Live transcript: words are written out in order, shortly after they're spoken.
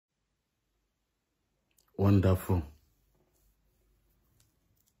Wonderful.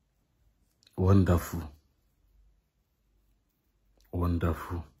 Wonderful.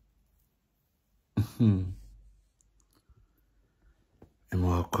 Wonderful.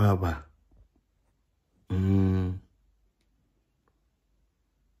 Emwakwaba. And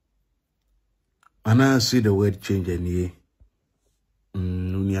I see the word change and ye.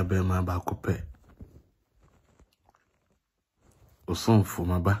 Nunya bema ba kope. Oson for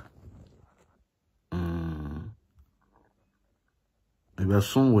my ba. Maybe a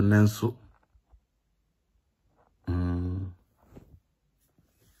song will nanso. And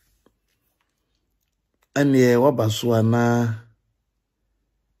ye wabaswana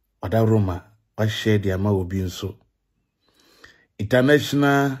wada Roma wa share the ama obi nso.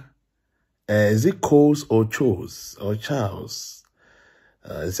 International is it Coles or Chose or Charles?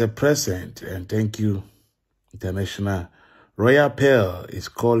 It's a present and thank you. International Royal Pearl is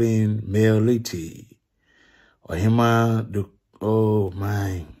calling Melity. Ohima the oh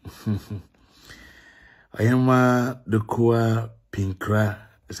my. Ohima the Kua Pinkra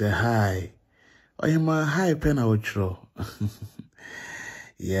say hi. Ohima hi pena ochro.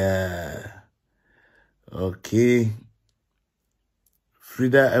 Yeah. Okay.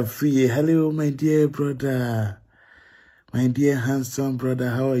 Frida Free. Hello, my dear brother. My dear handsome brother.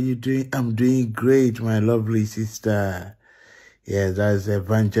 How are you doing? I'm doing great, my lovely sister. Yes, that's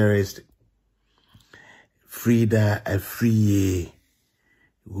evangelist Frida Free.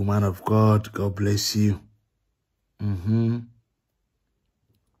 Woman of God. God bless you. All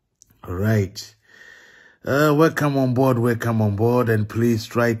right. Welcome on board, and please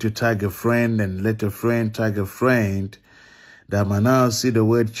try to tag a friend and let a friend tag a friend. That Manasseh, the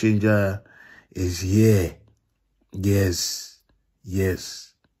word changer, is here. Yes.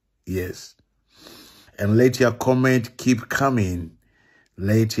 And let your comment keep coming.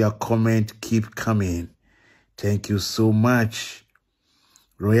 Thank you so much.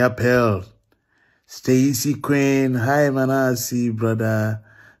 Royal Pearl, Stacy Queen, hi Manasseh, brother.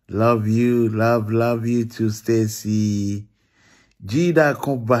 Love you too, Stacy. Jida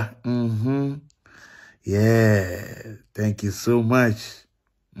Koba. Yeah, thank you so much.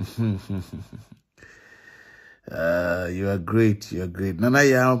 You are great. Nana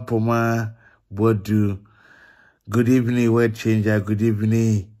ya poma bodu. Good evening, word changer. Good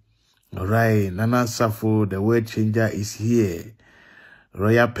evening. All right, Nana Safo, the word changer is here.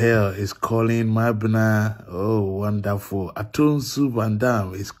 Royal Pearl is calling Mabna. Oh, wonderful. Atunsu Van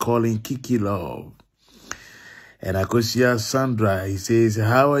Dam is calling Kiki Love. And Akosia Sandra, he says,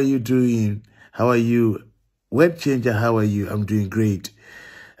 how are you doing? How are you? Word changer, how are you? I'm doing great.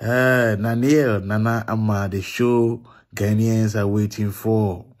 Nana Ama, the show Ghanaians are waiting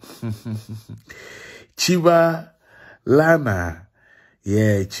for. Chiba Lana.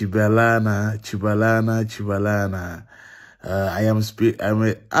 Yeah, Chibalana.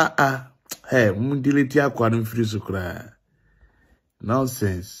 Hey, mundiliti akwa free sukra.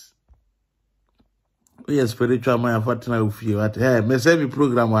 Nonsense. We are spiritual man fatina ufi what. Hey, me say me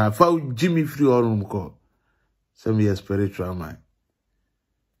program wa fa Jimmy free orum ko. Say me spiritual man.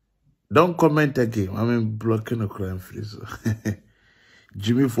 Don't comment again. I'm blocking a crime free so.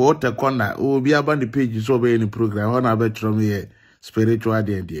 Jimmy for what corner. Oh, be about the page so be any program. One about from here spiritual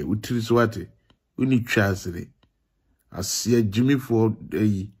day. We treat what we need chance. I see Jimmy for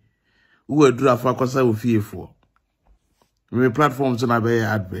who will do a fakosa with fear for. My platforms on a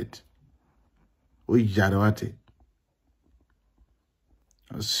advert. We jadawate.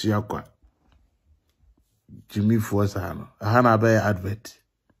 I see a qua Jimmy for Sano. I hana be advert.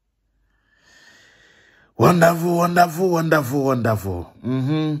 Wonderful.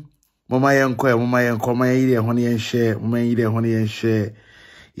 Mama yanko, my idea, honey and share.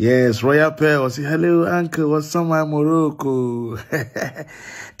 Yes, Royal Pearl, say hello, uncle, what's somewhere Morocco?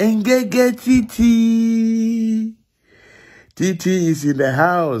 Engege Titi. Titi is in the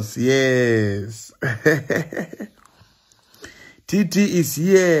house, yes. Titi is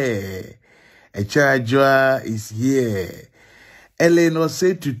here. Echajwa is here. Eleanor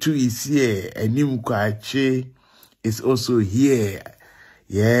say Tutu is here. Enimkwache is also here.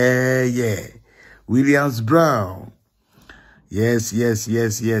 Yeah. Williams Brown. Yes.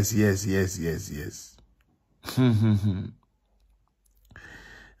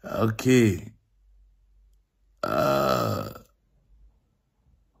 Okay.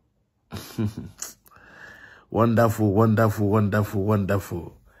 Wonderful.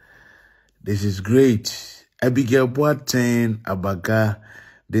 This is great. Abigail Boateng Abaga.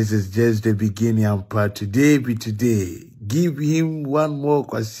 This is just the beginning and part. Today be today. Give him one more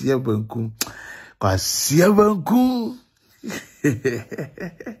Kwasia Banku.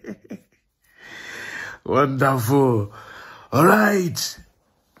 Wonderful. All right.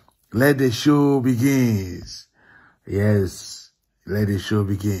 Let the show begins. Yes. Let the show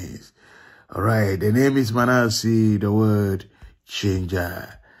begins. All right. The name is Manasseh, the word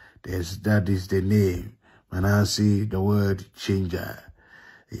changer. That is the name. Manasseh, the word changer.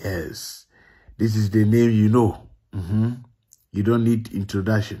 Yes. This is the name you know. You don't need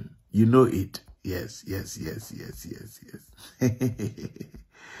introduction. You know it. Yes.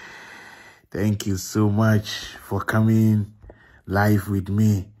 Thank you so much for coming live with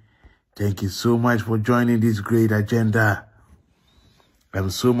me. Thank you so much for joining this great agenda. I'm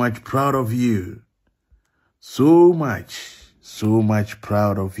so much proud of you. So much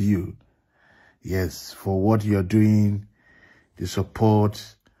proud of you. Yes, for what you're doing, the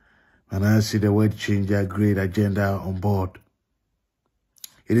support, and I see the word changer, great agenda on board.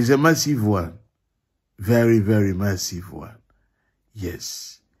 It is a massive one. Very, very massive one.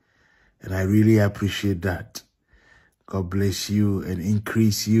 Yes. And I really appreciate that. God bless you and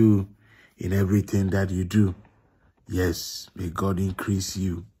increase you in everything that you do. Yes, may God increase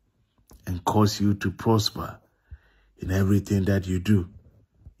you and cause you to prosper in everything that you do.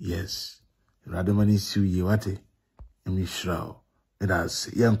 Yes. Radamani suye wate. Emishrao. That's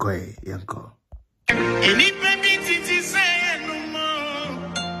yanko.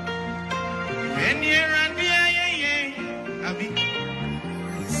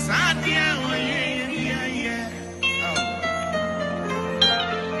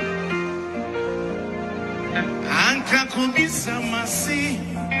 Anka kubisa masi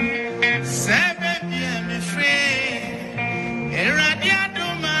sebe bia me fre eradia do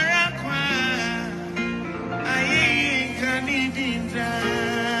marakwa ayi kanidinda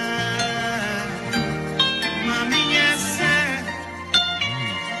mami yes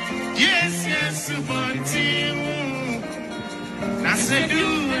bonti na sedu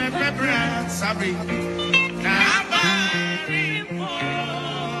pebra sabi na abari mo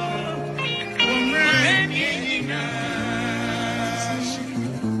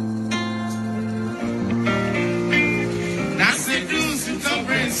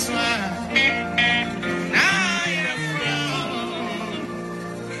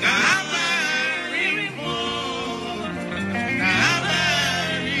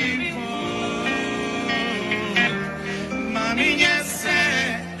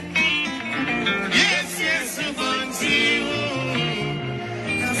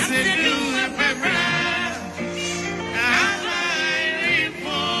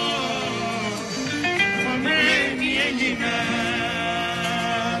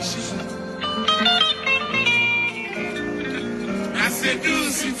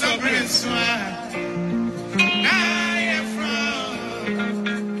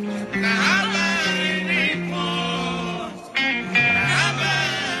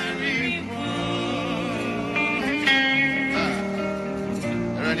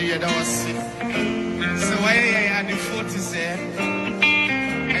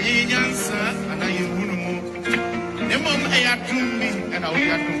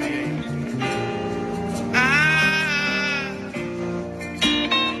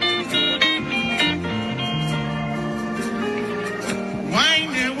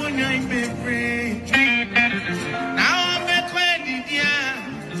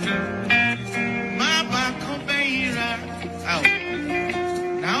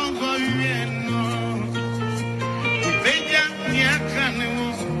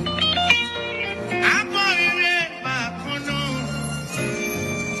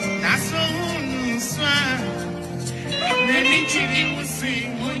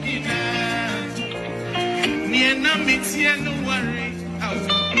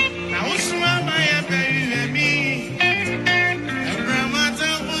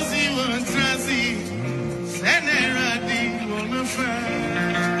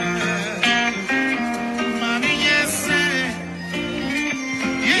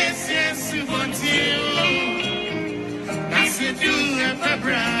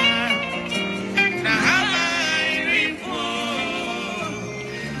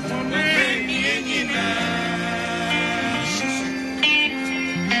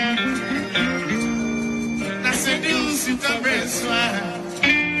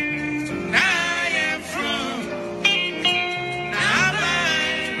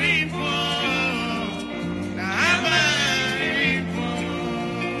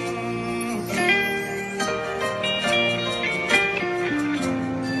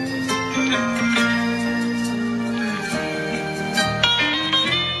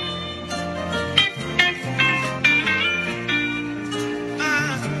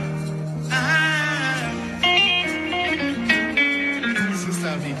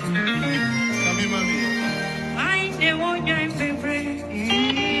I they won't join paper.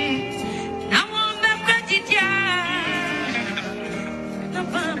 Now I'm back at it, yeah. The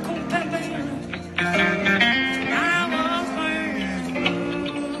bank on paper.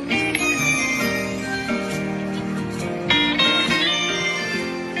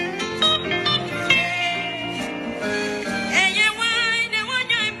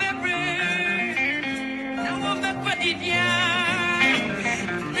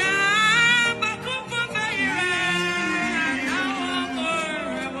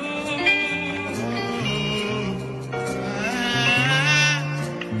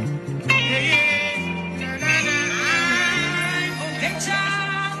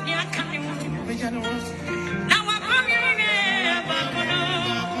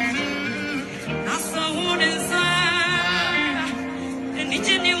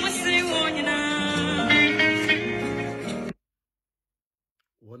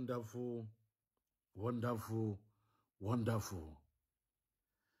 Wonderful, wonderful, wonderful.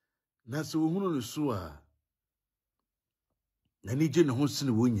 Nasi wuhunu nusua. Nani jene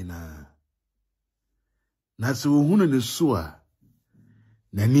honsini wunyina. Nasi wuhunu nusua.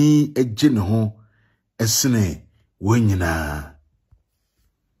 Nani ejene hon esine wunyina.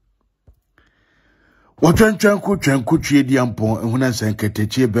 Wachanchanku chidi ampon ehuna senkete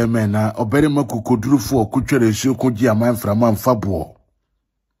chie beme na obere makukodrufu okuchere sio koji amanfra manfabo.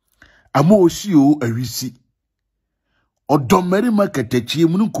 Amo osio awisi odomeri makatechie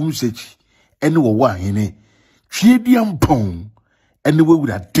mununkum sechi ene wo wa hene chidi ampon ene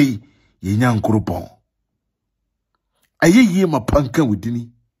wewurade ye nyankoropon ayeye mapanka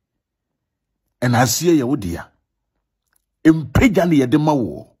wudini ena asiye ye wodia empeja ne yede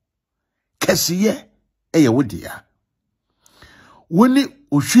mawo kesiye eye wodia woni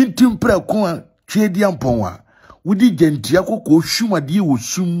ohwintimpra ko a chidi ampon a wudi gentia kokko hwumade wo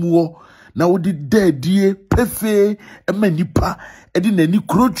summuo na wodi dadie pefe emanipa edi nani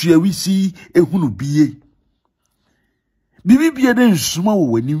krotua wisi ehunu biye bibi de nsuma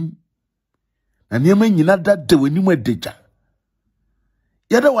wo wanim na niema nyina dada wanim adeja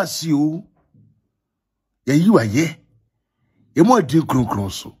yada wasio yayiwaye yemo adi kronkron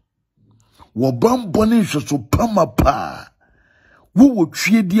so wo bambo ne hweso pamapa wo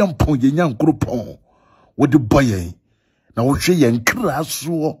twie di ampon ye nyankropon wo de boye na wo hwe ye nkra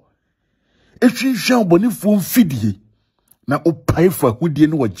so ehwehwe bonifo mfidie na opaifa hudie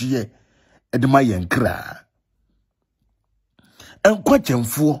ne wagye edema ye nkra enkwa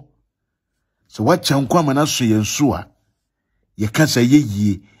kyemfo so wakyemkwa Manasseh yenso a ye kasa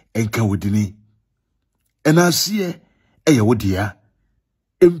yeyie enka wodini enasiye eye wodia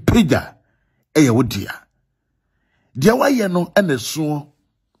empeja eye wodia dia waye no eneso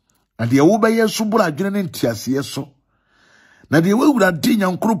na dia wo beye so bura adwene ne ntiase so na dia wewura di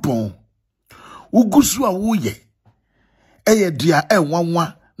nyankropon ugusu a woye eye dia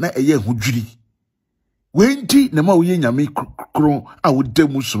enwanwa na eye hudwiri wenti na ma woye nyame kro a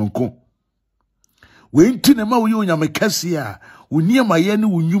wodamu sonko wenti na ma woye nyame kase a woniema ye ne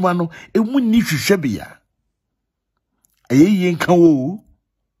wonwuma no emu ni hwehwebia ayeye nka wo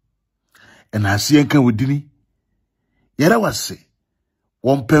ena ase nka wodini yara wase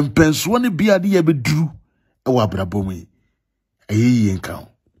won pempenso ne bia de ye beduru e wa brabomu ayeye nka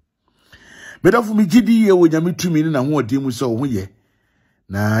bedafu mi gidi ye wo nyame tumi ni na ho odi mu se wo ye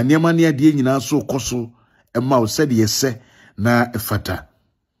na niema ne ade nyina so koso ema wo se de se na efata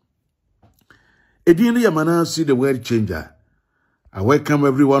edin ye Manasseh the world changer. I welcome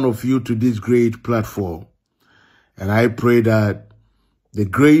every one of you to this great platform, and I pray that the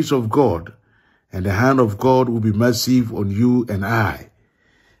grace of God and the hand of God will be massive on you and I.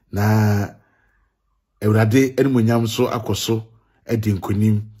 Na Eurade enmunyam so akoso edi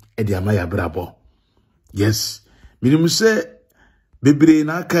nkonim edi amaya brabo. Yes, minim se bebre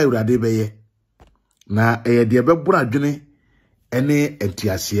na aka Eurade beye na de bebura adwene ene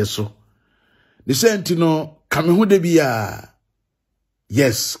entiase so. Ni senti no kame hu de bia.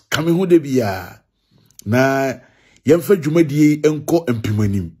 Yes, kame hu de bia. Na yemfa dwumadie enko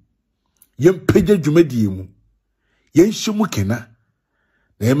empimanim. Yempeja dwumadie mu. Yenhyimu kena.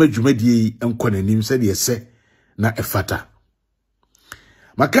 Na yema dwumadie enko nanim se de se na efata.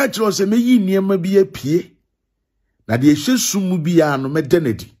 Maka kiro se meyi niema bi apie. Na de hyesumu bia no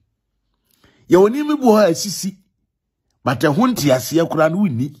medenedi. Ye woni me bo ha asisi. But ho ntiase akura no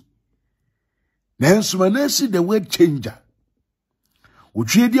wuni. Na Manasseh the world changer.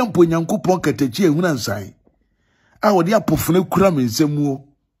 Utwie di ampo nyankopon katachi ehuna nsan. A wodi apofune kura mensamuo.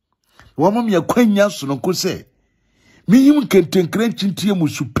 Wo mam yakwanya sononko se. Miyim kentenkran chintie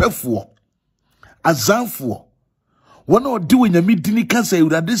musupefo. Azanfo. Wona odi wonyame dini kasa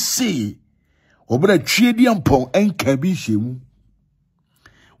Eurade se. Obra Chedi Ampon and Kabishim.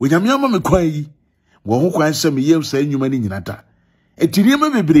 When Yamama McQuay, one who can send me you say you many nata. A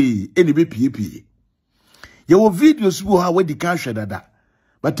Tiriama Mebri, any BPP. Your videos will have the cash dada,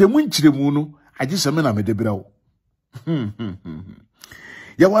 but the winch the moon, I just a man I'm a debra.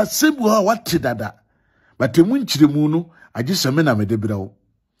 Yawa Sebu what dada, but the winch the moon, I just a man I'm a debra.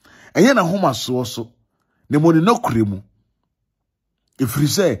 And yana homa so, the money no crimu. If you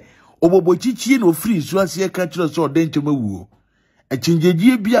say, Obochichi no free, so I see a catcher so dentamawu. A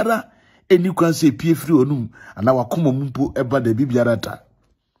chingeji biara, and you can say pie free onum, and our common mumpo eba de bibiarata.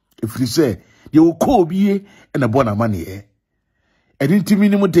 If you say, you will call be and a bona money, eh? And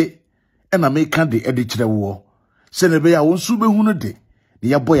intimidate, and I make candy edit the war. Send a bear won't sube hunade.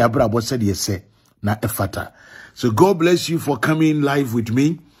 The boy Abrabo said, yes, say, na efata. So God bless you for coming live with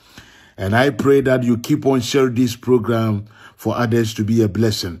me. And I pray that you keep on sharing this program for others to be a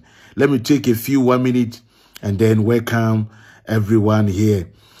blessing. Let me take a few 1 minute and then welcome everyone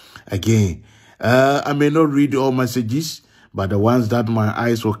here again. I may not read all messages, but the ones that my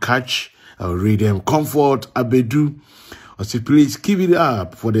eyes will catch, I'll read them. Comfort Abedu. I say, please keep it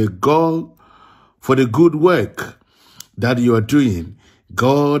up for the good work that you are doing.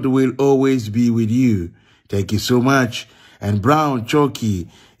 God will always be with you. Thank you so much. And Brown Choki,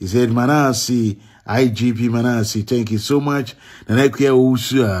 he said, Manasseh, IGP Manasseh, thank you so much. The next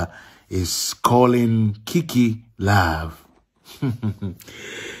Usua is calling Kiki Love.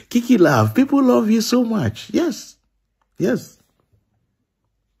 Kiki Love, people love you so much. Yes, yes.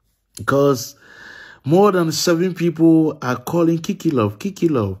 Because more than 7 people are calling Kiki Love, Kiki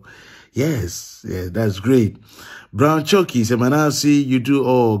Love. Yes, yes, that's great. Brown Choki said, Manasseh, you do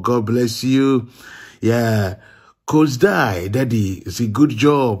all. God bless you. Yeah. Coach Die, Daddy, it's a good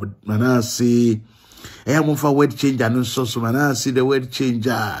job, Manasseh. I am for word changer, no so Manasseh, the word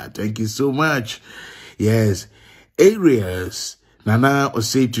changer. Thank you so much. Yes. Areas, Nana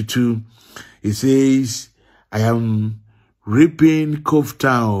Osei Tutu, he says, I am ripping Cove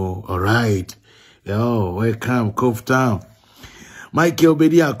Town. All right. Yo, welcome, Cove Town. Michael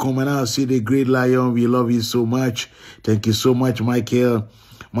Bedia, come and I'll see the great lion. We love you so much. Thank you so much, Michael.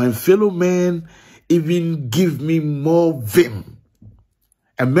 My fellow man, even give me more vim.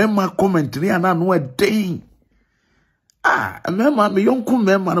 And remember commentary and I know a day. Remember me young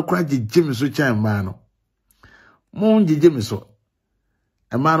remember no cry Jimmy so chan man. Mon Jimmy so.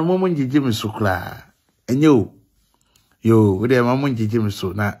 A man woman Jimmy so cry. And yo, with them mon Jimmy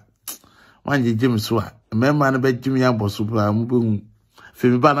so na one Jimmy so. Remember no be Jimmy abo so bla mu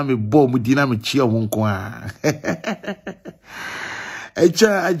femi ba na me bo mu di na me chia won ko a.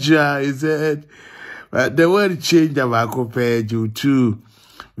 Echa aja is it. The word change about compared you to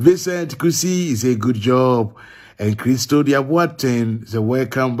Vincent Kusi is a good job. And Christodia Boateng is a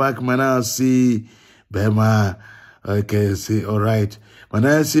welcome back, Manasseh. Bema. Okay, say, all right.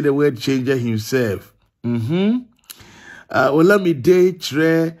 Manasseh, the word changer himself. Olamide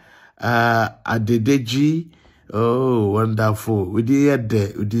Tre Adedeji. Oh, wonderful. We did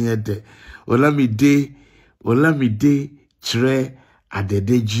that. Olamide Tre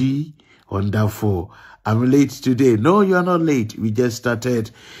Adedeji. Wonderful. I'm late today. No, you're not late. We just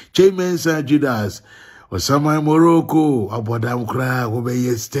started. Chairman Judas. Osama Morocco. Abodam Kra.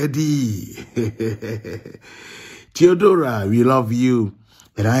 Obey steady. Theodora, we love you.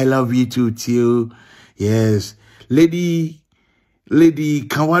 And I love you too, Theo. Yes. Lady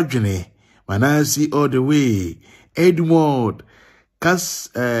Kawajane. Manasseh all the way. Edward. Is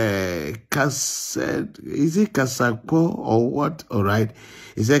it Kasakpo or what? All right.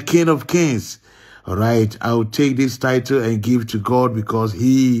 Is a King of Kings. All right. I'll take this title and give to God because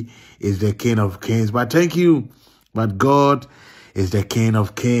he is the King of Kings. But thank you. But God is the King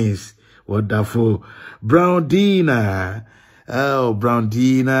of Kings. Wonderful. Brown Dina. Oh, Brown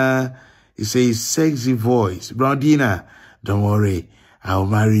Dina. He says sexy voice. Brown Dina, don't worry. I'll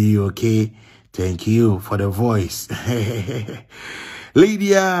marry you, okay? Thank you for the voice.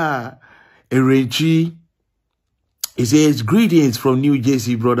 Lydia Erenchi, he says, greetings from New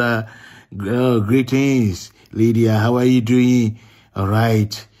Jersey, brother. Greetings, Lydia. How are you doing? All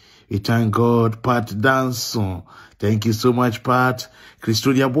right. We thank God. Pat Danson, thank you so much, Pat.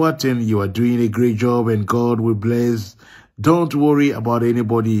 Christodia Boateng, you are doing a great job and God will bless. Don't worry about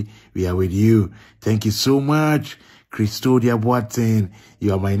anybody. We are with you. Thank you so much. Christodia Boateng,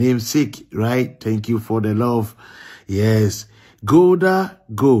 you are my namesake, right? Thank you for the love. Yes. Goda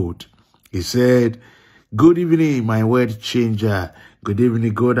Gold. He said, good evening, my word changer. Good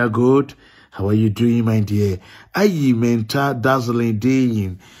evening, Goda Gold. How are you doing, my dear? Ayi mental dazzling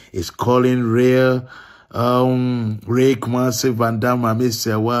day is calling rare. Ray Kumase Vandama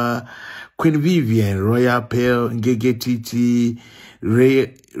Mesewa Queen Vivian, Royal Pearl, Ngege Titi,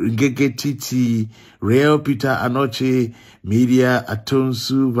 Real Peter Anoche, Media,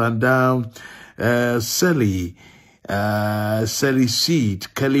 Atonsu, Van Dam, Sally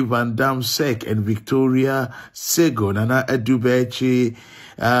Seed, Kelly Van Dam Sek, and Victoria Sego, Nana Edubechi,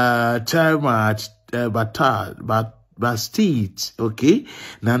 Tiamat, Bastide, okay,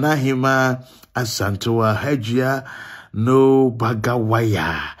 Nana Hima, Asantoa, Hejia, No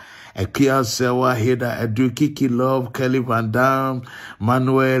Bagawaya, Akia Sewa, Heda, Edu, Kiki Love, Kelly Van Dam,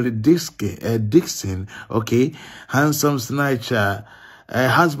 Manuel Dixon, okay, Handsome Snatcher,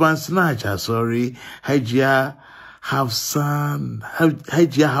 Husband Snatcher, sorry, Hejia Hafsan,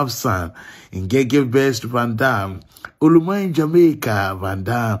 Ngege Best Van Dam, Uluma Jamaica, Van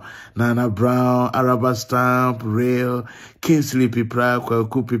Dam, Nana Brown, Araba Stamp, Rail, Kingsley Pipra,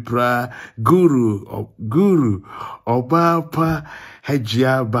 Kwaku Pipra, Guru, Obapa,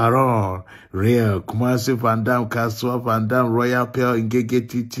 Hejia Baron, Rail, Kumasi Van Dam, Kaswa Van Dam, Royal Pearl, Ngege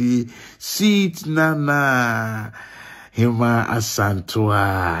Titi, Seat Nana, Hima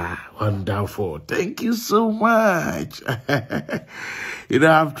Asantua. Wonderful. Thank you so much.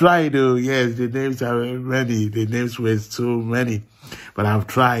 I've tried, yes, the names are many. The names were so many, but I've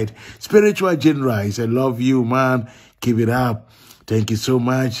tried. Spiritual General, I love you, man. Keep it up. Thank you so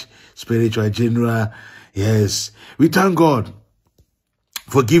much, Spiritual General. Yes, we thank God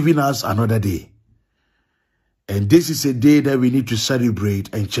for giving us another day. And this is a day that we need to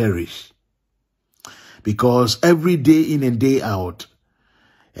celebrate and cherish. Because every day in and day out,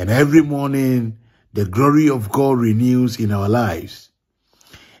 and every morning, the glory of God renews in our lives.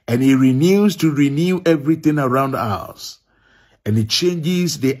 And He renews to renew everything around us. And it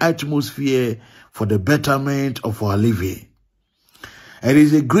changes the atmosphere for the betterment of our living. And it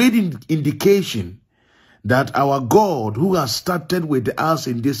is a great indication that our God, who has started with us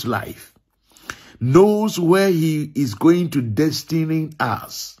in this life, knows where He is going to destine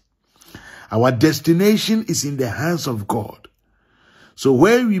us. Our destination is in the hands of God. So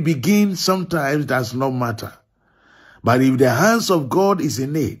where we begin sometimes does not matter. But if the hands of God is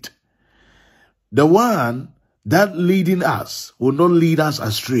in it, the one that leading us will not lead us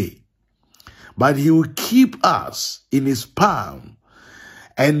astray. But He will keep us in His palm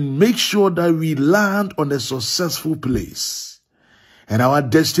and make sure that we land on a successful place. And our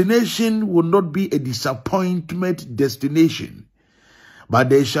destination will not be a disappointment destination, but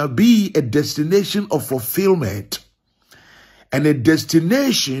there shall be a destination of fulfillment and a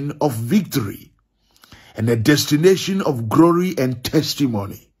destination of victory and a destination of glory and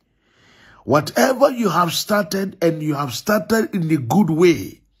testimony. Whatever you have started, and you have started in a good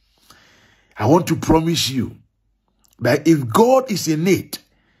way, I want to promise you that if God is in it,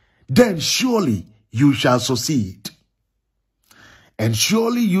 then surely you shall succeed. And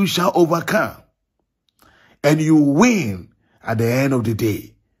surely you shall overcome. And you win at the end of the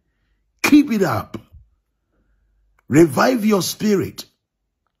day. Keep it up. Revive your spirit.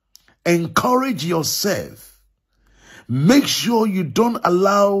 Encourage yourself. Make sure you don't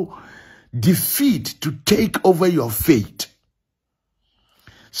allow defeat to take over your faith.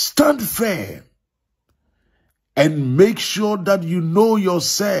 Stand firm and make sure that you know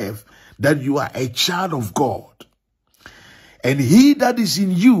yourself that you are a child of God. And He that is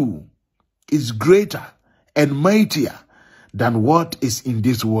in you is greater and mightier than what is in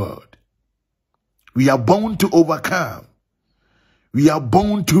this world. We are born to overcome. We are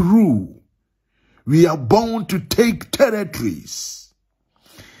born to rule. We are born to take territories.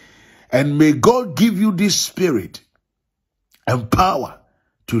 And may God give you this spirit and power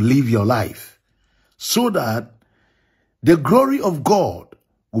to live your life so that the glory of God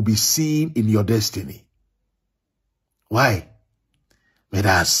will be seen in your destiny. Why?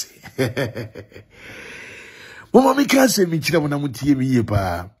 Manasseh. Mama mika se michira mwana mutie miye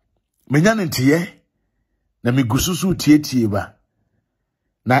pa. Menyane ntiye na migususu tie ba.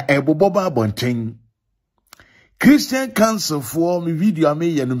 Na eboboba abonten. Christian Council for me video ame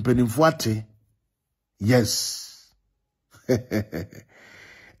ye mpanimfo ate. Yes.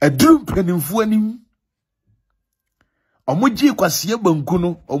 Eduru mpanimfo anim. Omoji kwasie banku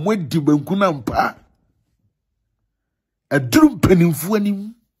no, omodi banku na mpa. Eduru mpanimfo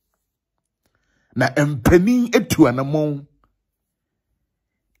anim. Na empeni etu anamon.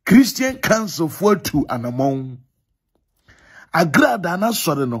 Christian Council for tu anamon. Agrada na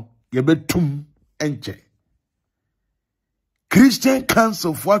sore no yebetum enche. Christian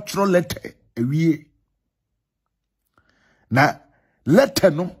Council for tro letter ewie. Na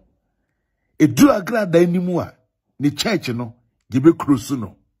letter no edu agrada animu a ni church no yebe krosu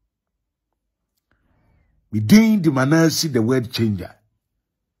no. Within the Manasseh the word changer.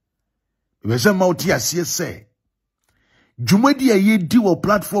 Wese mauti asiye se. Jumadi ya ye di wa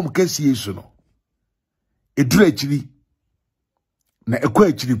platform kesi yesu no. Edure echiri. Na ekwa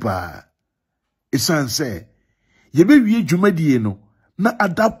echiri pa. Esan se. Yebe wiye jumadi ye no. Na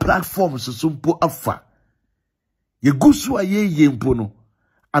ada platform sumpo afa. Ye guswa ye mpo no.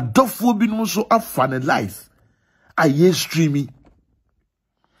 Adofo binom so afa ne life. Aye streaming.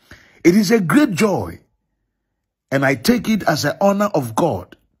 It is a great joy. And I take it as an honor of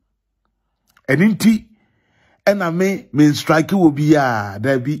God. And inti, and I may strike will be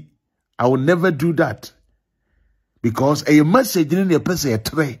there be. I will never do that. Because a message in your person a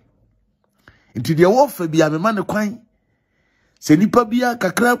tray. Into the warfare be a man quine. Se nipa bia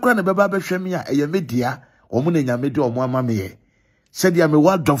kakra kra na beba behwem a eye media omo na nyame de omo amame ye said ya me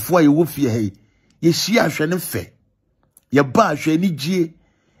wa dofo a ye wo fie he ye hia hwe ne fe ye ba hwe ni gie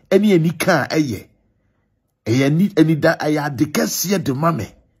eni anika eye eni da aya de kase de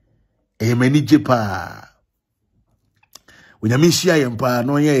mame eye mani gie pa onyame hia ye mpa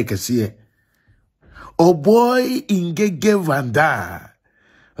no ye kase. Oh boy, ingege vanda.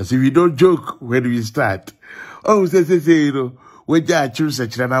 I say we don't joke when we start. Oh, say, you know, when I choose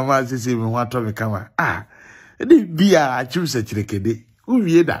such an amount, say, we want to come. Ah, it be a choose such a kid. Who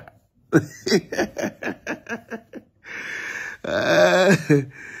be that?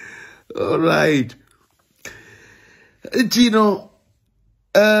 All right. You know,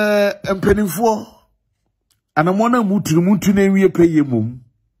 I'm penning for, and I'm one of mutu name we pay your mum.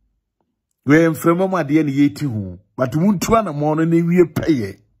 We're from Mamma the end 80 but won't one a morning we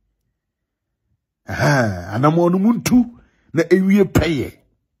pay. And I'm on muntu na we pay.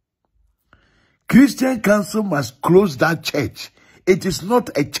 Christian Council must close that church. It is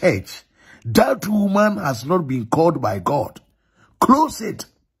not a church. That woman has not been called by God. Close it.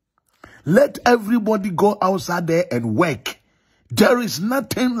 Let everybody go outside there and work. There is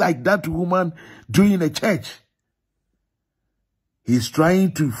nothing like that woman doing a church. He's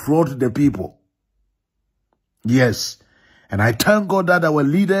trying to fraud the people. Yes. And I thank God that our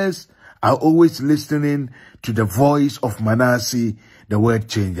leaders are always listening to the voice of Manasseh, the word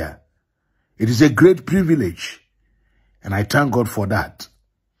changer. It is a great privilege. And I thank God for that.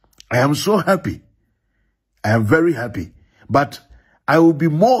 I am so happy. I am very happy. But I will be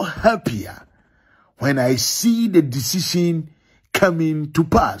more happier when I see the decision coming to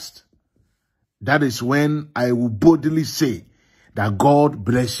pass. That is when I will boldly say, that God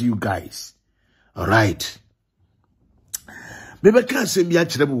bless you guys. All right. Maybe can't say me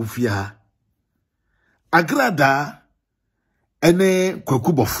actually mufia. Agrada ene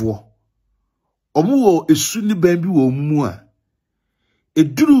Obofour. Omuwo esuni bambi wo mu a.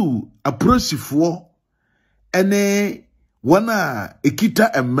 Eduru aprosifo ene wana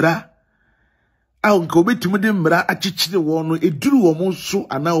ekita emra. A nka obetumi de mra achichire won no eduru wo mo so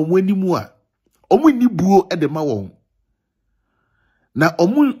ana wo animu a. Omu ni buo e de ma won. Na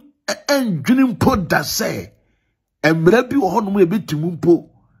omu endwini mpo da se emra bi wo hono mu ebetimu mpo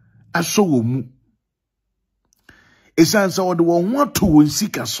aso wo mu esansa wo de wo ho ato wo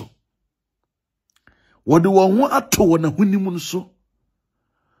nsika so wo de wo ho ato wo na hunimu so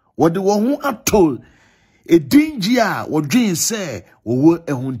wo de wo ho ato edinji a wo dwen se wo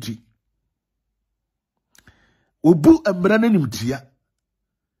ehunti obu emra na nimtia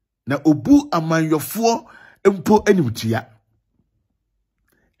na obu amanyofo mpo animtia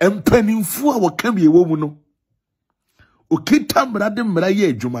empanimfu a wakame ewo mu no okita mrade mra ye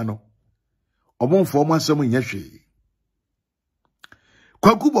adwuma no omonfo mo asem nya hwe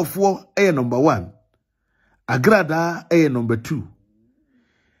Obofour number 1 agrada number 2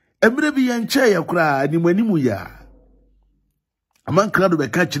 emre bi yan che ya kura animanimu ya amankra do be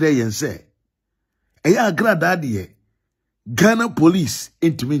ka kire yen se agrada de Ghana police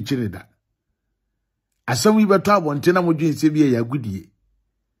intimi nkire da asem wi beto abonte na modwen se bi ya gudie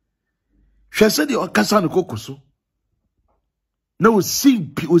hwese de okasa no kokoso na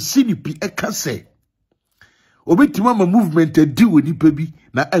osinipi ekase obetima ma movement adi woni pa bi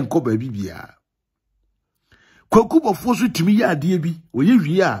na enko ba bibia Obofour so timi ya ade bi oye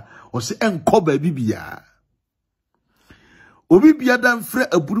hwie a o se enko ba bibia obibia dan frɛ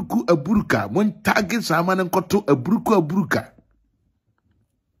aburuka mon tag sama ne nkoto aburuka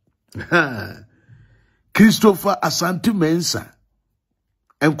Christopher Asante Mensa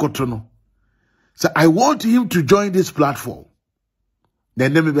enkoto no. So I want him to join this platform.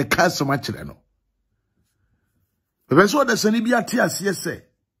 Then me be cast so much no. But so the sanibia tias yes say.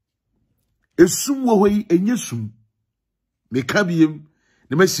 Esum wo hoi enyesum. Me ka biem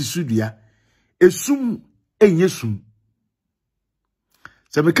ne masisudua. Esum enyesum.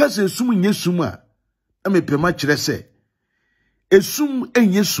 Se me ka se esum enyesum a me pema kire se. Esum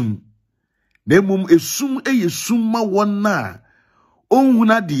enyesum Nemum esum sum ma wona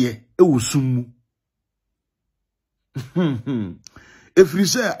onhuna de sum mu. Efiri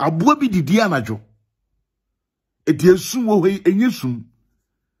se aboa bi didi anajo. Eti esum wo hei enye sum.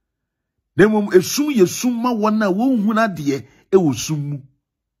 Nemum esum sum ma wona onhuna de sum mu.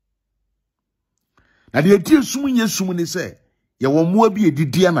 Na de eti esum nye sum ni se ye wo moa bi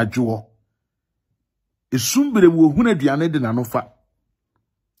edidi anajo ho. Esum bere wo huna aduane de na no fa.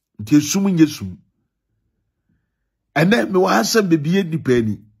 Nti esum nye sum. Ene me wa hasem bebie nipa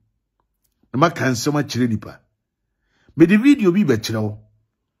ni. Na maka nsem a kire nipa. Me de video bi be kire wo.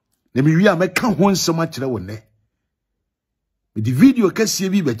 Na me wi a meka ho nsem a kire wo ne. Me de video kase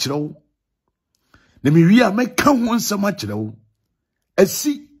bi be kire wo. Na me wi a meka ho nsem a kire wo.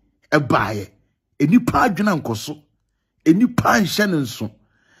 Asi ebaaye. Enipa adwena nkoso. Enipa nhye ne nso.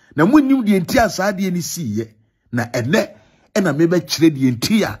 Na munnim de enti asade ni siye. Na ene ena me be kire de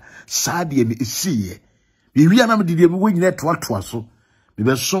enti a sade ni siye. Me wi anam de me wonyina toatoa so. Me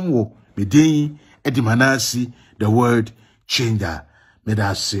be som wo me den edi Manasseh the word changer. Me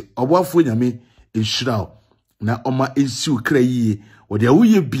da se Obofour nyame enhyira na oma ensi ukra yie wo de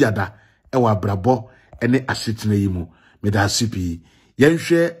woye biada e wa brabo ene asetena yi mu. Me da se pi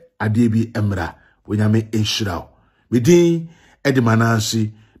yenhwe ade bi emra wo nyame enhyira. Me den edi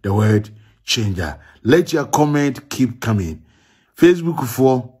Manasseh the word changer. Let your comment keep coming. Facebook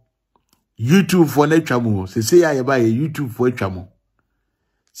for YouTube for netwamo. Se say ya ba ye YouTube for twamo.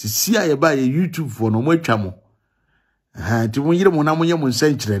 Se si ya ba ye YouTube for no mo twamo. Ti mo yire mo na mo nye mo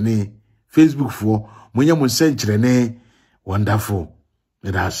nsenkyerene. Facebook for mo nye mo nsenkyerene. Wonderful.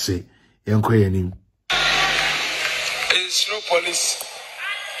 Let us say yenkoye nim. It's no police.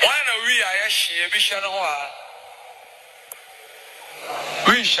 Why we are she e bi hwe no ho a.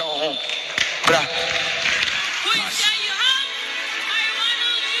 We shall home. Bra.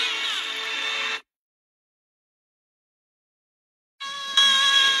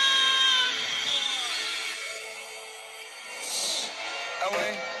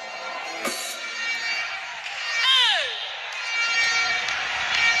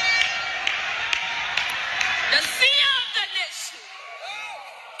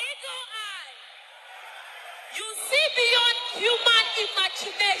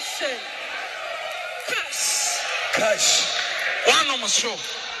 Cash. One on my show.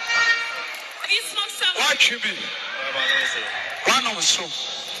 What you be? One on my show.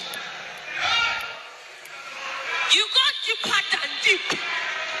 You got deeper than deep.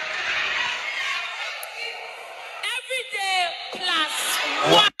 Every day plus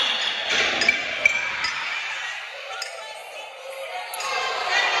one.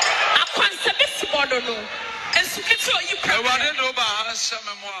 I can't say this no. And so you can.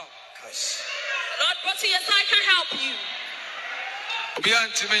 Lord, but yes, I can help you.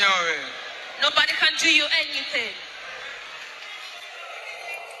 Nobody can do you anything.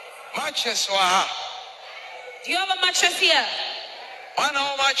 Matches. Do you have a mattress here? One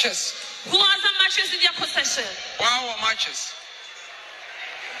hour matches. Who has a mattress in your possession? 1 hour matches.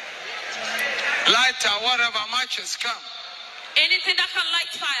 Lighter, whatever matches come. Anything that can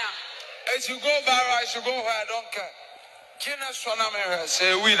light fire. As you go by, I should go where I don't care.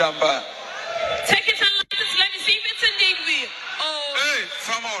 Say weed and bar. Take it and light it. Let me see if it's indeed weed. Oh. Hey,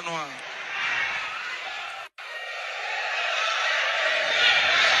 from on one.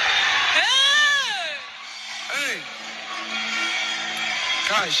 Hey.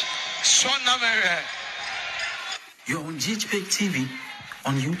 Gosh, son number. You're on GHP TV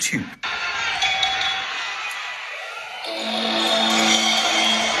on YouTube.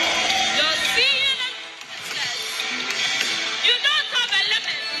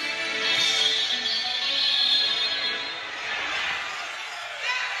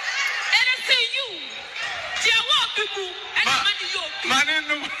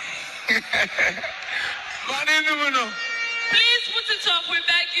 Please put it off, we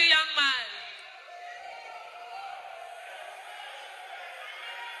beg you, young man.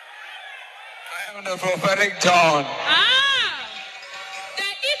 I am in the prophetic tone. The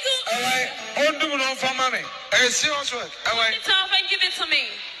eagle. Alright, don't do no for money. Serious work. Put it off and give it to me.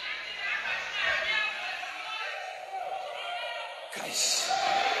 Guys.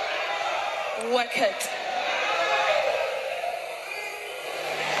 Work it.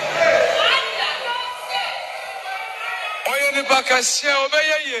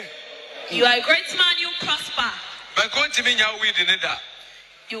 You are a great man, you prosper. But going to be your weed in it.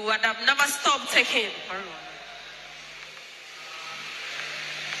 You would have never stopped taking.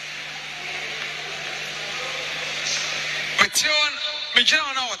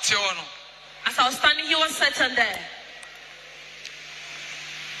 As I was standing, he was sitting there.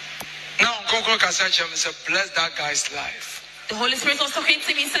 Now, Bless that guy's life. The Holy Spirit was talking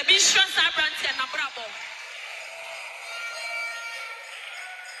to me. He said, be sure, Sabranti and Abrabo.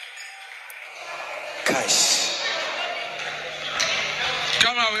 Cash.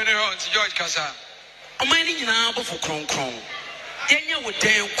 Come on, we're here to George Casa. I'm minding you now for Kron. Then you would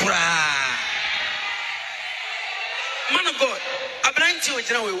damn cry. Man of God, I blind to you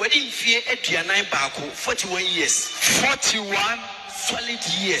now. Wedding fear at Diana Baku, 41 years. 41 solid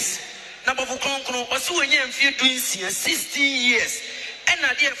years. Number for Kron, also when you fear doing 16 years. And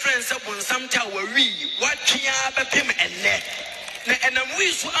our dear friends up on some tower, what Kia Pim and net. And I'm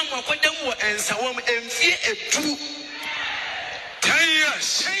wish I'm a quadam and so and fear a 2 10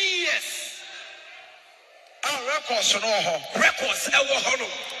 years. 10 years. Records on all records ever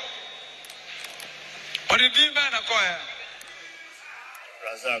honor. What did you man acquire?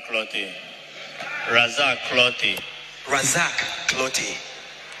 Razak Clotty.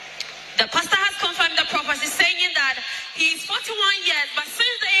 The pastor has confirmed the prophecy, saying that he is 41 years, but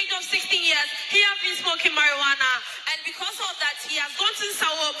since the age of 16 years, he has been smoking marijuana, and because of that, he has gone to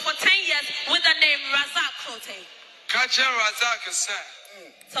Sawo for 10 years with the name Razak Clotty. Catch Razak is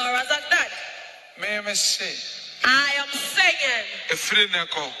saying. So Razak that. May I say? I am saying. A free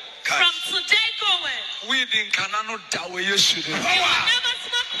neco. From today going. We didn't cannot die where you should. You will never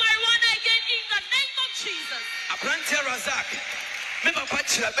smoke marijuana again in the name of Jesus. A branch Razak. Remember what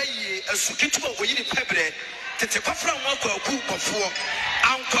you a sukito where you pebre. To take off from what Obofour.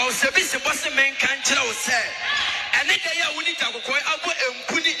 Uncle Service was a man can't tell say. And then we need to go up and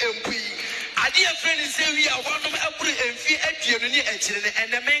put it and put. A dear friend is a we are one of Apple and fear at the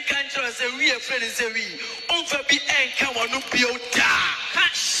and the main country is a real friend is a we. On for be and come on up your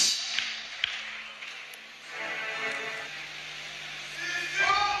cash.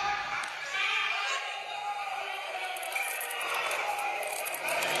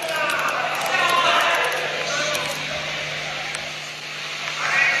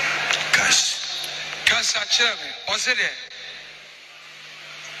 Cash, I tell me, what's it there?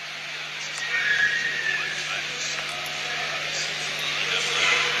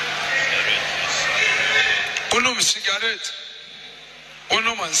 Ono cigarette.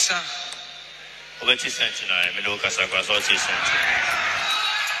 Ono mansa. But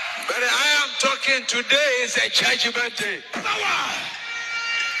I am talking today is a judgment day. Power.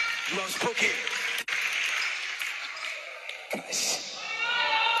 You are spoken.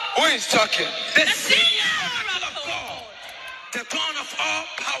 Who is talking? The senior of God. The God of all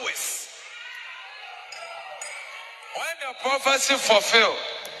powers. When the prophecy fulfilled.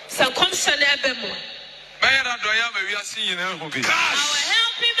 So come Shalebemo. Our helping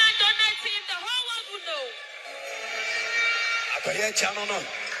and donate him, the whole world will know.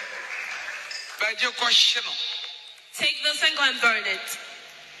 Take this and go and burn it.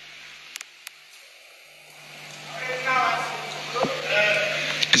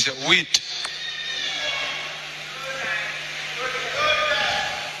 It's a weed.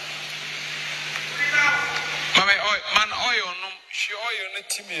 Man oil, no, she oil, no,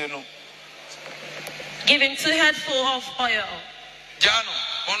 Timmy, no. Give him 2 headfuls of oil. Jano,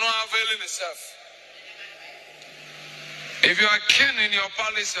 one availing itself. If you are king in your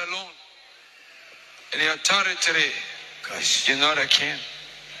palace alone, in your territory, gosh, you're not a king.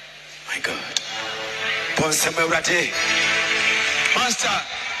 My God. Master.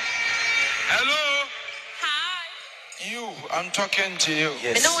 Hello. Hi. You, I'm talking to you.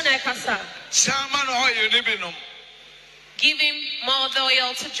 Yes. Salmon oil, give him more of the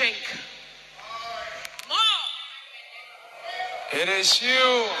oil to drink. It is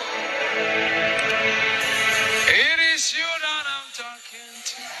you. It is you that I'm talking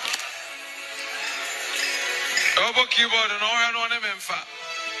to. Obo keyboard and all on him in fact.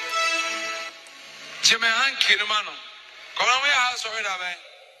 Jimmy Hanky, the man. Come on, we house already, man.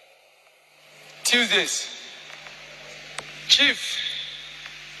 Tuesdays. Chief.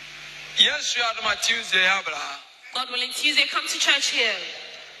 Yes, you are my Tuesday, Abraham. God willing, Tuesday, come to church here.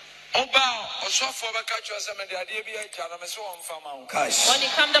 When you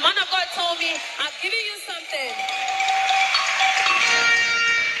come, the man of God told me, I'm giving you something.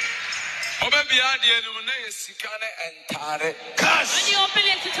 When you open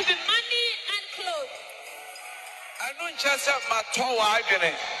it, it will be money and clothes.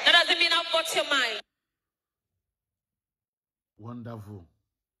 That doesn't mean I've got your mind. Wonderful.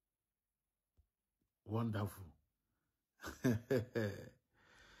 Wonderful.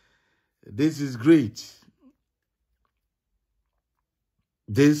 This is great.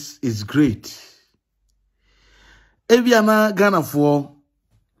 This is great. Ebiana Ghana for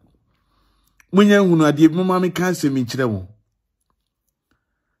Munya hunu adie mama me kan se mi kire wo.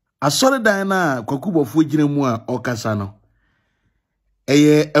 asore dan na kwakubofo gina mu a okasa no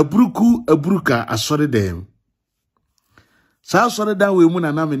eye abruka asore dan sa asore dan we mu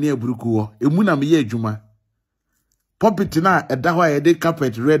na na me ne abruku wo emu na me ye adwuma puppet na eda ho ye de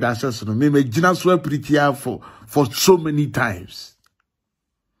carpet red access no me gina so apiritia for so many times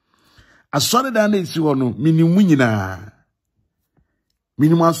asore dan na isi ho no minimu nyina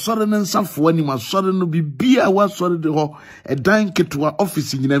minimum asore ne nsafo ni masore no bibia wa asore de ho edan ketwa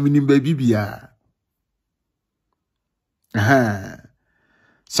office nyina minim ba bibia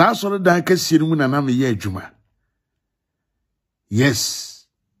sa asore dan ka sire mu na me ye adwuma yes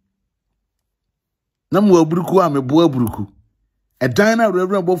na mo aburuku a me bo aburuku edan na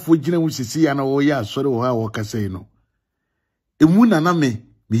rewre bofo gina mu sisi ya na wo ya asore wo ha wo kasai no emu na me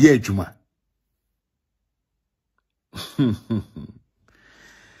ye adwuma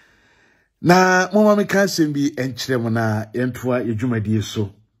na mama me ka sembi enkyere mo na yentoa edwumadie so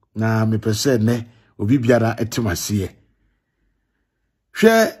na me pese ne obi biara etemase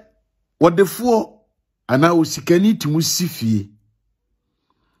hwe wodefo ana osikani timu sifie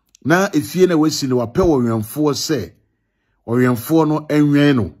na efie na wasi ne wape wowenfo se wowenfo no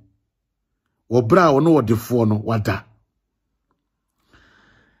enwen no wobra wo no wodefo no wada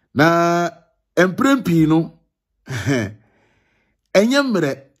na emprempi no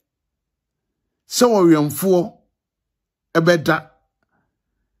enyemre se wowenfo ebeda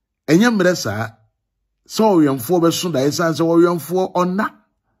enyemre sa se wowenfo beso da esan se wowenfo onna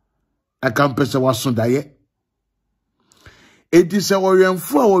akampese waso da ye edi se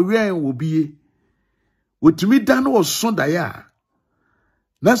wowenfo a wowen wobie wotumi da no so da ya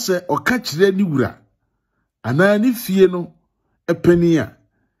na se oka kire ni wura ana ni fie no epani a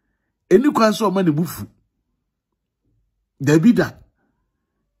eni kwan se o ma ne bufu Davida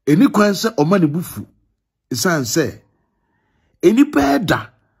eni kwan se o ma ne bufu isan se eni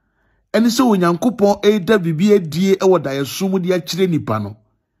peda eni se onyankopon eda bibie die e woda yesom de akire nipa no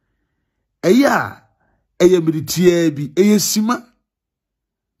eya eye miritie bi eye sima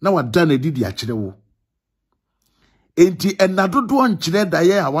na wada na didi akire wo enti enadodo nkire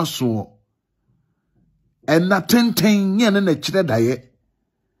daye a waso enatenten nye ne na kire daye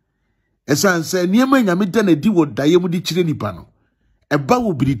esan se niema nyame da na di wo daye mu di kire nipa no eba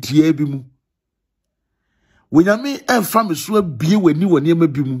wo biritie bi mu wonyame efa meso abie wani wo niema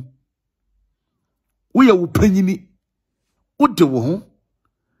bi mu wo ye wo panyini wo de wo ho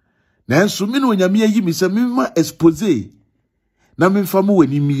na enso me no wonyame ayi mi se me ma expose na me fa mo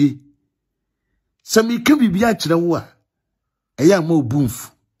wani mie se me ka bibia kire wo a eya ma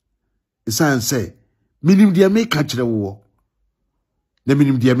obunfu esan se minim dia me ka kire wo na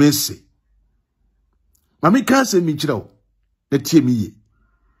minim dia me se mami ka se mi kire wo na tie mi ye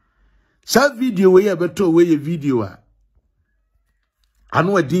sa video we ya beto we ye video a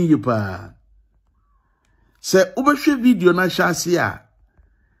anu adin ye pa se obehwe video na hyase a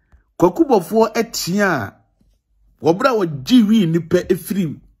kwakubofo etia wobra wo giwi nipa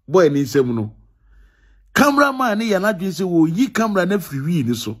efiri boy ni nsem no cameraman ne ya na dwe se wo yi camera na firi wi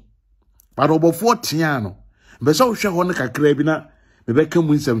ni so para obofo tia no be se wo hwe ho ne kakra bi na me be ka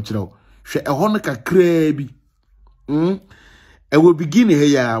mu nsem kire wo hwe e ho ne kakra bi e wo begin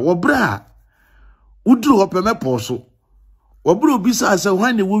he ya wobra udru ho pe mepo so wobra obi sa se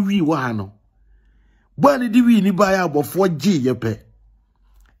hwan ne wo wi wo ha no boy ne di wi ni ba ya obofo gi ye pe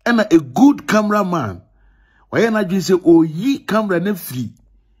ena a good cameraman why na dwe se oyi camera na free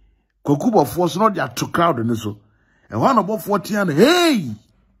kwakubofo so no dia to crowd ne so e ho na bofo tia no hey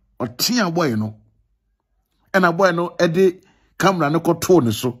o tia boy no ena boy no e de camera ne ko to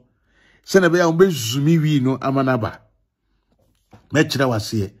ne so se na be ya mbe zumi wi no amanaba me kire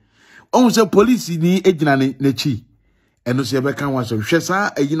wase on se police ni ejina ne nachi eno se be kan waso hwe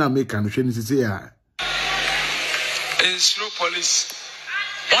sa ayina make no hwe ni sisi ya in slow police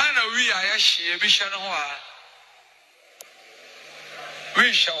one we are she be sha no ho a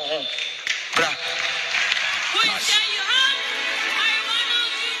we sha ho bra We shall you have marijuana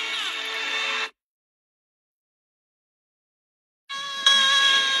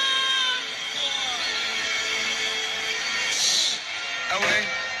away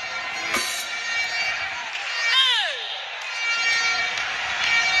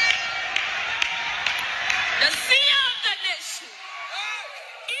the seer of the nation.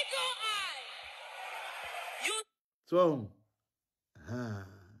 Eagle eye. You so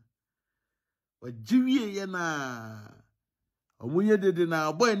wajiwie ye na omunye dede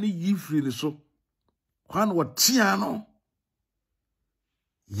na boy ni yifri ni so kwan wotia no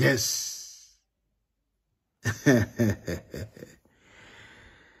yes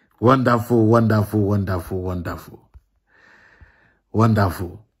wonderful.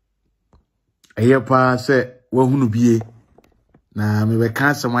 Eyepa se wahunu bie na mebeka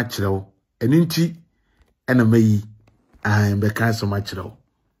asem akyerewo eninti ena mayi mebeka asem akyerewo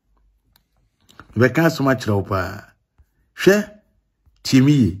mebeka asem akyerewo pa hwe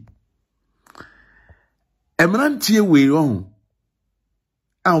timi emrantie we ohun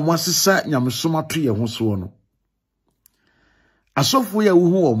a omasesa nyamsom ato ye ho so no asofo ya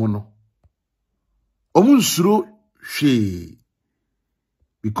wuhu omo no omu nsuro hwe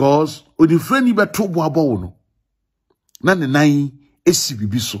because odifrani beto boabo wo no na ne nan esi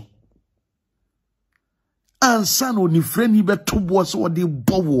bibi so ansa no odifrani beto bo so ode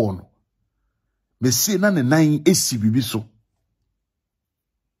bowo no me se na ne nan esi bibi so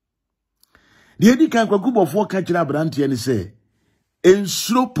de edi kan kwakubofo ka kira brante ne se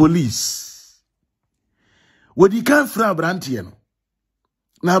ensuro police wodi kan fra brante no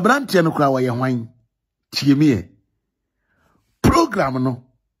na brante no kra wa ye hwan tiemie program no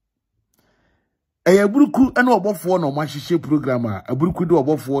buruku ana Obofour no mahihye program a buruku de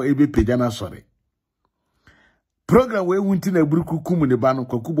Obofour ebe pagya na sore program we wunti na buruku kum ne ba no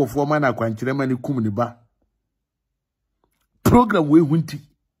kwakubofo ma na kwankyere ma ne kum ne ba program we wunti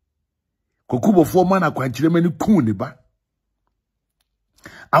kwakubofo ma na kwankyere ma ne kum ne ba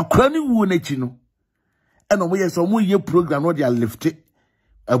akra ne wu na chi no eno mo yeso mo ye program no dia lifte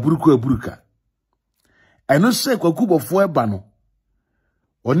aburuka eno se kwakubofo eba no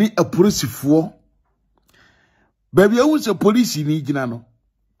oni apolisifo baby a wuse police ni gina no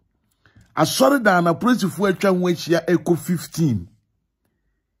asore da na polisifo atwa ho ahia eco 15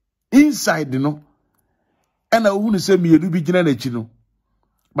 inside no ena ohunu se miedu bi gina na chi no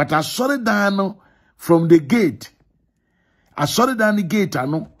but asore da no from the gate asore da ni gate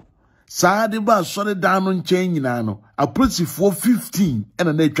ano saade ba asore da no nchen nyina no apolisifo 15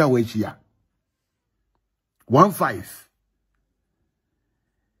 ena na atwa ho ahia 15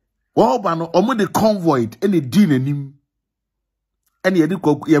 Oba no omo de convoy ene di nanim ene ye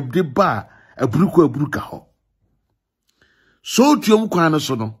de ba aburuka ho so tuom kwan no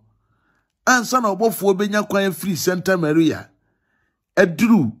so no ansa na Obofour benya kwan free Center Maria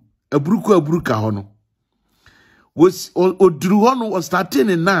aduru aburuka ho no was oduru ho no was starting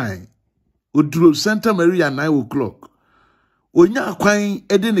in 9 oduru Center Maria 9 o'clock onya kwan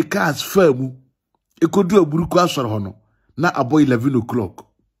ede ne cars famu ekodu aburuka asoro ho no na abo 11 o'clock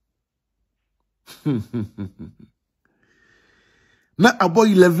na about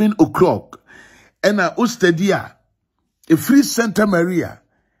 11 o'clock and a Ostadia a free Santa Maria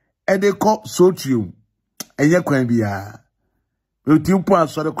and they call Sotium and ya can be a Timpo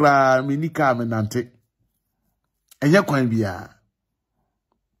sort of cry minica menante and ya can be a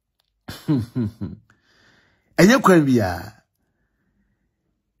and ya can be a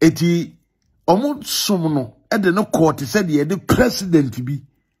eti almost summono at the no court said the president be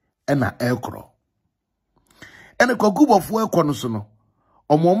and a aircraft. And a kwakubofo ekono so no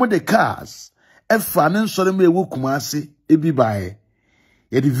omomo de cars efa ne nsore ma ewu Kumasi ebi bae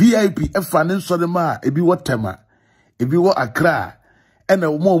ye de VIP efa ne nsore ma ebi wotema ebi wo Accra ena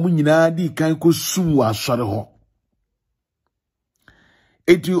omo nyina di kan ko sum wa sore ho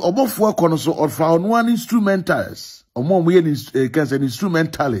eti Obofour ekono so ofa ono an instrumentals omo ye cancer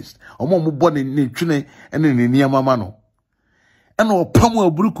instrumentalist omo bo ne twene ene ne niamama no ena opamu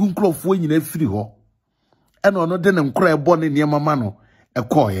aburuku nkrofo nyina firi ho eno no de ne nkra ebo ne niamama no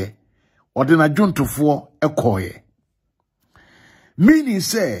ekoye ode na dwontofo ekoye meaning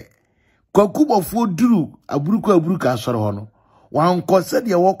say kwakubofo duru aburuka asore ho no wan ko se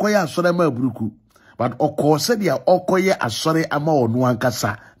de wokoye asore ma aburuku but okọ se de okoye asore ama onu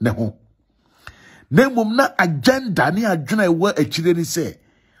ankasa ne ho nemum na agenda ne adwena ewa akire ni se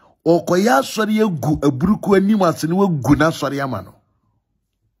okoye asore egu aburuku anim ase ne wagu na asore ama no.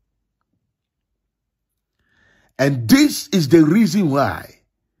 And this is the reason why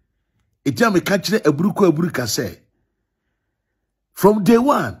it jam catch aburuka say from day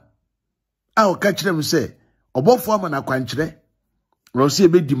one I'll catch them say Obofour man akwankyere Rosie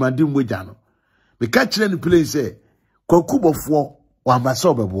be demanding moja no me catch them play say kwakubofo wa masa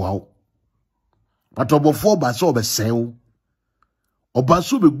obeboa but Obofour ba so obesew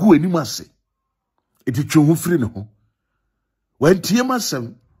obaso be gu anim ase eti twon firi ne ho wantie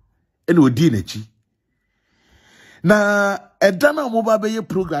masem ene odi nachi na edana mo ba beye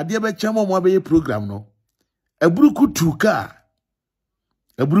program de be chemo mo beye program no aburuku tuka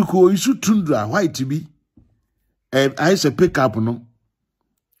aburuku isu tundra white bi I say pick up no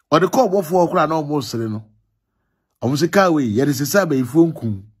or the call Obofour kra na omo sere no omo se ka we ye de se sa be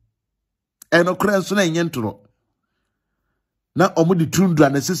ifonku eno kra so na enye ntoro na omo de tundra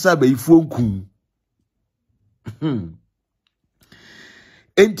na se sa be ifonku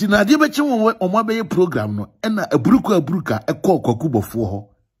enti na de beche wo omabe program no ena aburuka ekọ Obofour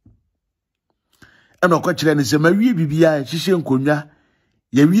ho ena okọ ne se mawie bibia hihye nkonwa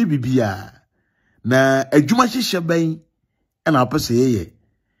ya wie bibia na adwuma hihye ban ena apese yeye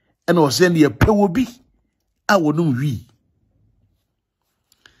ena o se ne pewo bi a wonum wi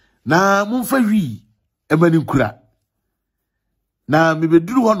na mumfa wi emani nkura na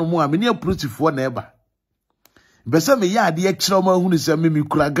mebeduru ho no mu a me ne apolisifoɔ na eba besa me ya ade ekire ma hunu se me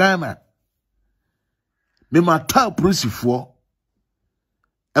kura Ghana me mata apolisifoɔ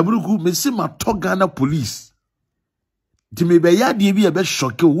aburuku me se mato Ghana police di me be ya de bi e be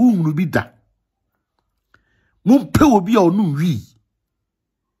shock wo hunu bi da mumpe obi a onu wi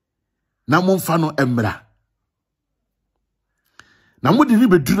na mumfa no emra na mudi ni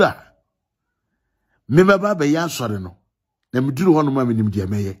bedura me baba be ya sore no na meduru ho no ma menim de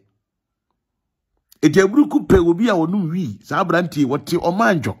meye eti aburuku pe obi a onu wi sa abrantie wote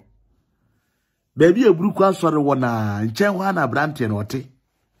omanjo ba bi aburuku asore wona nchen ho na abrantie no wote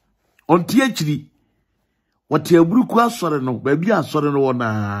ontie akiri wote aburuku asore no ba bi asore no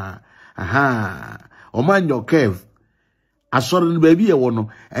wona aha omanjo kev asore no ba bi e wono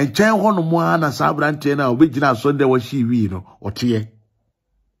nchen ho no mo ana sa abrantie na obegina asore de wo hyi wi no wote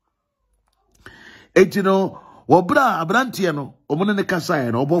eti no wobra abrantie no omune ne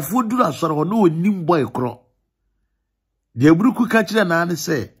kasa no Obofour duru asore ho no onim boy kro de aburuku ka kire na ane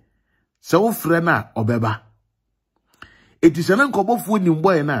se wo frɛ na obeba eti se na Obofour nim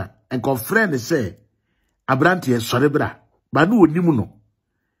boy na enko frɛ ne se abrantie sore bra ba no onim no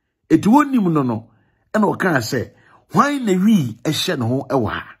eti wonim no no ena o ka se hwan na wi ehye ne ho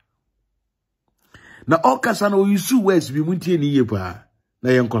ewa na okasa na oyisu west bi muntie ni yepa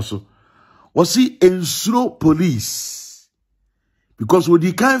na yenkoso wasi ensuro police because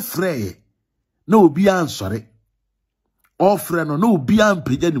we can't free no obi ansore ofre no obi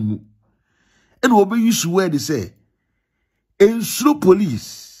ampeja ne mu ene obi use word say ensuro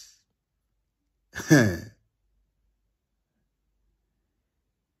police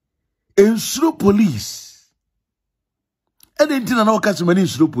ensuro police ene ntina na okase mani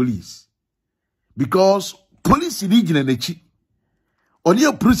ensuro police because police ni gina na chi oni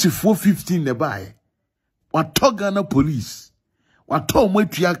a police 415 ne bae wato Ghana police wato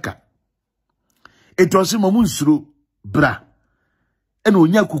matuaka etosi mamu nsuro bra ena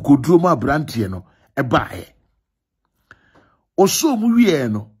onya kokoduro ma brantie no e bae oso mu wie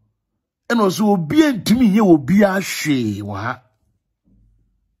no ena oso obi antimi ye obi ahwe wa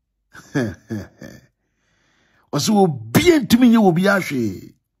oso obi antimi ye obi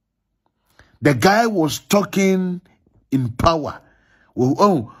ahwe. The guy was talking in power.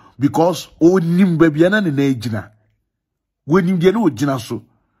 Oh, because onim babiana ne na ejina wonim de na ojina so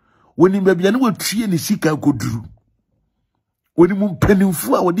wonim babiana wotwie ne sika koduru wonim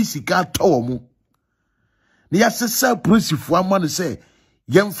mpanimfu a wodi sika tawo mu ne yasesa prosifo ama ne se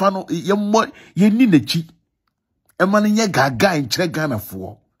yemfa no yemmo yenni nachi ema ne nya gaga enkyere Ghana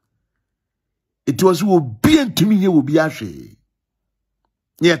fo it was obi antimi ye obi ahwe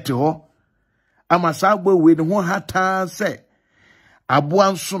yete ho ama sabo we ne ho hata se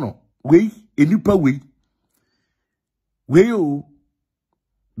aboa nso no wei enipa wei o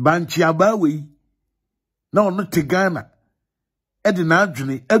banchi aba wei na ono te Ghana e de na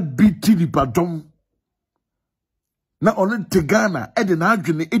adwene abiti nipa dom na ono te Ghana e de na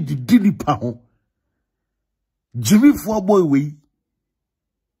adwene e didi nipa ho jimifo boy wei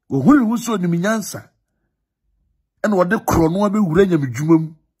ohuri wuso ni minyansa ene wode krono abewura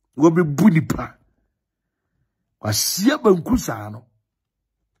nyamedwumam wo be bu nipa kwasia banku saa no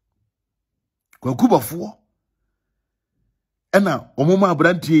Obofour ena omoma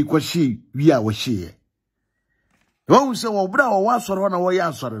abrantie kwahye wi a wo hye won se wo bra wo asore na wo ya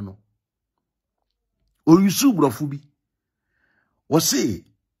asore no oyusu brofu bi wo say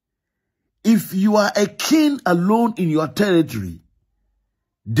if you are a king alone in your territory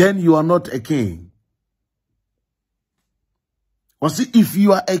then you are not a king. Wo say if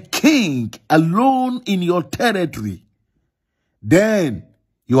you are a king alone in your territory then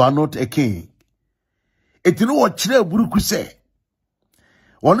you are not a king. Etino wo kire buruku se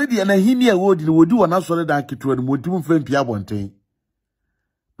woni de na hini a wodi no wodi wona sore da keto no wodi mu fampi abonten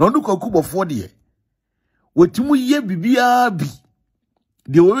na onu Obofour de wotimu ye bibia bi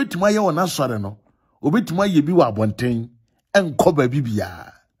de wo wetima ye wona sore no obetima ye bi wa abonten enko ba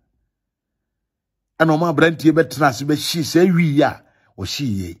bibia ana ma brantie betena se be hyi se wi ya wo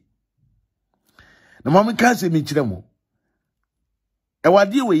hyiye na mama ka se mi kire mo e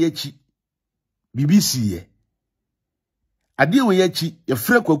wade we yachi BBC ye ade we yachi ye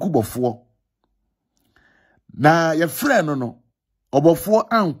frɛ Obofour na ye frɛ no Obofour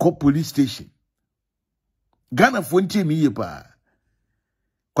anko police station. Ghana fonti mi yepa.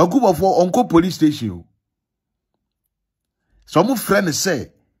 Kwaku Obofour onko police station. So my friend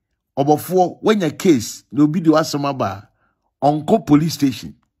say Obofour when your case no be the asamaba onko police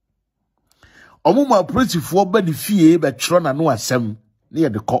station. Omo ma principal ba the fie be tro na no asem near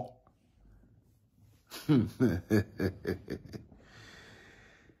the court.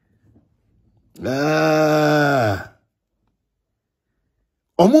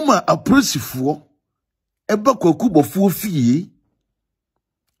 Omuma apresifuo eba Kwaku Obofour fie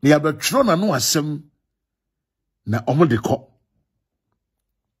ne abetro na no asem na omo de ko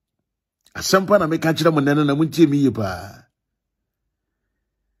asempa na meka kire mo nene na muntie mi ye pa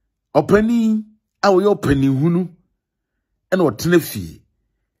opani awo yo pani hunu ena otene fie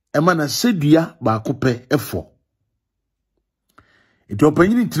ema na sedua ba kope efo enti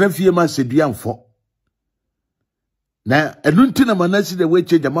opani ni tene fie ma sedua mfo na enunti na Manasseh de we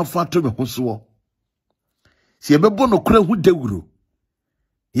cheja mafato me hoso si ebebo no kura hu dawuro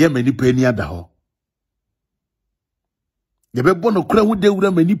ye mani pani ada ho yebebo no kura hu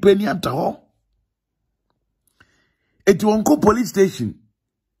dawuro mani pani ada ho eti wonko police station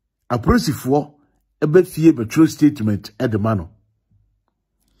apresifuo ebe fie betro statement edemano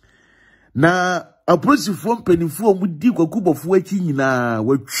na apresifuo mpanimfuo mu di Kwaku Obofour achi nyina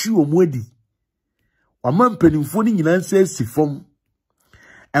watwi omu adi wama mpanimfuo ni nyina nsa sifom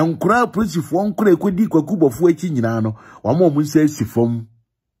enkura apresifuo nkura ekodi Kwaku Obofour achi nyina no wama omu nsa sifom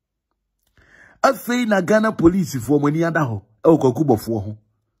afei na Ghana police fo mani ada ho e Kwaku Obofour ho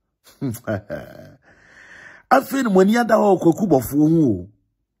afei mani ada ho Kwaku Obofour ho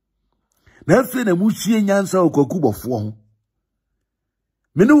na afei na musie nyansa o Kwaku Obofour ho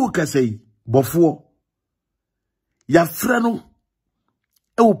mene wo kasai Obofour ya fra no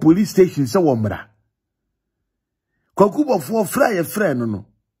e wo police station se wo mra Kwaku Obofour fra ye fra no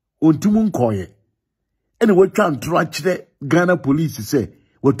ontumu nkoye ene watwa ntro akire Ghana police se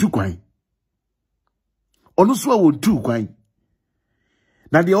watu kwan ono so watu kwan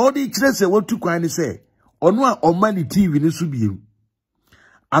na de odi kire se watu kwan ni se ono a omani TV ni so biem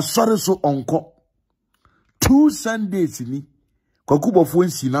asore so onko 2 Sundays ni Kwaku Obofour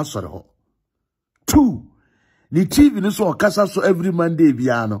nsi na asore ho 2 ni TV ni so okasa so every Monday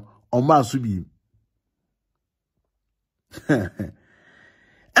bia no oma so biem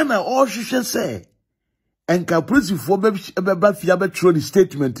ena o hwehwe se enka principal beba fia betro the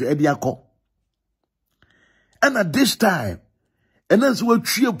statement e dia ko ena this time ena so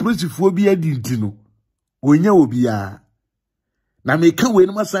watwie principal bi adi ntino onya obia na meka we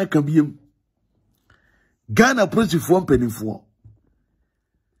no masan ka biem Ghana principal mpanimfo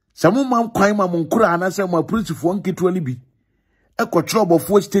samu mam kwan mam nkura anase ma principal nketwa ni bi ekotro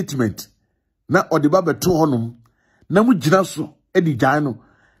Obofour statement na odeba beto honom na mu gina so edi gyan no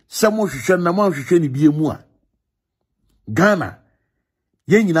samo hwehwe na ma hwehwe ni bie mu a Ghana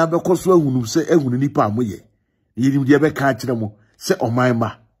ye nyina bekoso ahunu se ahunu nipa amoye yirim de be ka kire mo se oman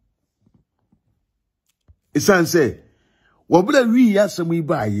ma isan se wobula wi ya samu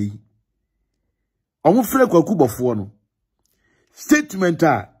iba yi omufre Kwaku Obofour no statement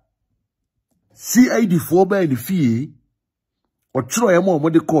a CID 4 ba ni fie otro ye mo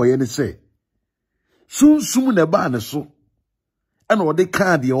de call ye ne se sunsum na ba ne so ana ode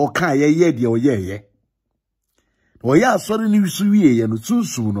card ye o ka ye de o ye o ya asori ni wisu wie ye no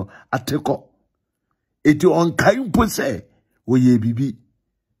sunsum no ateko eti on kai mpo se o ye bibi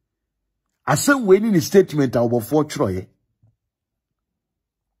asem we ni statement a Obofour tro ye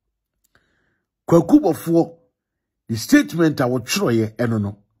Kwaku Obofour the statement a wo tro ye eno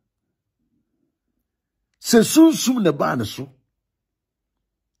no se sunsum na ba ne so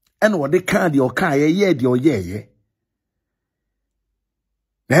ena ode card ye o ka ye de o ye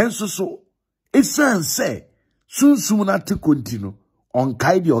nenso so isan se sunsum na te kontino on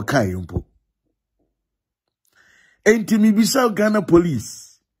kai de o ka mpo enti mi bisa Ghana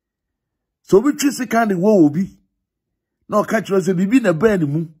police so bi twese kan de wo obi na o ka kire se bibi na ba ni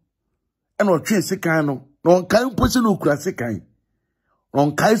mu ena o twese kan no na on kai mpo se no kura se kan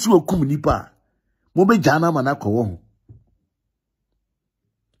on kai se okum nipa mo be jana manako wo ho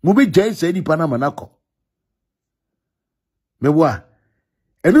mo be jai se nipa na manako mewa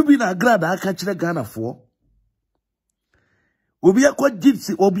enu bi na agrada aka kire Ghana fo obi akwa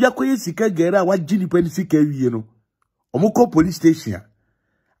gypsy obi akwa yesika gera wa ginipa ni sika wie no omukọ police station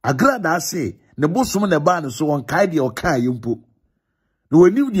agrada ase ne bosom ne ba ne so won kai de o kai mpo no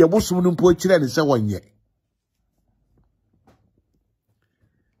wani de bosom no mpo kire ne se wonye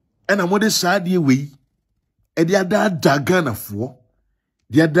ena mode saade wei e de ada Ghana fo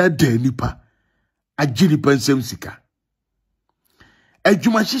de ada nipa aginipa nsem sika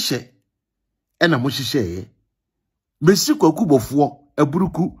Adwuma hyehyɛ ena mo hyehyɛ mesi kwaku Obofour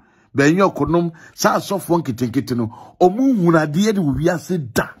eburuku benyo konom sa asofo nketenkete no omu hunade de wo wiase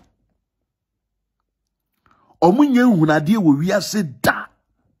da omu nya hunade wo wiase da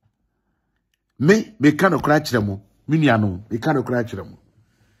me ka no kra kire mo miniano me ka no kra kire mo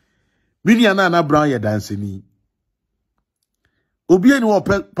miniana na brown ye danseni obi ani wo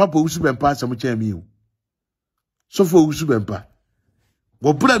papa usu bempa asem kya mi o sofo usu bempa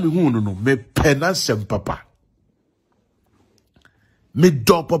wo bra mi hu no me pena sem papa me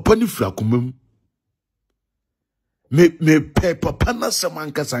do papa ni fra komam me pe papa na sem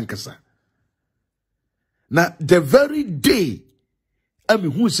ankasa na the very day ami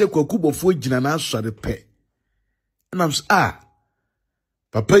hu se kwaku Obofour gina na asore pe na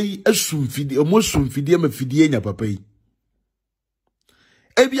papa yi asumfidi omosumfidi amafidi nya papa yi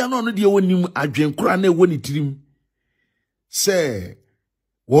ebia no de wonim adwenkora na woni tirim se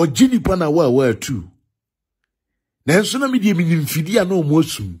wo gini pa na wa tu na enso na me de minimfidi a na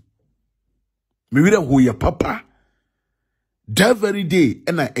omosum me wira ho ye papa that very day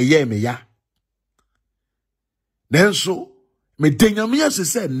na eye me ya na enso me denyame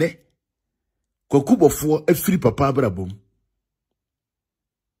asese ne kwaku Obofour afiri papa abrabom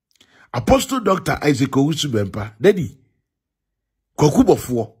Apostle Dr. Isaac Owusu Bempa daddy kwaku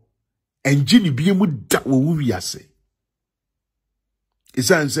Obofour engine biemu da wo wiase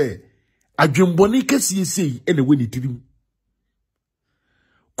isan say adwemboni kese sei ene woni tirim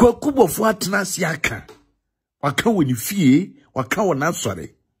kwaku Obofour atena se aka waka woni fie waka wona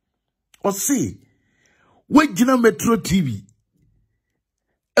asore o say wagina Metro TV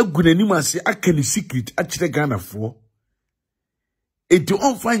agunani ase aka ni secret a kire Ghana fo eti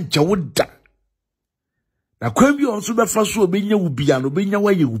on fan chawoda na kwambi onso befa so obenya wubia no benya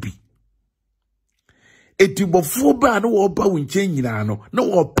waye wubi eti Obofour ba no wo ba wonche nyina no na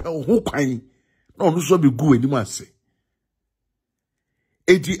wo pe ho kwan na ono so be gu anim ase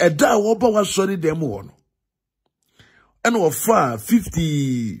eti eda wo ba wa sori dem wo no ena wo fa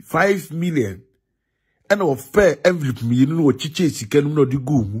 55 million ena wo fa envelope mi no wo chiche sika no no de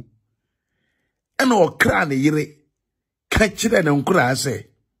gu mu ena wo kra ne yire ka kire na nkura ase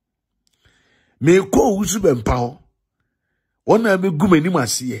me ko Owusu Bempa ho wona me gu manim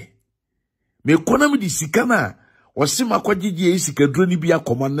ase me ko na me di sika na wo se makwagege sika duro ni bia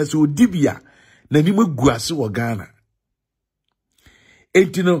komo na se odibia na ni magu ase wo Ghana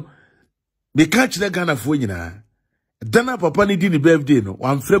entino me ka kire Ghana fo nyina dana papa ni di ni birthday no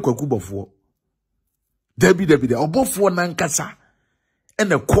wan frɛ kwaku Obofour dabi Obofour na nkasa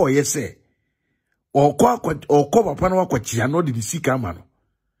ena ko ye se okọ papa na wakwachi ano de sika ama no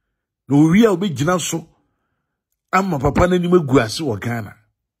na owi a obegina so ama papa na nim agu ase wo Ghana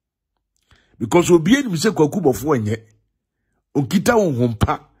because obi anim se kwaku Obofour nye okita wo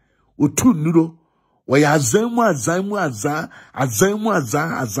hompa otu nuro wo ya azan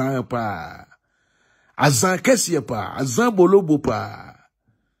pa azan kese pa azan bolobo pa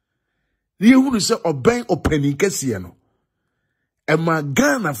ni hunu se oben opening kese no ema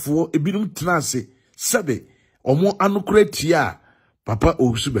Ghana fo ebinum tenase sabe omo anokura tia papa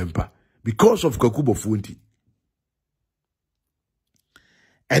Owusu Bempa because of kwaku Obofour nti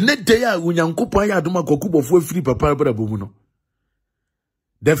ene day a unyankopon ya adoma kwaku Obofour free papa abrabom no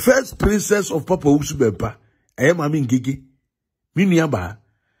the first princess of papa Owusu Bempa mami ngege minua ba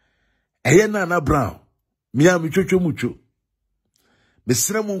na brown mia mi twotwo mucho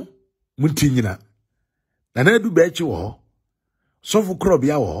mesremu muntinyina na du ba echi wo sofu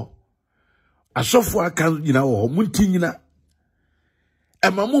krobia wo asofu aka nyina wo muntinyina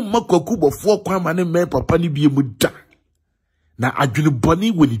emamu makwaku Obofour kwa ma ne me papa ni bie mu da na adwene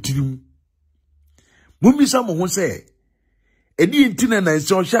boni woni tirim mumisa mo ho se edi ntina na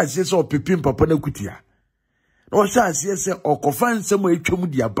se o hya ase se opepim papa na kutia na o hya ase se okofa nsem atwam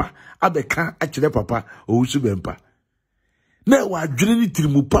di aba abeka a kire papa Owusu Bempa na wa adwene ni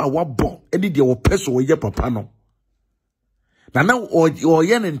tirimu pa wabɔ edi de wo peso wo ye papa no na o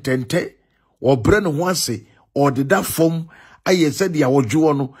ye ne ntente o bre ne ho ase o deda fom aye se dia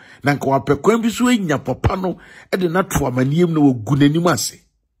wodwo no na nka wapekwan bi so enya papa no e de na to amaniem na wogu nanim ase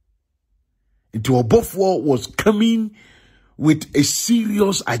into Obofour was coming with a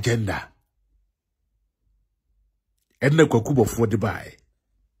serious agenda and na kwaku Obofour de bai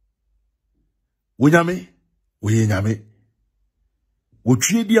wonyame woyenyame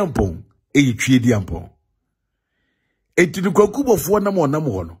wotwe di ampon twe di ampon enti ni kwaku Obofour na mo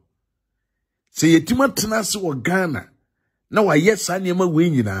no se yetima tena se wo Ghana na wa yesa niema we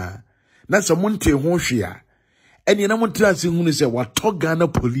nyina na se monte ho hwe a eni na monte se hunu se wa to Ghana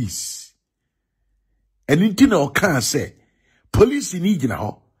police eni nti na o kan se police ni gina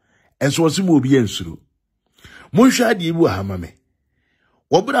ho enso wose mo obi ensuru mo hwa de bu ahama me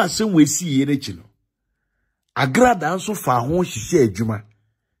wo bra asem we si ye n'echi no agrada nso fa ho hihye adwuma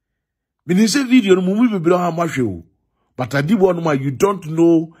me say video no mu bibiro ha mahwe o but adibo no ma you don't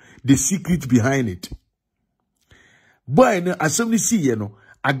know the secret behind it boy no asem ni si ye no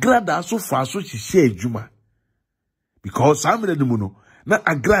agrada nso fa so hihye adwuma because amre no mu no na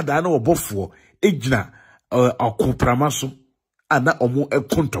agrada na Obofour ejina akopramaso ana omo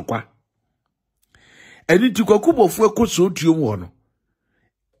ekontokwa eni ti Obofour ekoso tuom wo no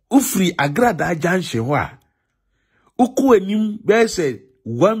ufri agrada janhye ho a uku anim be say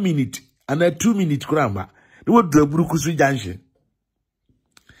 1 minute and 2 minute kramba no woduraburu kusu janhye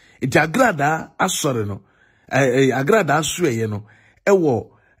iti agrada asore no agrada asoye no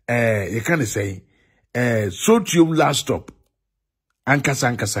ewo you can say sotium last stop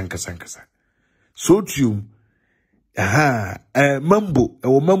ankasa sotium mambo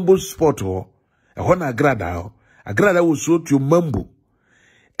ewo mambo sport ho eho na agrada wo sotium mambo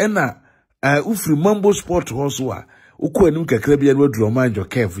ena ufri mambo sport ho so a uko anim kakra bia no aduro manjo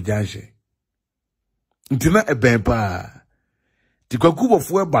kef janhye ntina ebempa ti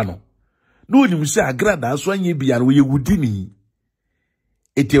Obofour eba no no onim se agrada so anye bia no ye wudini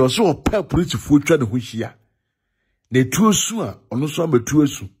eti oso opa polisifu twa ne ho hia na etuosu a ono so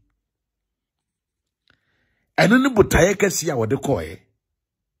ametuosu eno ne botaye kase a wode koye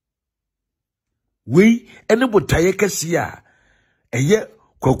we ene botaye kase a eye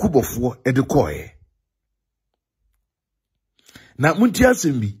Obofour ede koye na munti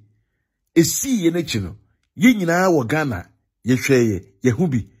asembi esi ye n'echi no ye nyina wo Ghana ye hweye ye hu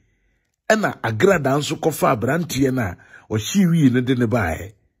bi ena agrada nso kofa abrantie na o hiwi ne de ne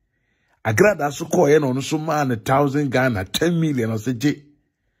bae agrada so koye no no so ma na 1000 Ghana 10 million oseje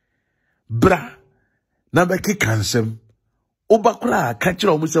bra na be kekansem obakura ka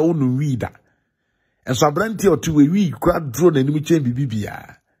kire omo se wonu wida enso abrantie otu we wi kura dro na nim chen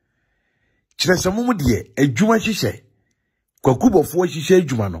bibia kire samum de adwuma hihye Obofour hihye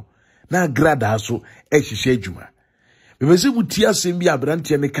adwuma no na agrada so hihye adwuma bebese muti asem bi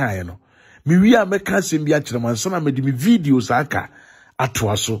abrantie ne kae no mi wi a meka asem bi a kire man sana me di mi videos aka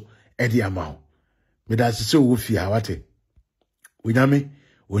atoa so edi amaho me da sese wo fi ha wate onyame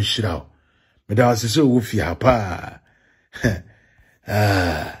wonhira me da sese wo fi ha pa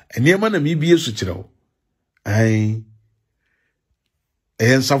eniema na mi bie so kire wo ai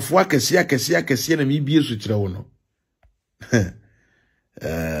ensafo akese na mi bie so kire wo no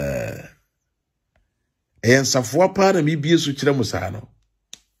ensafo pa na mi bie so kire mo sa no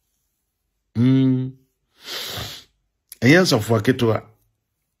ensafo aketo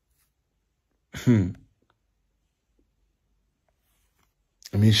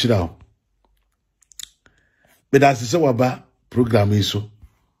Ami shirao. Beda sise waba program iso.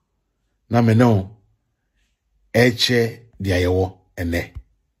 Na me no eche dia yewo ene.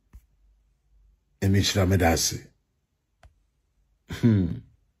 Ami shira me da se.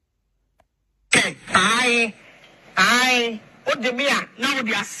 Ai, o de bia na o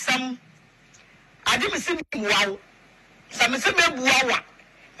de asam. Ade me se buawo. Sa me se me buawa.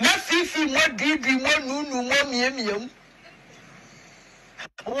 Na fifi mo didi mo nunu mo miemiam.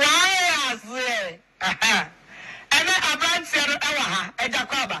 Why as ana abanse ro ewa ha eja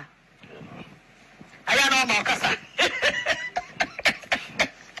kwaba. Aya no ma okasa.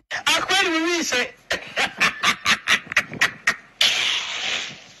 Akwari mi se.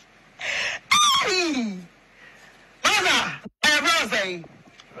 Mother, I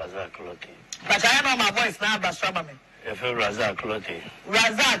Razak Clotty. But I know my voice now, but some of me. If you Razak Clotty.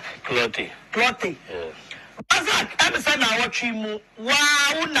 Razak Clotty. Yes. Razak, I'm saying I watch him.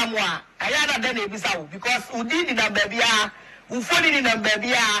 Wow, Namwa. I had done a bizarre because who did in a baby, who fought in a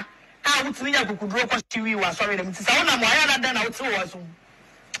baby. I would mean I could draw what she was sorry. I'm saying I had done out to us.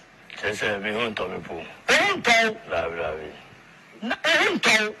 Just me won't tell me, Pooh. Don't tell. Ravi. Don't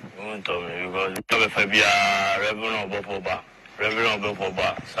tell. Won't tell me because you have a Fabia, Reverend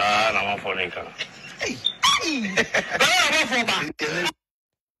Obofour, San Amafonica. Hey, Obofour.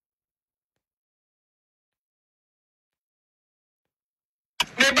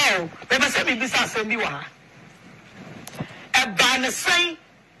 Never say me this as a ban say,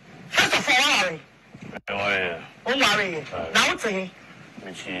 first of all, worry. Now what's a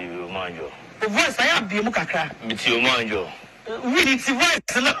Michi Manjo. The voice I have the Mukaka. Michi Manjo. We need to voice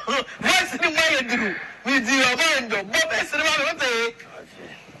in the way you do. With your Manjo.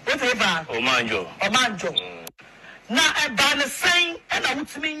 Whatever. Omanjo. Now a ban saying, and I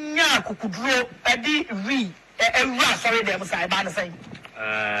would mean Yaku could draw a D re a sorry, there was I ban saying.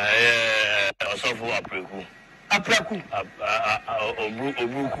 Also for Apriku. Apraku.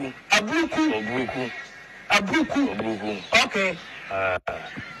 Abruku. Okay.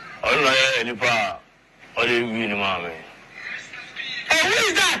 Any pa, or you win, mommy. Who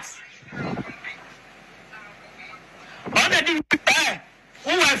is that?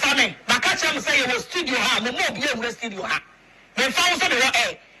 Who was funny? My catcher say it was studio ha, the more beer in the studio ha. They found something wrong.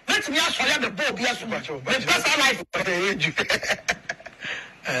 Let me ask you the board be as much. The personal life.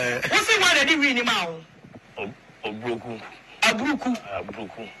 What's the one that did win him out? Abruku. That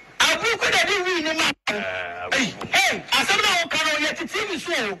did win him out. Hey, I said, no, can I get a TV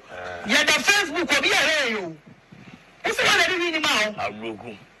show? Yet the Facebook will be a radio. What's the one that did win him out?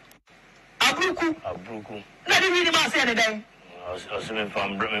 Abruku. Let me read him out the day. I was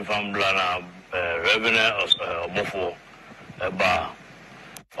from Blana, Revenue Obofour, a bar.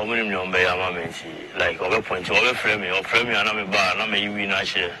 For me, no, like over point to over frame or frame, and I'm a bar, and I'm a win. I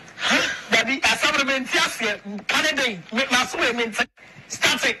share. Daddy, I saw the men here, Canada, make my swimming.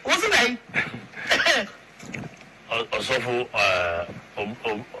 Start it. What's the name? Also,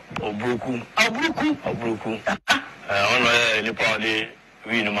 Abruku. Only party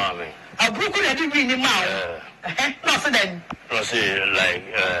win, mammy. Abruku that did win him out. Nothing then. No, say, like,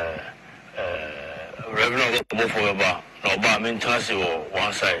 Revenue Obofour bar. No, but I'm in one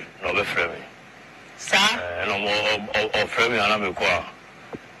side, no, be framing. Sir? No more framing, and I'm a qua.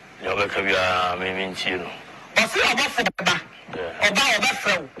 You're a caviar, maybe chino. Or see Obofour bar. Or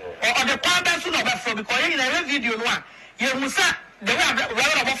Obofour. Or the part that's not Obofour because in a video, you must say the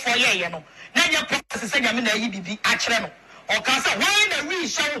way Obofour, you know. Now your process saying, I mean, the actual. Or can say, why the real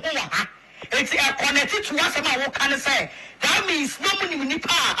show who it's connected to us about what can I say? That means no money in Nipa,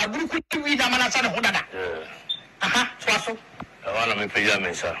 I will quickly read a Manasseh Hodada. Twasso. I want to make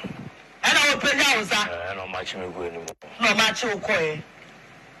payment, sir. And I will pay out, sir. I don't match me go anymore. No match will call.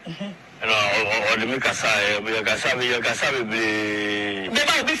 And or the make a sigh, be a casabi, be.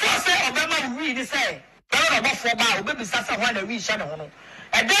 Before I say, Obama read say, I don't know about baby Sassa when I reach Shannon.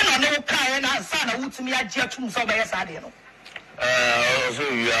 And then I know Karen and son, who to me, I jet to some by Sadio. So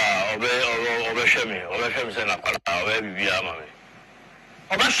you are over Shemi, over Shemi, and I'll be a mammy.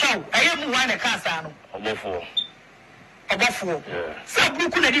 Over show, I am one a Casano. Obofour. Some who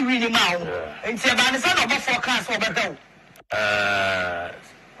couldn't read him out. And say, by the son of Obofour cast over go.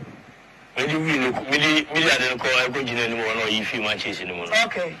 When you really didn't call I go anymore, or if you might chase anymore.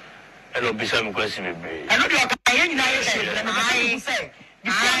 Okay. And I'll be some question. I know you're I say.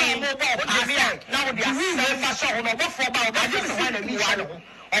 Now the fashion on Obofour about I just want to be one of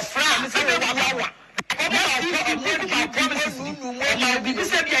France.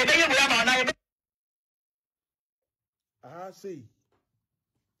 Say,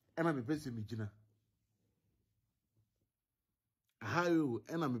 and I'm a person, Mijina. How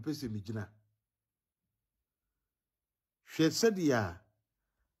and I'm a person, Mijina. She said, ya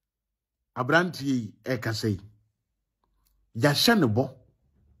Abranti Ekase Yashanabo.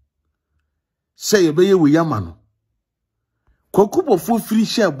 Say a bay with Yamano. Kokubo full free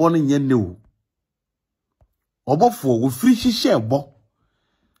share born in Yenu. Obofour with free share bo.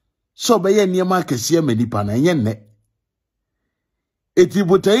 So bay near Marcus Yemenipan and Yenne. Eti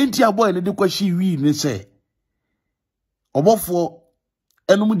bota enti abo ene de kwashi wi ni se Obofour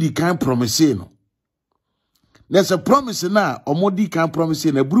enum di kan promise no there's a promise na omodi kan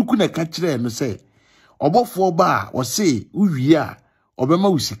promise na buruku na ka kire no se Obofour ba o se uwie a obema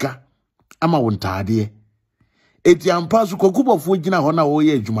usika ama wontade eti ampa so Kokubofour gina ho na wo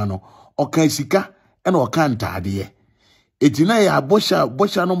ye adwuma no oka sika ena oka ntade eti na ya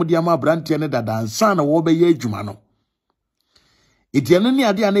bosha no modi ama brante ne dada ansa na wo be ye adwuma no etiano ni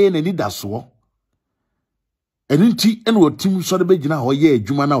ade anaye nani daso enunti ene otim so de begina ho ye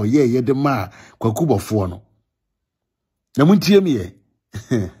adwuma na ho ye de ma Kokubofour no na muntie mi ye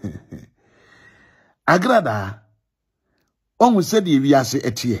agrada onwu se de wiase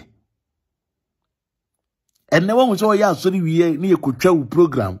etie enne wonwu so ya asori wiye ne yekotwa wu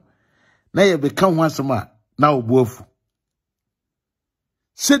program na ye beka ho asema na Obofour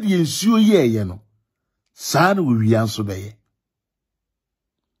se de nsuo ye no saa na wiya nso beye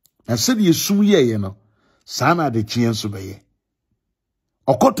na se de sum ye no saa na de chien nso beye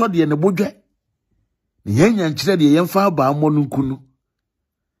okoto de ne bodwe ne yanya nkire de yemfa ba ammo nkunu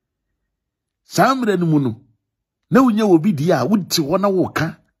saa mre no mu no na unya obi di a wuti wona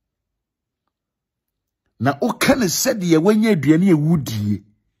woka na oka ne se de wanya aduane ewudie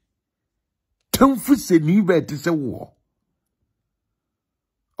tamfu se ni be te se wo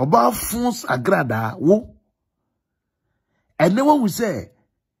oba fons agrada wo ene wo se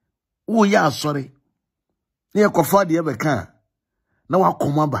wo ya sorry na yakofa de beka na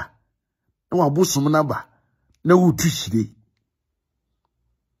wakoma ba na wabusum na ba na wutushire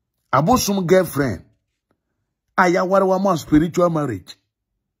abosom girlfriend aya warewa ma spiritual marriage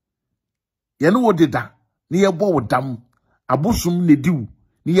ye no wodeda ni ye bo wodam abosom ne diu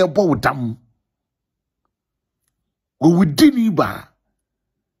ni ye bo wodam wo wudini ba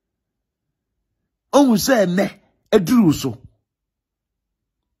ohun se ne eduru so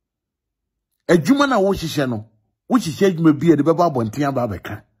adwuma na wo hihye no wo hihye adwuma bi e de beba abonten aba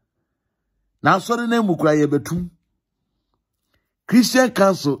beka na asori na emukura ye betum Christian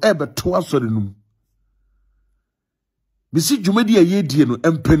Council beto asori num bisi dwumadi ye die no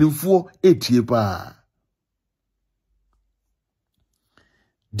empanimfo etie pa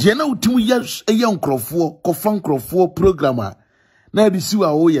die na utum ye nkrofo kofa nkrofo programmer na bisi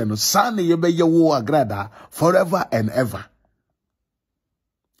wa wo ye no sa na ye be ye wo agrada forever and ever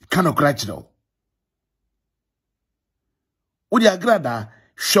kana krachiro wo di agrada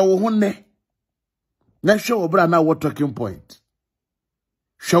hwe wo ne na hwe wo bra na wo talking point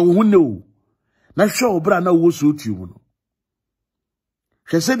hwe wo ne o na hwe wo bra na wo so tu mu no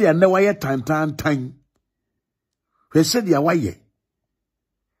hwe se dia ne waye tantantan hwe se dia waye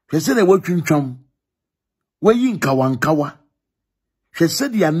hwe se ne watwintwam wayi nkawankawa hwe se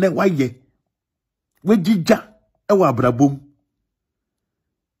dia ne waye wagigya e wa brabom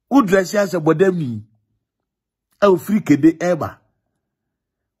udresi ase bodamni e frikede eba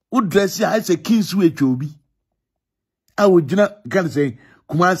udresi ase kinsu etwobi a wogina kan say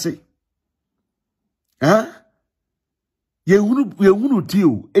kumase yehunu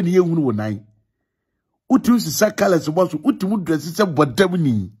tio eni yehunu wonai utu sisa kala se boso utu mudresi se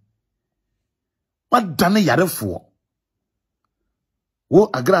bodamni wadane yarefo wo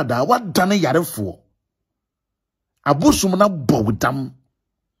agrada wadane yarefo abosum na bowdam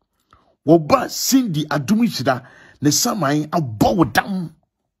wo ba Cindy adumishida ne samai abowdam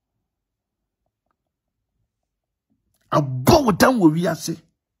wo wiase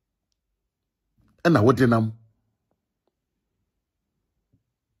na wodenam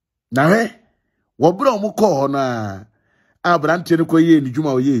na he wo bra mu ko ho na abrante ne ko ye ni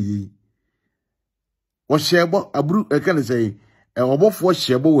djuma o ye yi wo shebo aburu kan say Obofour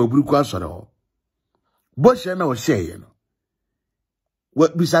shebo wo aburu ko asore ho bo she na wo sheye no wa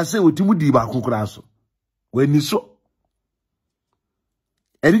bisase otimu di ba konkora so wani so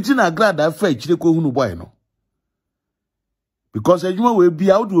eriti na agrada fa akire ko hunu boy no because adwuma we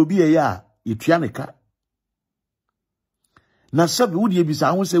bia wo de obi ye ya etua ne ka na sabe wo de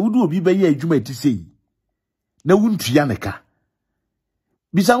bisa ho se wo de obi be ye adwuma etisei na wuntua ne ka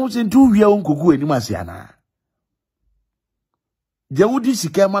bisa ho se ntu wia won kogu anim ase ana je wo di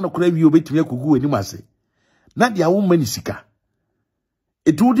sika ma no kora wi obetumi akogu anim ase na dia wo mani sika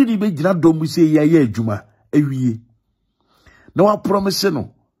etu di be gina dom se ya adwuma awie na wa promise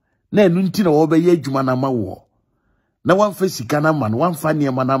no na enu nti na wo be ya adwuma na mawo na wan fa sika na ma no wan fa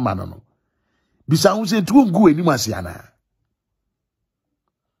niema na ma no bisa hu se tu ngu anim ase ana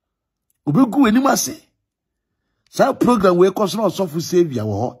obegu anim ase sa program we koso na osofu savior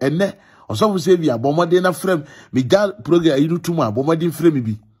wo enne osofu savior bomode na frame me ga program yi tuma bomode frame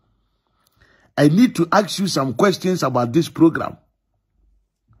bi. I need to ask you some questions about this program.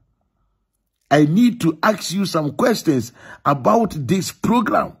 I need to ask you some questions about this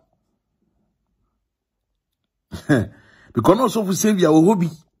program. Because also we say we are a hobby.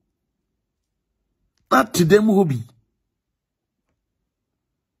 Not to them hobby.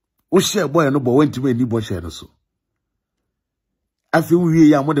 O share boy no boy went to me ni boy share no so. I feel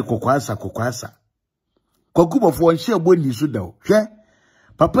we are more the kokwasa. Kokubo for share boy ni so da. Hwe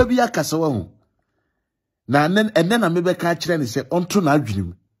papa bi akasa wa ho. Na enen na mebe ka kire ni se onto na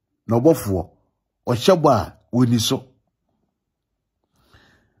adwenim na Obofour o hyebo a woni so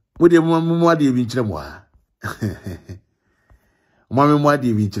wo de mo ade bi kire mo a mo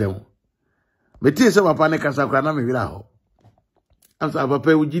ade bi kire mo meti se papa ne kasa kwa na me wira ho ansa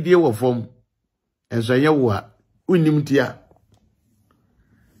papa ugidie wo fom enso anye wo a unim tia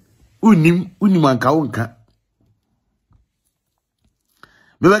unim anka wonka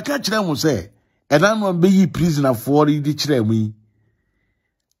mebe ka kire mo se edan no be yi prisoner for di kire mu yi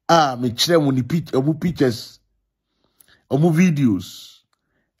me kire mu ni pictures omu videos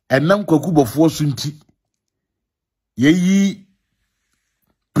enam Obofour sunti yeyi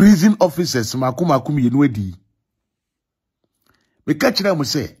prison officers makum yenu adi me ka kire mu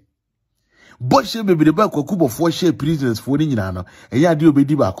se bo she bebere ba Obofour she prisoners for ni nyina no eya de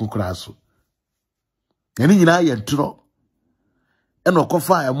obedi ba kokora so eni nyina ye ntro eno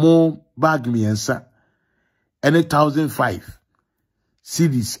kofa emo bag miensa ene 1005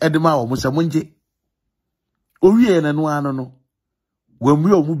 CDs edema o musa munje owie na no ano no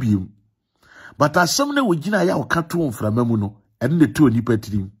wamu o mu biem but asem na wogina ya okato mframa mu no ene ne to nipa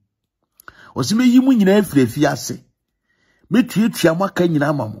tirim osime yi mu nyina afirafi ase metuatua maka nyina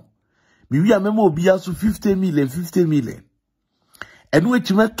amamo miwi amema obi aso 50 million enu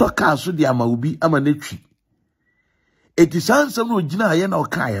echime toka aso de ama obi ama netwi eti sansam no ogina aye na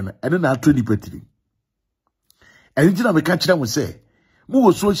okaye no ene na ato nipa tirim eni gina me ka kire mo se mu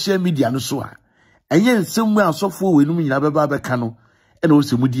wo social media no so a enye nsem mu asofo we num nyina beba beka no ene wo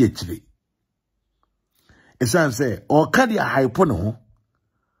se mu di akire esan se o ka dia hype no ho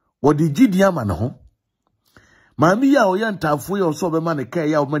wo di gidi ama no ho mami ya o ya ntafo ya so be ma ne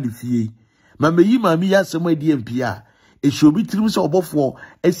kai ya o ma ne fie mami ya asem adi empia ehwe obi tirim se obofo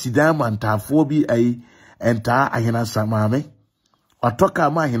asidan ma ntafo bi ai enta ahena samame watoka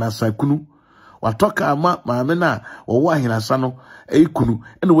ama ahena sakunu watoka ama maame na wo ahena sa no kunu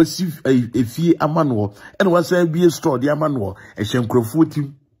ene wasi efie amano ene wasa bie store di amano ehyenkrofo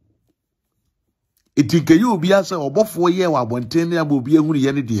tim itinke yi obi asa obofo ye wa abonten ne abobi ehunu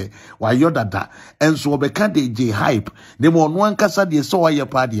ye ne de wa yodada enso obeka de je hype ne mo no ankasa de so wa ye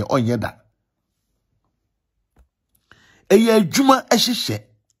pa de onye da eye adwuma ehihye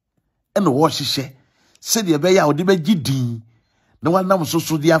ene wo hihye se de be ya odi be gidin na wanam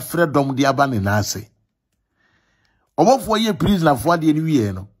soso de afre dom de aba ne nase obofo ye prisoner fo de ni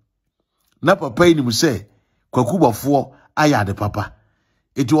wie no na papa ni mu se kwakubofo aya de papa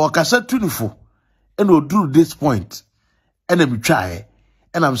eti wo kasa tunifo ene oduru this point ene mitwae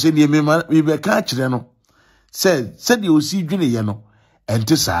ene am se ne me be ka kire no se de osi dwene ye no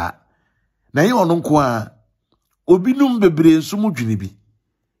ente saa na ye ono nko a obinum bebre nso mu dwene bi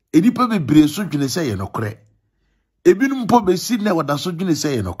edipa bebre nso dwene se ye nokre ebinum po besi na wada so dwene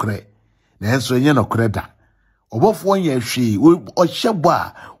se ye nokre na enso ye nokre da obofo ye hwe o hyebo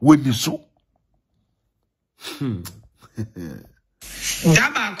a woni so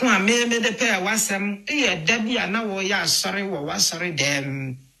Daba ko a me de pe wasam e da bia na wo ya asore wo wasore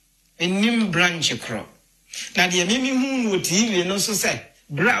dem enim branch kro na de me hu no TV no so se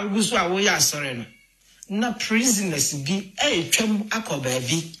bra ugusu a wo ya asore no na prisoners bi twam akoba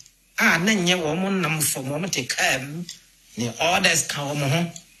bi a na nye wo mo nam fo mo te kam ni orders ka wo mo ho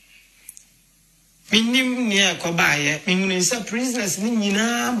minim ni akoba ye minun se prisoners ni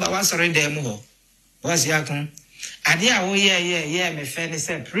nyina ba wasore dem ho wasi akon ade a wo ye me fe ni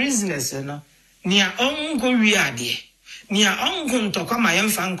say prisoners no ni a ongo wi ade ni a ongo ntokwa ma ye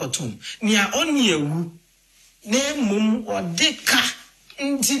mfa nkotum ni a oni ewu na mum odeka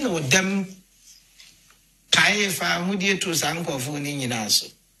nti no dem kai fa hudie to sankofo ni nyina so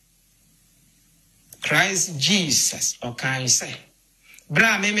Christ Jesus okay say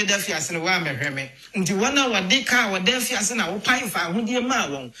bra me da fiase no wa mehweme nti wona wadeka wada fiase na wo pai fa hodie ma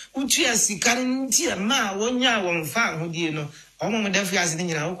won utu asika nti ma wonya won fa hodie no omo da fiase ni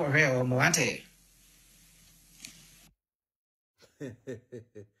nyina wo kohwe o mo wate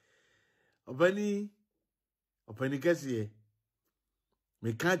opani kasiye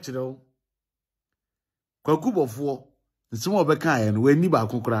me ka kire kwakubofo nsimo obeka aye no wani ba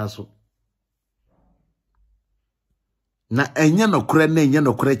kokora so na enye nokore na enye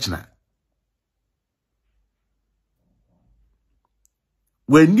nokore kina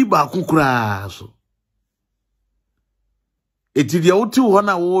wani ba kokora so etidi awuti ho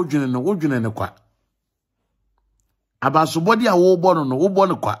na wo dwene ne kwa abasobodi a wo bo no wo bo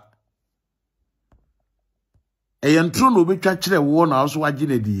ne kwa eyentro no obetwa kire wo na so wagye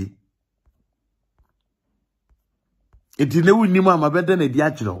na die eti ne wuni ma mabede na di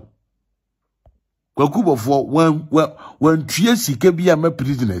akire wo kwakubofo wan tue sika bi ama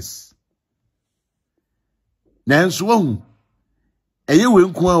prisoners na enso wahu eye we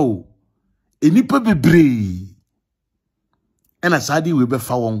nko a o enipa bebre ena sadi we be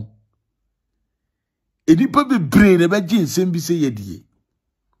fa won enipa bebre na be ginsem bi se yedie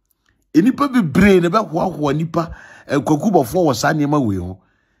enipa bebre na be hoahoa nipa kwakubofo wo sa niam we ho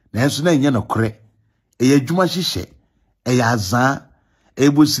na enso na enye no kore eye adwuma hyehye eye azan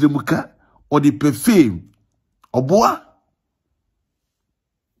ebosirimuka odi perfume oboa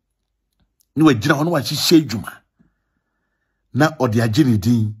ni wajina hono wa hyehye adwuma na odi agene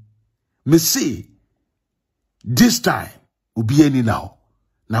din me say this time obi ani now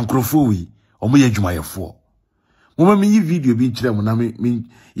na nkrofo wi omo ye adwuma yefo mama mi yi video bi nkire mo na me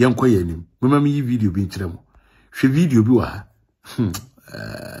yenko yanim mama mi yi video bi nkire mo hwe video bi wa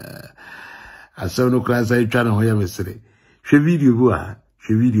asaw no class ay twa na ho ya mesere hwe video bi wa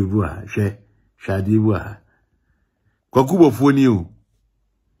hwe shadi bi wa kwakubofo ni o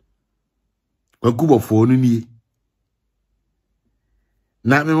kwakubofo no ni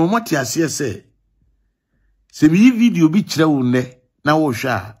na me momoti ase se mi yi video bi kire wo ne na wo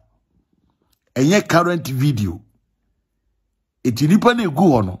hwa enye current video eti nipa na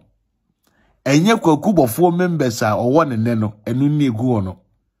egu ho no enye kwaku Obofour members a owo ne no enu na egu ho no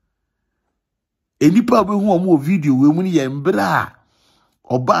enipa be hu omo video we mu ye mbra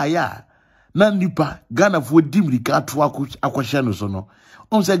oba ya na nipa Ghana fo dimrika ato akwahye no so no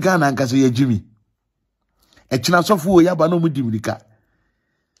on se Ghana nkase ye jimi echina sofo ya ba no mu dimrika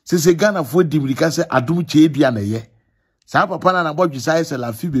se Ghana fo dimrika se adum cheedua na ye sa papa na bodwisa se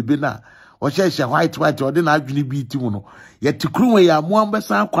la fi bebe na o hye white o de na adwene bi ti mu no ye tikru we ya mo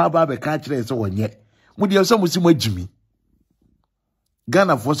ambesa akwa ba be ka kire se wonye mu de so musi magimi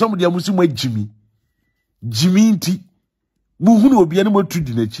Ghana fo so mu de musi magimi jimi nti mu hunu obi ane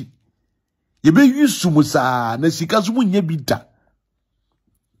motudi na chi ye be yusu musa na sika so munye bi da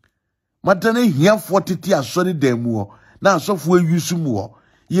matana hia 40 asori damu na asofo yusu mu ho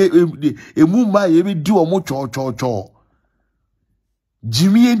ye emu ma ye be di omo cho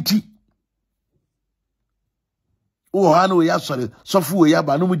jimi enti o hanu ya sori sofo ya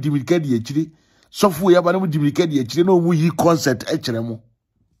ba no mu dimirika di akire sofo ya ba no mu dimirika di akire na omu yi concert ekire mu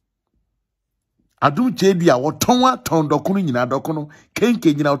adum chedia woton aton dokunu nyina dokunu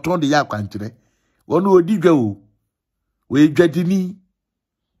kenke nyina woton de ya kwankire wono odigwa o we dwadini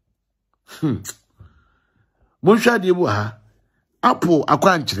monhwade bu ha apple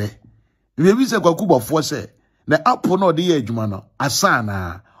akwankire we bi se kwaku Obofour se na apple no de ya adwuma no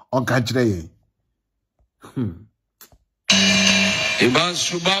asana onkankire ye Iban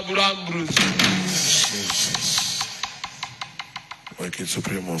Subabulambru Working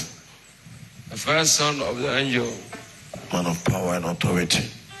Supremo, the first son of the angel, man of power and authority.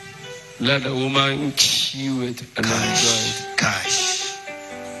 let the woman chew it and enjoy it. Cash.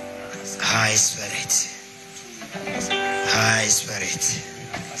 High spirit. High spirit.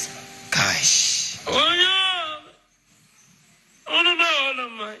 Cash. Oh yeah. Oh no,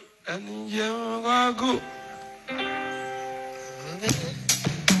 my. And yeah, go.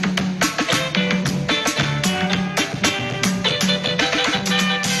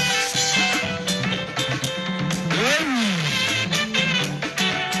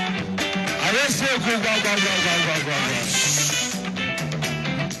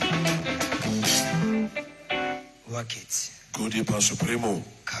 Work it. Good Iban Supremo,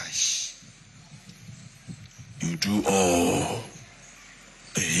 Cash. you do all.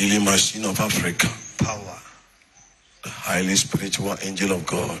 The healing machine of Africa, Power. the highly spiritual angel of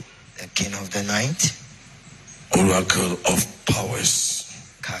God, The king of the night. oracle of powers,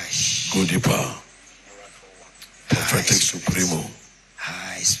 Cash. Good Iban, prophetic supremo,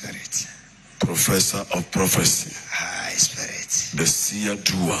 High spirit. professor of prophecy, High spirit. the seer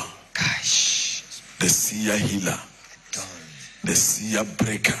doer, Cash. the seer healer, Done. the seer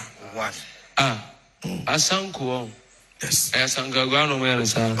breaker. One. Asanko. Yes. Asankagwano me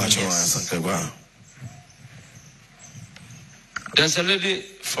sa. There's a lady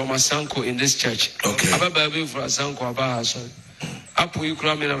from Asanko in this church. Okay. Aba baby from Asanko aba so. Apo you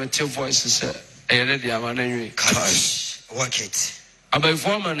kura me na me voice say e lady amanenwe. Cash. Work it. Aba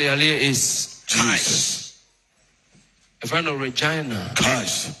foreman the ali is Jesus. a friend of Regina.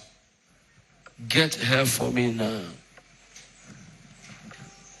 Cash. Get her for me now.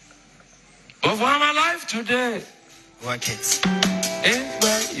 Of my life today, Work it. ain't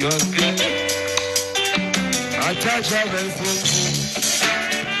that your good? I touch her very full.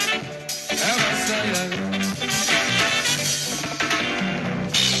 Ever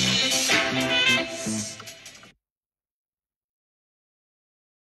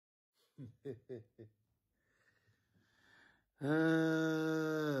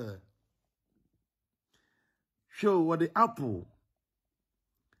show what the apple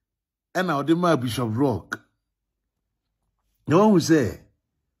and now the my Bishop Rock. No one will say,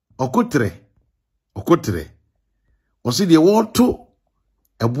 Okotre, or see the water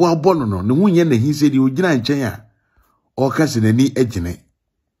a boa bono, no one yen he said you would not chaya or cousin any edgene.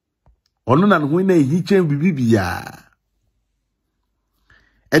 Or none when he came bibia.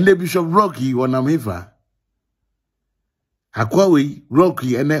 And the Bishop Rocky on Amiva. Akwawi,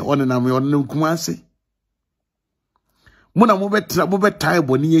 Rocky, and then on an Ami on Kumasi. Muna mube tai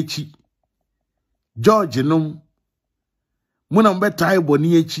boni echi. George num. Muna mube tai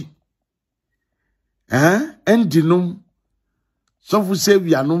boni echi. Endi num. Sofu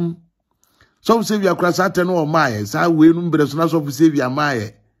Savior num. Sofu Savior krasate no omaye. Sa we num beresuna sofu Savior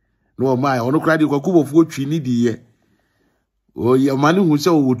maye. No omaye. Ono kradi kwa Obofour twini di ye. O ye mani hu se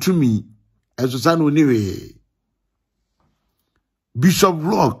o wotumi. Eso sa no niwe. Bishop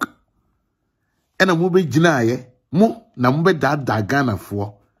Rock. Ena mube jina ye. Mo na mbe da Ghana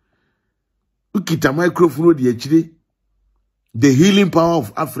fo ukita microphone di akire The healing power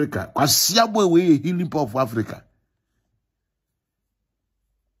of Africa. Kwasiabo we healing power of Africa.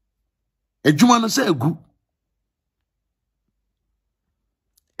 Ejuma no say egu.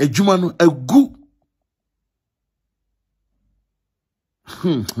 Ejuma no egu.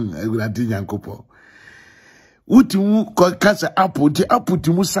 Egurati nyankopo. Utimu kasa apo ti apo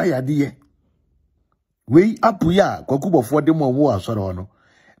ti musayade ye. We apo ya kwakubo for dem wo asoro ono.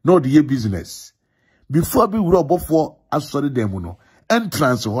 No the ye business. Before be wura Obofour asori dem no.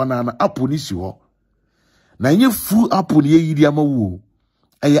 Entrance ho na apo ni si ho. Na nye fu apo ni yiri amawo.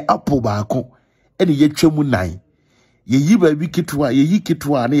 Eye apo baako ene ye twemu nan. Ye yi ba bi kitwa, ye yi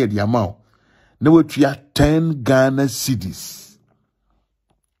kitwa na ye de amawo. Na wetua 10 Ghana cedis.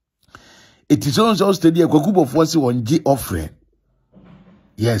 It is also steady a kwakubo force on G offering.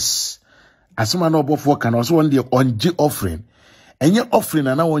 Yes. Asuma no Obofour can also on the on G offering. And your offering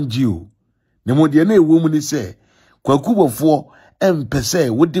and now on G. Ne mo de na ewo mu ni say kwakubo for empese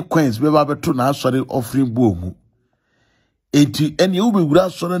with the coins we ba beto na sorry offering bo mu. Enti ene u be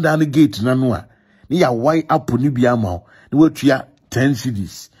wura sorry down the gate na no a. Ni ya why apo ni bia ma o. Ni wetua 10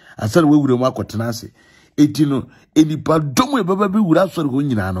 cedis. Asana we wura mu akotena ase. Eti no enipa domo e baba bi wura sori ho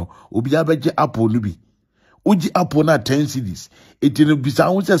nyina no obi abeje apo no bi oji apo na 10 cedis eti no bisa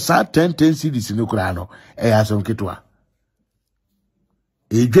ho se sa 10 cedis no kura no e ya so ketwa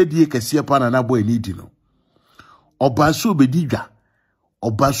edwadie kase pa na boy ni di no oba so be didwa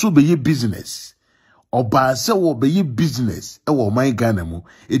oba so be ye business oba se wo be ye business e wo man Ghana mu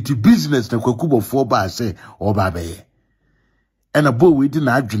eti business na kwakubo for ba se oba be ye e na boy we di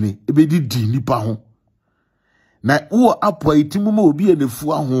na adwene e be di nipa ho. Na uo apo itimu ma obi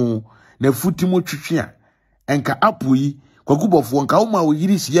enefu aho na futimu twetwe enka apo yi kwakubofoɔ nka wo ma wo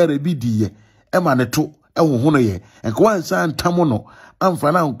yiri siara bi diye e ma ne to e ho hono ye enka wansa ntamo no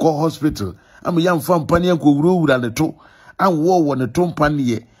amfa na nko hospital am ya mfa mpane enko wura ne to anwo wo ne to mpane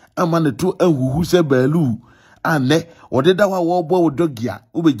ye ama ne to ahuhu se balu ane odeda wa wo bo dogia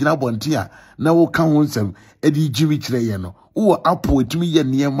wo begina bonte a na wo ka ho nsem edi jimi kire ye no uo apo itimi ye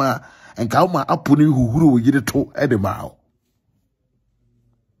niema enka uma apo ni huhuru yire to edemao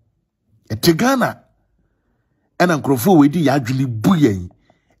etigana ena nkrofo we di yadwili buyen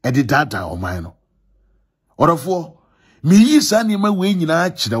edi data o man no orofo mi yi sani ma we nyina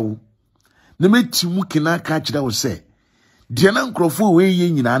akire wo na metimu kina ka akire wo se de na nkrofo we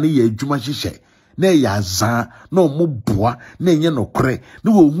ye nyina na ye adwuma hyehye na ya za na omo boa na enye nokore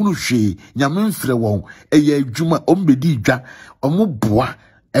na wo hunu hwe nyame mfre won eye adwuma ombedi dwa omo boa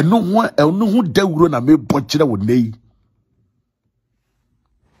eno ho dawuro na me bochire wo nei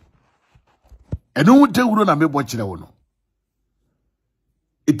eno ho dawuro na me bochire wo no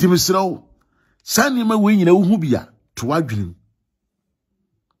etimisrawo sani ma we nyina wo hu bia to adwene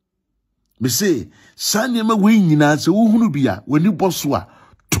me say sani ma we nyina se wo hunu bia wani boso a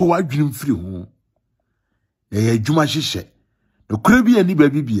to adwene mfiri ho e adwuma hyehye no kure bia ni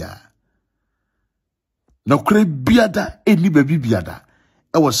babi bia no kure bia da eni babi bia da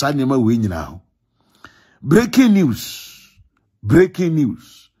e wo sani ma we nyina ho. Breaking news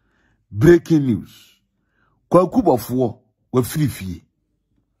kwakubofoɔ wa firifie.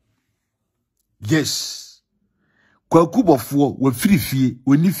 Yes, kwakubofoɔ wa firifie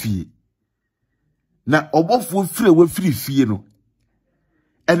woni fie na Obofour fire wa firifie no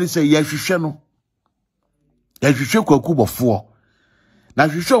ene se yahwehwe no yahwehwe kwakubofoɔ na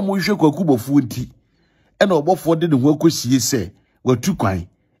hwehwe mo hwehwe kwakubofoɔ nti ene Obofour de ne ho akosie se watu kwan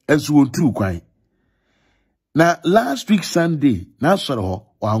enso wontu kwan. Na last week Sunday na soro ho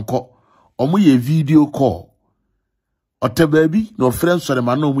wanko omo ye video call otababi no friend soro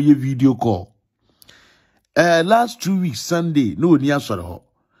ma no omo ye video call. Last 2 weeks Sunday no ni asoro ho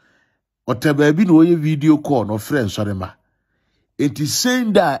otababi no ye video call no friend soro ma enti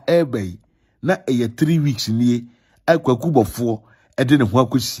saying that ebay na 3 weeks nie akwakubofoɔ ede ne ho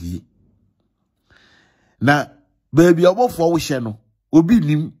akosie na baby Obofour wo hye no obi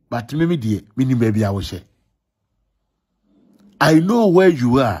nim but me de minim baby a wo hye. I know where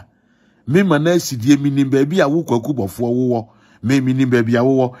you are. Me Manasseh die minim baby a wo kwakubofoɔ wo me minim baby a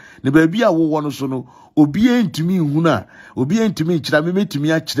wo ne baby a wo no so no obi entimi hu na obi entimi kira me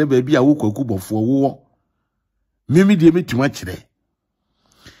metimi a kire baby a wo kwakubofoɔ wo me die metimi a kire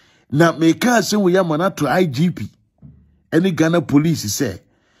na me ka se wo ya manato IGP any Ghana police say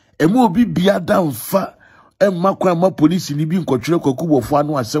emu obi bia damfa emma kwa ma police ni bi nkotwere kwakubofoɔ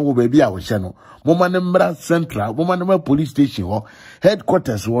anu asem wo baby a wo hye no moma ne mra central moma ne police station ho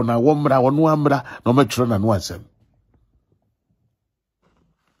headquarters wo na wo mra wono amra no metro na no asem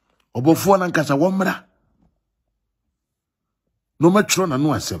Obofour na nkasa wo mra no metro na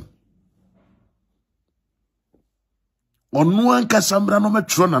no asem Onu anka sambra no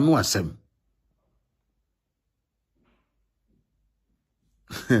metro na no asem.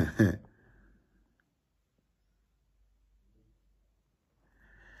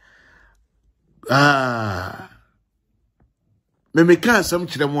 Me meka asem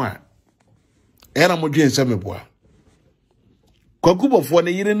kire mo a. Era mo dwen se meboa. Kwakubofo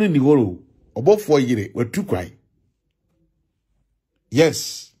ne yire no ni horo. Obofo yire watu kwan.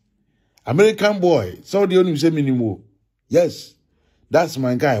 Yes. American boy. So the only say minimum. Yes. That's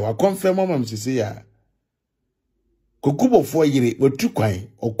my guy. Wa confirm mama say ya. Kwakubofo yire watu kwan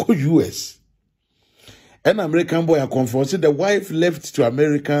okọ US. An American boy confirmed the wife left to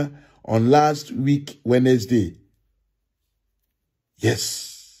America on last week Wednesday.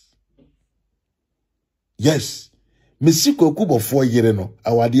 Yes. Yes. Missy Kwakubofo yire no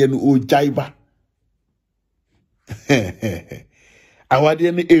awade no o jaiba.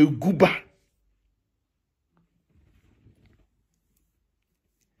 Awade no eguba.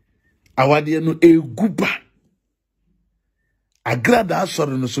 Awade no eguba. Agrada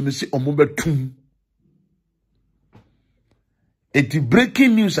asore no so mesi omobetum. Eti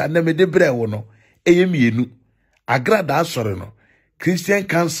breaking news aneme de brewo no eyemienu. Agrada asore no Christian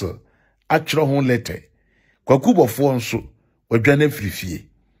Council atro ho letter. Kwakubofo nso wadwane frifie.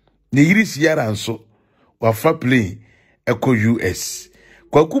 Ne yiri siara nso wafa plane eko US.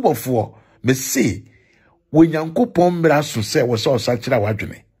 Kwakubofo me se wonyankopon mmra so se wo so sakira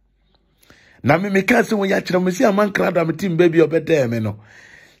wadwane. Na me meka se wonya kira me se amankra da me tim baby obede me no.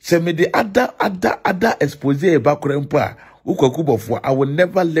 Se me de ada expose e bakora mpo a Kwakubofo I will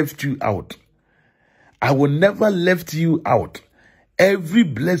never left you out. I will never left you out. Every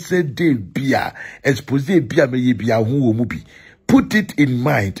blessed day bia expose bia me ye bia hu wo mu bi. Put it in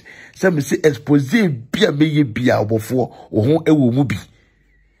mind. Say me say expose bia me ye bia Obofo wo hu e wo mu bi.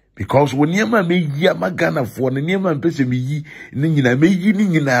 Because when niema me yi amagana fo ne niema mpese me yi ni nyina me yi ni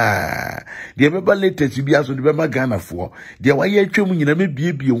nyina. De beba latest bia so de bema Ghana fo. De wa ye atwam nyina me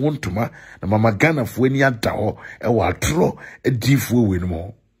bie ho ntoma na mama Ghana fo ani ada ho e wa atro edifo we no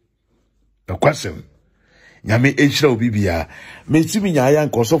mo. Na kwasem nyame ehira obi bia me ti mi nyaaya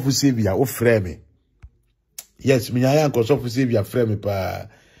nkosofo se bia wo frɛ me. Yes, mi nyaaya nkosofo se bia frɛ me pa.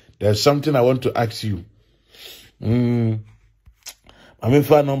 There's something I want to ask you. I mean,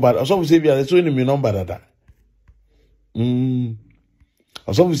 phone number. I saw say bia so ni mi number dada. I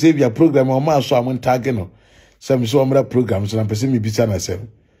saw say bia program o ma so am tag no. Say me so amra program so na pese mi bisa na sem.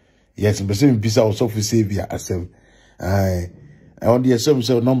 Yes, pese mi bisa o so say bia asem. I want the same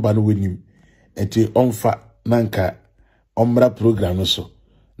so number no with him. Enti onfa nanka omra program no so.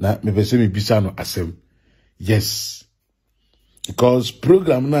 Na me pese mi bisa no asem. Yes. Because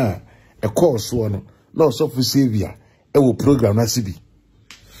program na a course one no so say bia e wo program na sibi.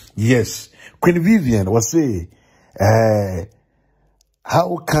 Yes, Queen Vivian was say,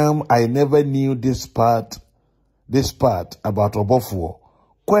 how come I never knew this part about Obofour?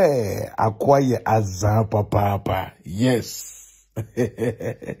 Kwe acquire azapa papa. Yes.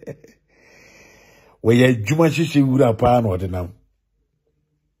 Where ye juma shishi ura pa no denam.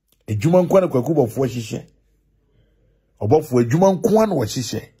 E juma nkwana kwa Obofour shishe. Obofour juma nkwana wa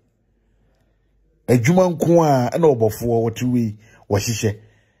shishe. E juma nkwana na Obofour watuwi wa shishe.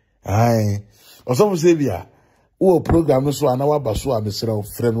 Aye. Osomo sebia wo program so ana waba so a mesra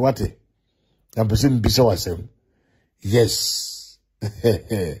friend wate. Na pese mi bisa wasem. Yes.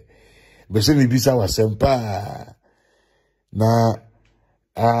 Pese mi bisa wasem pa. Na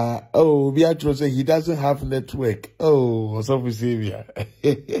be actually say he doesn't have network. Oh, osomo sebia.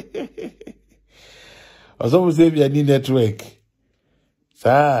 Osomo sebia ni network.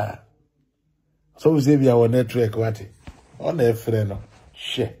 Sa. Osomo sebia wa network wate. Ona e friend no.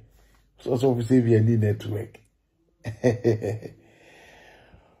 She. So we say we need network. What's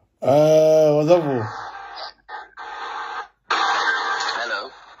up?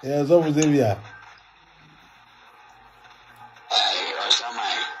 Hello. Yeah, so we say we are.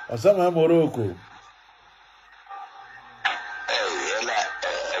 Osama Morocco.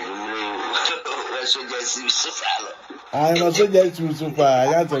 I'm a soldier to super.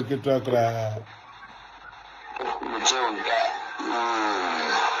 I got to talk.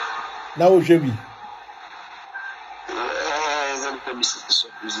 Now we should be.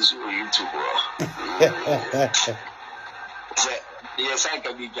 Yes, I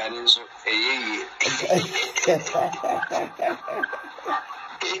can be getting so.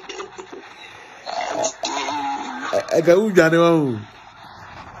 I can't do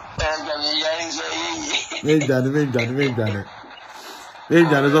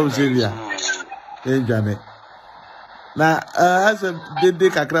it. Now, as a did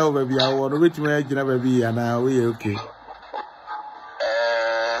kakra baby, I want to wait my baby, and now we okay.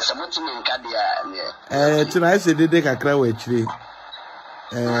 Tonight say they kakra we chire.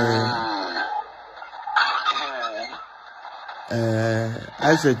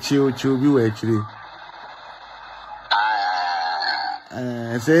 I said chill be we chire.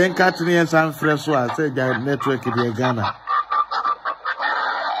 Say en katni en san fresh so say network di Ghana.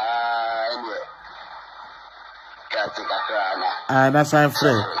 Na san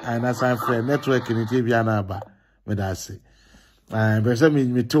fresh network ni ti bia na ba me da say. But say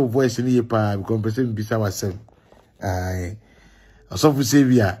me to voice ni pa because person bisa wasem. So for say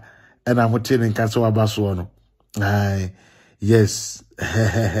bia and I'm telling nka so aba so no. Yes.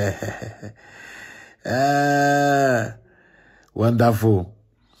 Wonderful.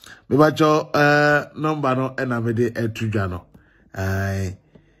 Me bacho number no and I'm de etudwa no.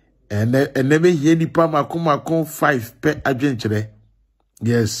 And me here nipa makon 5 per adwenkyere.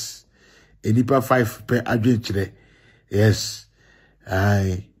 Yes. Nipa 5 per adwenkyere. Yes.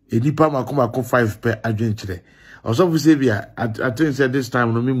 Nipa makon 5 per adwenkyere. Also we say bia I think say this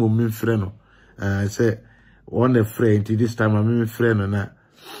time no me mo me frɛ no. Say one a friend this time I me frɛ no na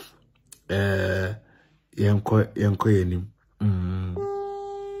yenko yenim.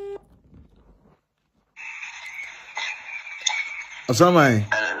 Asamai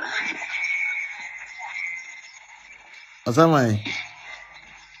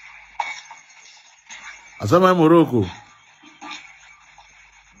Morocco.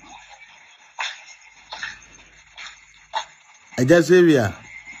 I just say we are.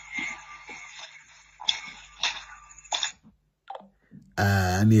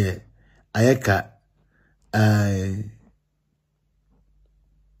 Near Ayeka.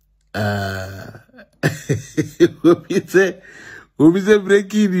 We say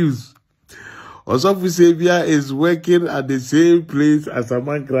breaking news. Also, Fusebia is working at the same place as a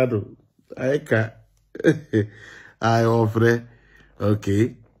man crado. Ayeka. I offer.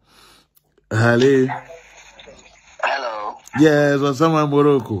 Okay. Hello. Hello. Yes, Osama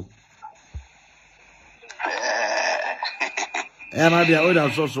Morocco. And I did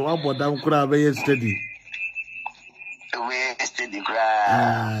also one more down crab very steady. Very steady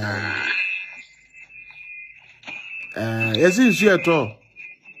crab. Yes, it's you at all.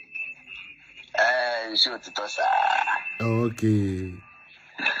 Sure to toss. Okay.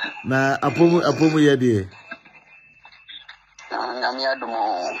 Now, apomu yadi.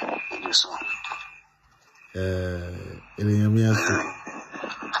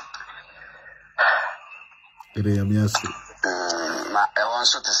 Yamiasu. I want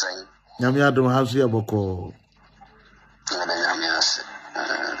to say. Yamiadum house here, Boko.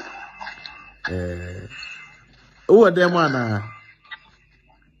 Who are them one?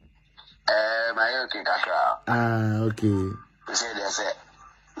 Okay.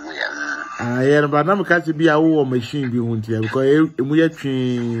 Yeah, but I'm going to be a war machine be hunting because we are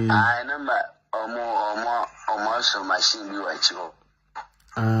trained. I number or more so machine you actually.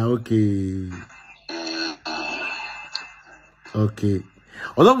 Okay. Okay.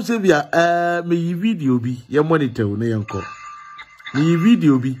 Although say be me video be your monitor na yanko. Me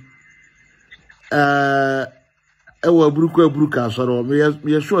video be ewa buruka soro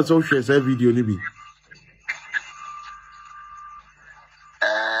me sure so share say video ni bi.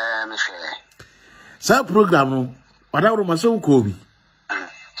 Me share. Sa program no wadawro ma so ko bi.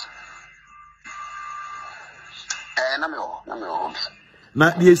 Na me o.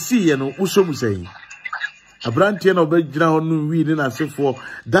 Na de si ye no usom say. Abrantie na obegina honu wi ni na sefo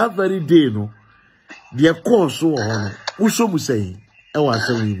that very day no de course so ho no usom say e wa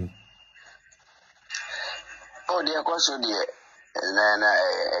asem yi mu. Oh, the course is very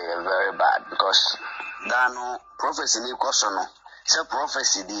bad because that no prophecy ni course no say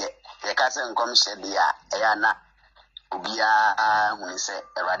prophecy de e ka say nkom she de ya na obia hu say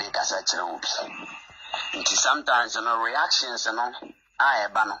erade ka say kire obi. It is sometimes no reactions no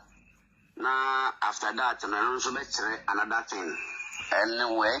eba no. Now, after that, and I also bet another thing.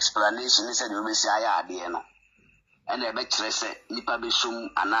 And we explanation is that you may say, I are no. And I bet say, Nipa Bisum,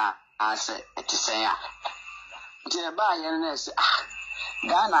 and I say, it is say, it's a buy and say,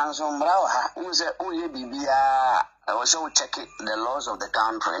 Ghana, some brow, who say, oh, you be, I also check the laws of the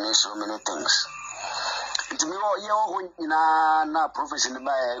country and so many things. To me, oh, you na profession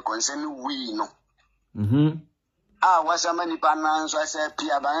by concern we no. Was a many panans, I said,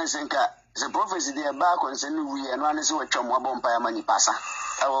 Pia Bansenka. The prophecy they are back concerning we and one is what your mobile by money passer.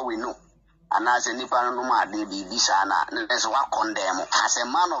 How we know. And as a Nippon Noma, they be Bisana, there's what condemn. As a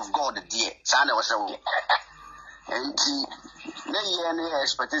man of God, dear, Sana was away. And any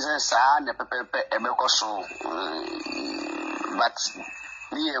expectation, son, the pepper, so. But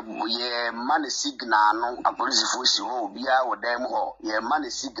ye man signal no a police force ho bia wo dem ho ye man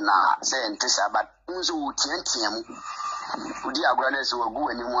signal say ntisa but unzo utientiam udi agora na se wagu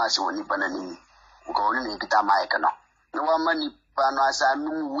animu ase woni pananim ko woni ne kita mic no no wa mani pano asa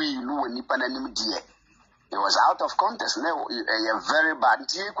no wi no woni pananim die it was out of context no ye very bad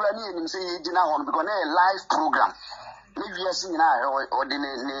tie kura ni enim say ye gina ho because na a live program ni wiase nyina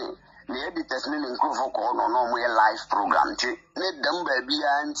ordinary the editors in Nkufo no mo live program ti ne dam ba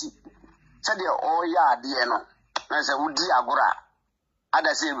bia nti se de o ya de no na se wudi agora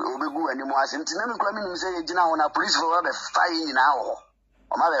ada se obegu animu ase nti na nkura minim se ye gina ho na police for be fire nyina ho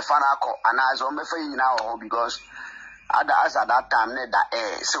o ma be fa na akọ anazo o me fa nyina ho because ada as at that time ne da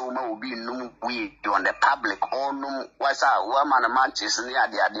se o ma obi num we on the public or num wasa wa man matches ne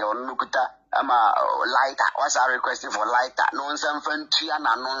ade onu kuta ama lighter what's our requesting for lighter no nsam fantua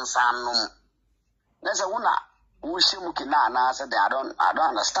na no nsanum na se wona wo shimu kina na say I don't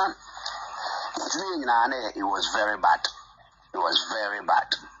understand it was very bad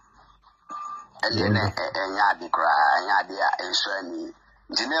and then enya di kra enya di a ensuani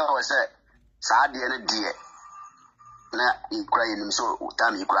ntine o se sa de ne die na ikra yinim so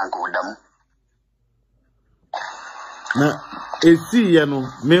utam ikra nko dam na esi ye no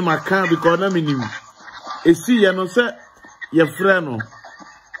me maka because na minim esi ye no se ye frɛ no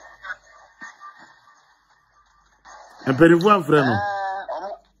emperivu an frɛ no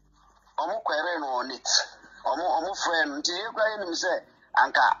omo kwere no on it omo frɛ nti ye kwa yinim se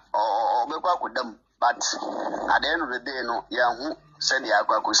anka obekwa kodam but at the end of the day no ya hu said the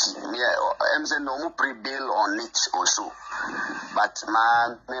akwakosi me em say no mo prevail on it also but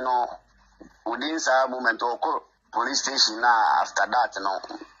man you know within some moment or police station now after that no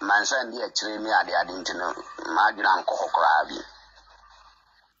man send the actually me ade ade no ma dwena nkokora bi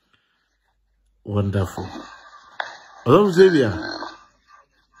wonderful Hello Xavier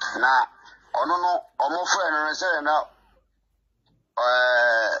na ono no omo friend no say na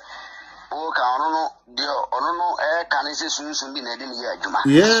o ka ono no dio ono no kan se sunsun bi na de ye adwuma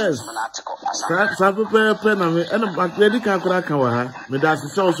yes sa pe na me ena akredi kan kora kan wa ha me da se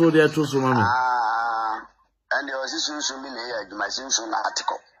so de to so ma me and there was this in my Simpson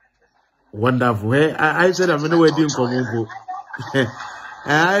article. Wonderful. Hey, I said I'm in a wedding common.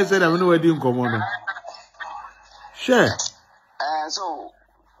 I said I'm in a wedding common. Sure. So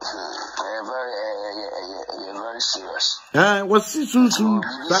very serious. What's this soon?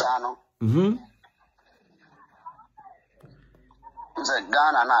 It's a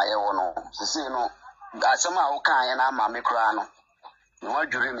Ghana na no. See no. That's somehow kind and I'm a micrano. No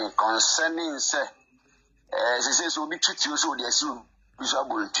dreaming concerning say. So be treat you so they so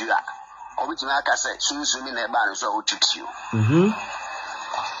able to ya. Or which I say, soon in a ban so treat you.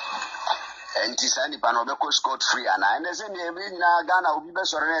 And this and the Panobeko Scott free and I understand every Ghana will be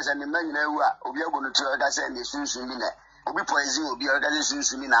best or less and the men will be able to tell us and the soon will be poison will be organizing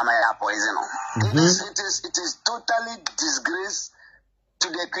to me now my poison. It is totally disgrace to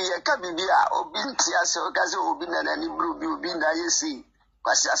the Kriya Bibia or Bintia so Gazo bin and any blue bin that you see.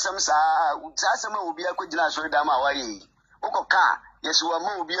 Because some will be a good last for them away. Okoka, yes, we are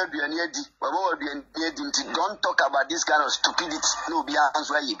more be a needy, we're more needy. Don't talk about this kind of stupidity. No, be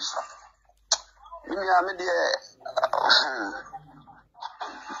answer yips. Only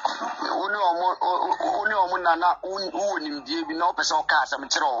Omunana, who in the no person cast some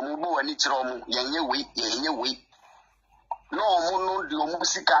trom, who and each room, young way. No, Muno, the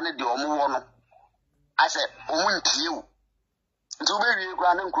Omusicana, the Omuano. I said, Omun you. To be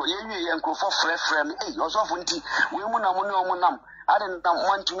grand uncle, ye uncle for friend, yours often tea. We munam. I didn't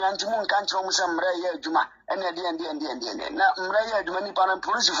want to moon country some Mraya Juma, and at the end. Now, Mraya Jumani Pan and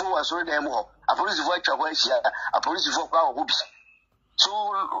police for us, or them all. A police for Chawasia, a police for our hoops. So,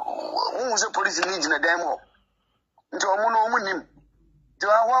 who was the police needs in a demo? To a monomonim. To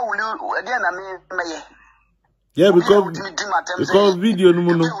our will you again, I mean, yeah, because video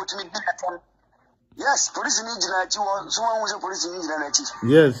no. Yes, police needs that you or someone was a police needs that.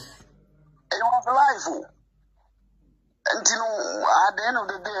 Yes. And you have life. And you know, at the end of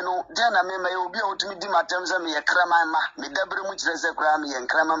the day, no, then I may be able to meet my terms and me a crama, me double much as a crammy and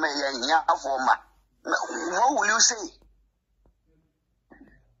crama me and yafoma. What will you say?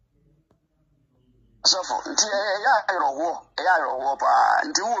 So for a war,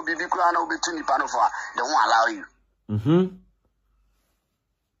 and you will be crowned over to Nipanofa, they won't allow you.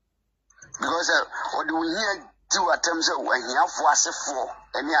 Because what do we hear two attempts when you have was for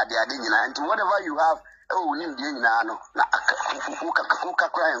any other and whatever you have, you know,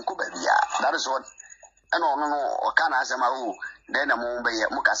 that is what and no, can I say my then a moment by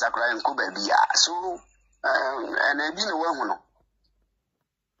Mukasakra and Kubebia. So, and I didn't know.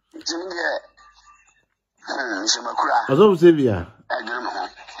 Azo Xavier.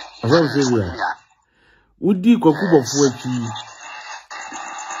 Azo Xavier. Udi kwakubo fuachi.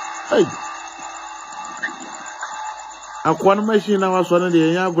 Hey. Akwan machine na wasone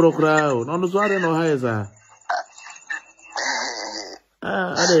de nya agro kra o. No so are no haisa.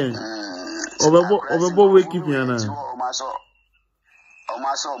 Ade. Obebo we keep me na.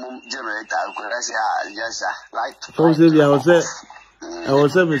 So Xavier I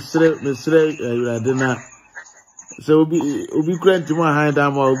was say Mr. Radina. So obi grant to my hand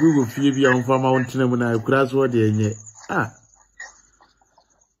am obi go fie bia on farm mountain mu na kura so de enye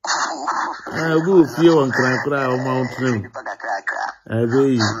obi go fie on kra on mountain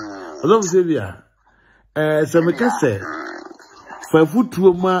be olo say bia so me ka say fa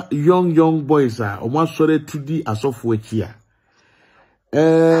futuo ma young boys o ma sore tudi asofo achi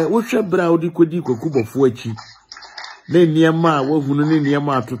wo hwe bra odi kodi kokubofo achi ne niema wo hunu ne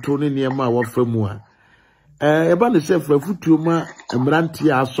niema atoto ne niema wo famu a eba ne se fra futuo ma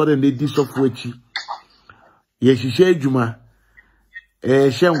mranti asore ne di sofo achi ye hihye adwuma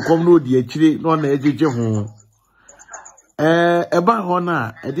hye nkom no di akire no na ejeje ho eba ho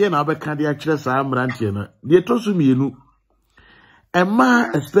na ede na abeka de akire saa mranti no de tosu mienu ema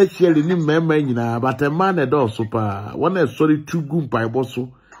especially ni mema nyina but ema na do so pa wona sorry tugu mpaibo so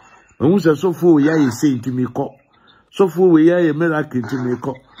ohun se sofo ya ye sei ntimi ko sofo we ya ye miracle ntimi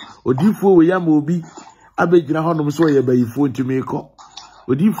ko odifo we ya ma obi abegyina honom so ye bayifo ntimi ko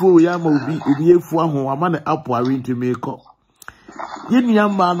odifo we ya ma obi efu aho ama na apo awe ntimi ko yeni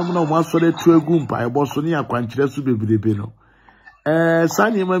ama no na mo asore tu egu mpaibo so ni akwankyere so bebrebe no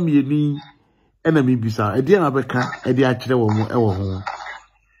sani ma mieni ena mi bisa edi na beka edi akire wo mo ewo ho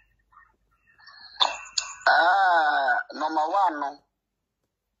number 1 no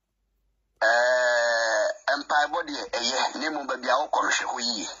empire body eye ni mo ba bia wo ko hwe ho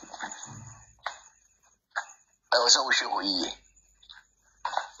yi so wo hwe ho yi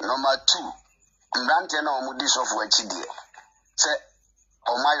number 2 mbrante na omu disofu achidie se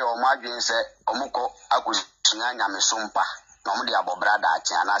omayo omadwen se omuko akusunya nyame sompa na omu de abobrada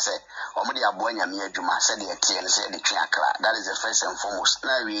achi anase omu de abo nyame adwuma se de tie se de twe akra. That is the first and foremost.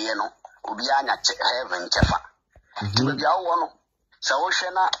 Na wiye no obi anya heaven chefa bia wo no se wo hwe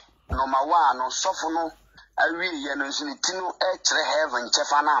na number 1 no sofu no awiye no nso ni tinu e kire heaven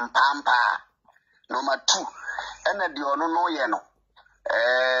chefa na mpampa. Number 2 ena de ono no ye no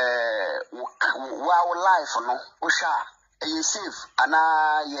wow life no wo sha e safe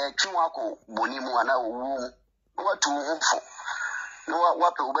ana ye twa ko bonimu ana wu watu mfu no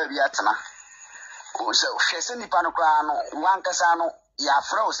wape ubebi atena o se hwese nipa no kra no wankasa no ya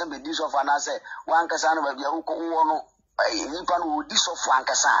fra o se be disof ana se wankasa no ba bia wo no nipa no wo disof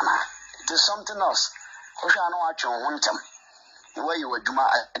wankasa na. It is something else. O sha no atwe ho ntem we yi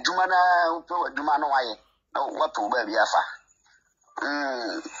adwuma na upe adwuma no waye no wape ubebi afa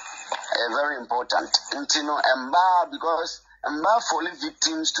very important. Emba because emba falling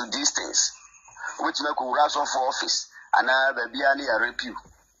victims to these things which make us of office and baby ani a repeal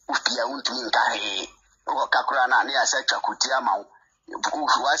upia untumi nkare o kakura na ne asa twakutia ma wo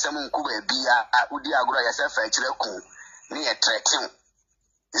wasem nku baby a udi agro ya se fa kire ku ne ye threaten.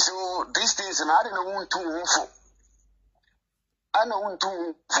 So these things na dey no untu unfu ana untu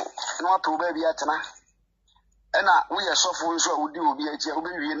unfu no to baby atena ena wo ye sofo nso a udi obi achi obi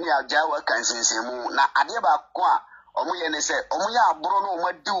wie ne agya wa kansensemu na ade ba ko a omo ye ne se omo ya aburo no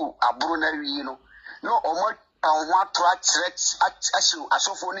omo diu aburo na wie no omo ho ato ashu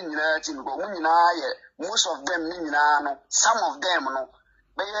asofo ni nyina ti no omo nyina ye most of them ni nyina no some of them no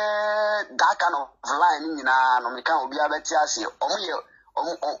be that kind of line ni nyina no me kan obi abeti ase omo ye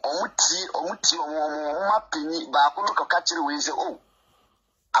omo ti mapini ba ko no ka kire we se oh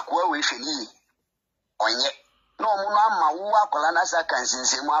akwa we hweli onye no omo no ama wo akola na sa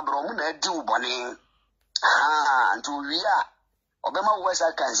kansensemu abro omo na adi ubone nto wia obema wo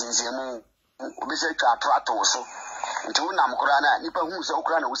sa kansensemu obi se twa ato so nto na mkora na nipa hu se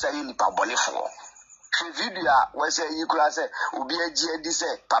okora na wo sa ye nipa bonefo hwe video a wo se yi kura se obi agi adi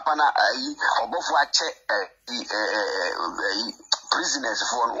se papa na ayi Obofour ache prisoners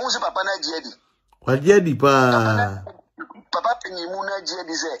for no wo se papa na agi adi waje adi pa papa penyimu na agi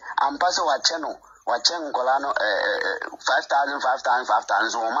adi se ampa se wache no wache nkola no 5,000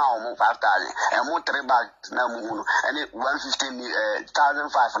 so ma omo 5,000 e mo 3 bags na mu no ene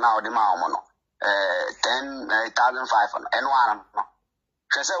 150,005 na odi ma omo no 10,005 eno ara no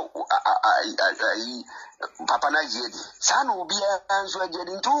hwese papa na jedi sana obi anso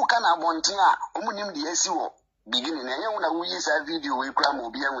jedi ntu ka na bonten a omo nim de asi wo bigini na yenwu na wuyi sa video we kura mo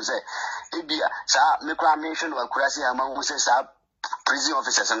obi anwu se ebia sa me kura mention wa kura se ama wu se sa prison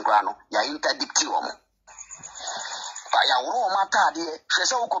officers and grano, ya interdict you. Ya wuro mata de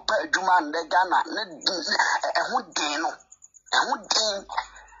hwese wo kopa adwuma nde Ghana ne ehudin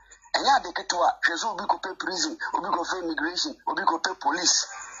enya de ketwa hwese obi kopa prison obi kopa immigration obi kopa police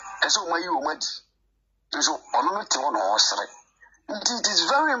eso mayi o madi so ono no te ono osre. It is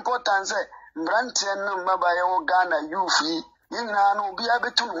very important say mbrantie no mabaye wo Ghana youth yi nyina no obi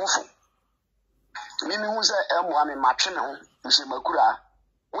abetu no fo mimi hu say emo ame matwe ne ho nse makura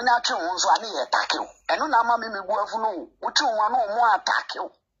wonya atwe ho nso ane ye takew eno na ama mimi buafu no wotwe ho ano mo atakew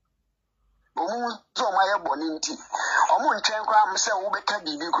omu so ma ye boni nti omu ntwen kwa am say wo beka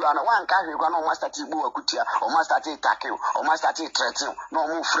bibi kura na wan ka hwe kwa na o master ti bu akutia o master ti takew o master ti threaten na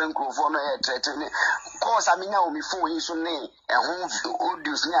omu friend crofo no ye threaten cause amenya o mi phone yi so ne ehun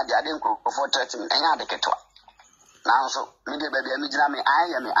audios ni ade ade crofo threaten enya ade ketwa na so mi de baby mi jira me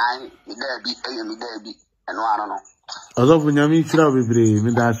aye mi da bi eye mi da bi eno ano no Ozofu nyami chira bebre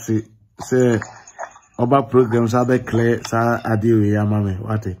mi da se oba programs abe clear sa adiwe ya mame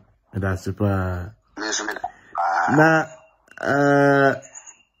wate mi da se pa na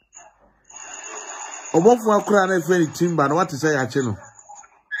Obofour akura na efe ni timba na wate say ya che no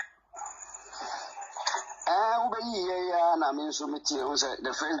na me so meti o say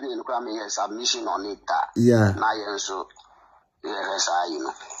the first day no kwa me submission on it yeah na yen so yes I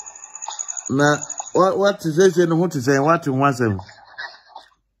know na what is say no what is say what in one seven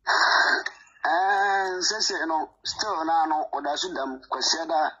say no still na no odasu dam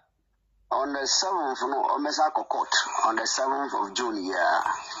kwasiada on the 7th no omesako court on the 7th of June yeah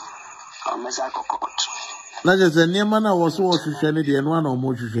omesako court na je se niema na wo so hwehwe ne de no ana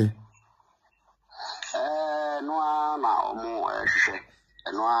omo hwehwe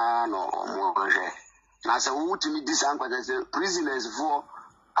na se wutimi disankwata se prisoners for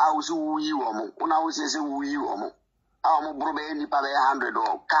house wuyi wo mo una wo se wuyi wo mo a mo bro be nipa be 100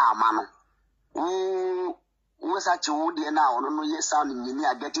 o ka ma no wo sa che wo de na ono no yes sound ni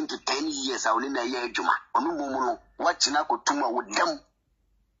are getting to 10 years a oni na ye adwuma ono mu no wachi na kotuma wo dam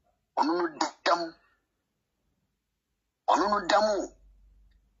ono no dam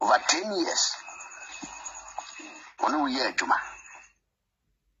over 10 years ono ye adwuma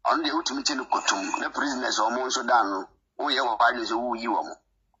on the ultimate kotum the prisoners almost so down oh yeah why is who you am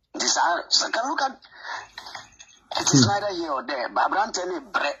this can look at it is neither here or there but brantene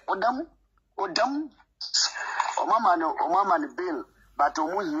bre odam o mama no bill but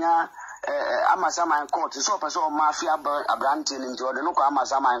omuhia amasama in court so person mafia brantene nti o de no ko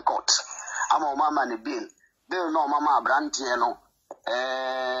amasama in court ama o mama ne bill no mama brantene no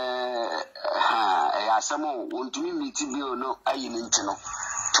asamo wontumi miti bill no ayi nti no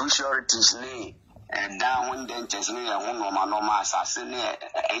two sureties ni down when dentures ni ya normal asase ni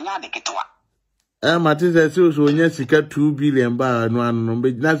enya de ketwa mate say so nya sika 2 billion ba no anu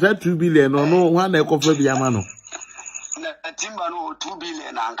na say 2 billion no ho na ekofa bi ama no na timba no 2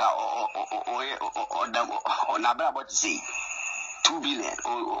 billion anka o na bra bot say 2 billion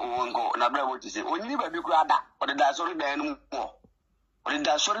o ngo na bra bot say onyi ba bi kura da o de da sori da no mo o de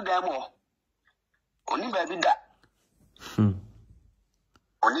da sori da mo oni ba bi da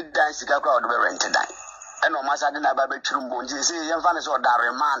oni dan sika kwa odo be rent dan e no masa de na ba be twuru mbo nti se yen fa ne so da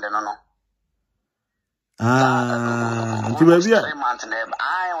remand no no nti ba bia remand ne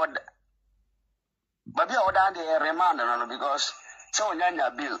ai wod ba bia oda de remand no no because so onyanya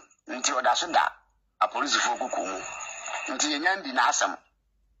bill nti oda so da a police fo kukumu nti yenyan di na asam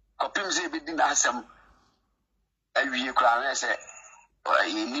kopim se be di na asam awie kura na se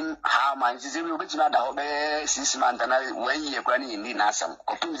nim how man is we be na da ho be 6 months na 1 year kwa ni ni na asam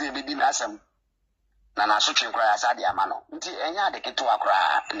kopim ze be di na asam na na so twen kwa asa de ama no nti enya de keto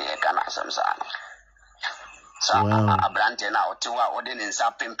akra ne e ka na asam sa abrante na otewa ode ne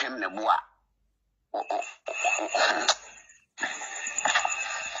nsa pempem ne bua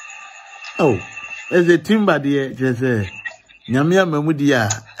oh is a timber there just nyame amamudi a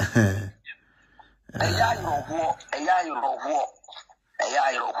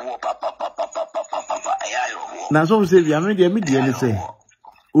eya yo papa na so say bia me de ne say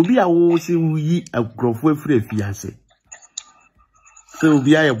obi a wo se wuyi akrofo afire fiase so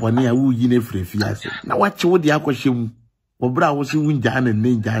obi aye bone a wuyi ne afire fiase na wache wo de akohwem obra wo se wunja na ne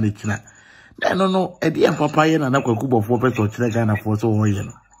nja ne kina na no e de papa ye na kwakubofo peso kire Ghana fo so wo ye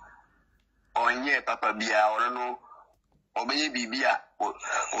no onye papa bia no obeye bibia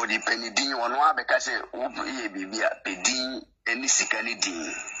o di penidin wono abeka se wo ye bibia pedin eni sika ni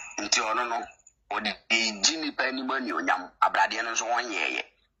din nti ono no o di jini pani mani onyam abrade no so wonyeye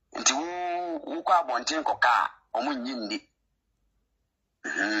nti wo kwa bonten koka omunyi ndi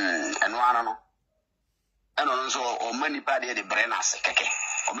eno ano no eno no so o money party the brainers, keke.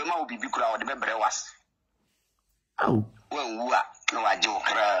 Obema will be bigger or the bebre was. Oh, when we are no, I joke,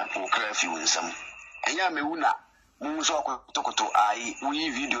 few in some. And ya me una, Muso Tokoto, I, we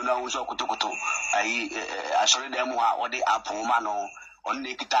video now, Muso Tokoto, I sorry them or the apple mano, on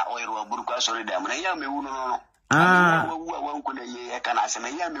Nikita oil or Buruka, sorry them. And ya me uno. One could a can I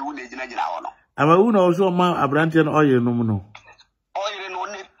say, ya me una, I'm a una also a branch oil no. Oil no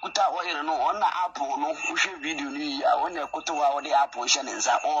kuta oil no on the apple no push video ni on the kuta or the apple shannon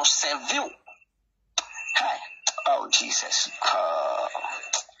or seville. Hey, oh Jesus.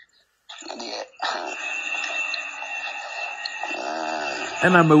 Yeah.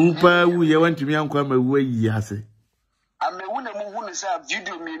 And I'm a whooper who you went to me and come away, yes. I'm a woman who is a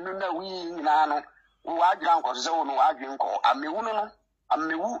video me no we nano who are drunk or so no arguing call. I'm a woman. I'm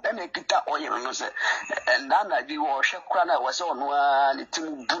a woo and a guitar oil no say. And then I do wash a crana was on one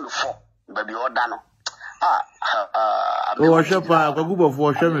bull for baby or dano. Oh, a shop, a group of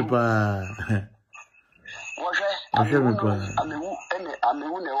wash me pa. I'm a woo and I'm a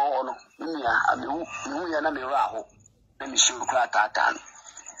woman or no. I'm a woo and I'm a raho. Let me show Cratan.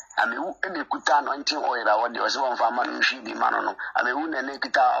 I'm a woo and a kutan 19 oil. I was one for man, she be man. I'm a woo and a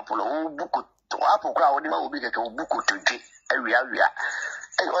guitar apple, book to apple crowd, will be a book to take. Area.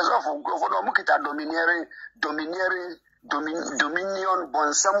 It was awful. Go for no mukita dominion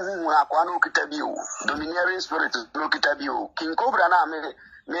bonsam who are quano kitabio, domineering spirit no kitabio. King Cobra na me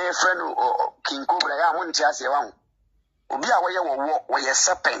friend or King Cobra, I won't chase around. Obia where a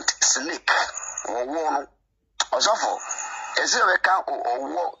serpent, snake, or one. Was awful. Is there a cow or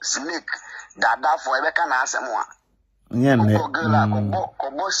war snake that for a can answer more?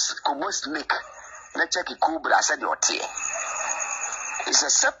 Cobos snake. Let's check a cobra, I said your tear. It's a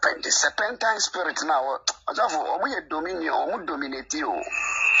serpent, a serpentine spirit now. Therefore, we are dominion, we dominate you.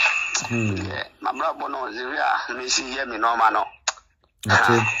 My brother knows, yeah, me see me no man. That's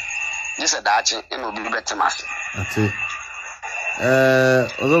it. This is that, it will be better, master. That's it.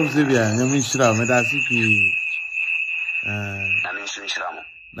 Although Sylvia, you mean Shram, and I see. I mean, Shram.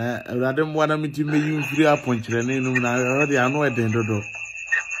 I don't want me to make you 3 points. I already know at the end of the door.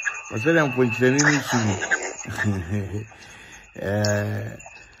 I said I'm pointing anything.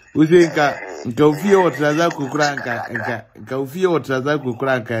 Uzinka nkofia otraza kukranka nkofia otraza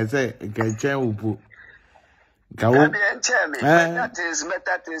kukranka say nkenche upu nkawo that is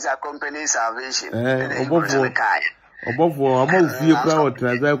better things accompany salvation Obofour amofie kwa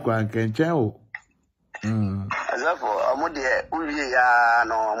otraza kwa nkenche o azafo amode uwie ya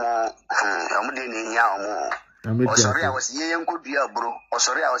no mo amode ni nya omo osori a wasi ye nkodua bro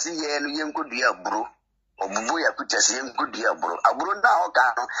osori a wasi ye no ye nkodua bro obubu ya pictures ye nkodua bro aburo nda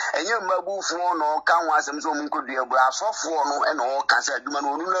oka no enye mabu fu no ka ho asem so nkodua bro asofo no e no ka sa aduma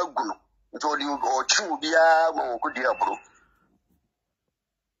no onu na gu no nti odi o chiu bia mo nkodua bro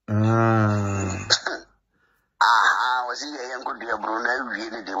wasi ye nkodua bro na wie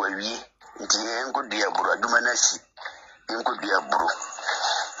ni de wawie nti ye nkodua bro aduma na si nkodua bro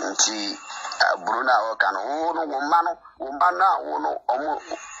nti bro na oka no no wo ma na wo no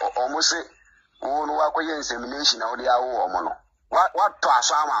omo se no wako ye insemination na odi awo omo no what to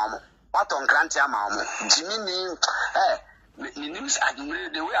aso ama omo what on grant ama omo jimi ni news adumre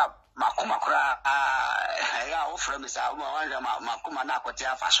the way makoma kra ya o frame sa omo wanja makoma na akote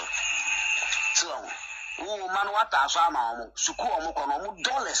afaso so wo man what aso ama omo suku omo kono omo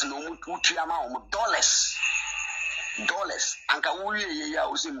dollars no omo uti ama omo dollars anka wuye ye ya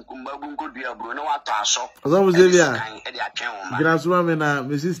osim kumba bunko dua bro na what aso ozo Xavier grasuma me na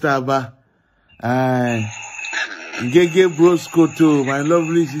my sister aba Gege Broskoto, my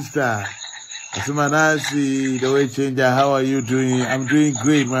lovely sister. Manasseh, the way changer, how are you doing? I'm doing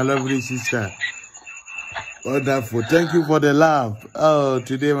great, my lovely sister. Wonderful. Thank you for the love. Oh,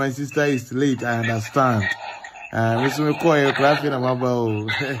 today my sister is late, I understand. Mr. McCoy, clapping about.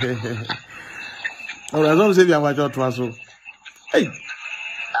 Oh, I don't say I'm about to answer. Hey,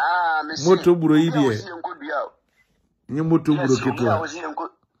 Moto Buroidi. You Moto Burokito.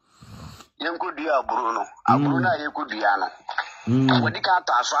 Yenkudua Bruno, Abruna Yekudua no. Wadi ka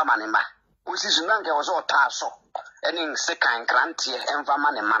taso amane ma. Osisi na nke wo so taso. Eni sekan krantie emfa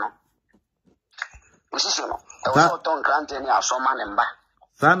mane ma no. Osisi no. E wo so ton krantie ni aso mane mba.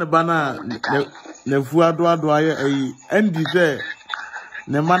 Sane bana le fu ado aye eyi endi se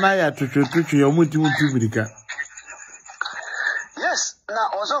ne mana ya twetwetwe yo muti mirika. Yes, na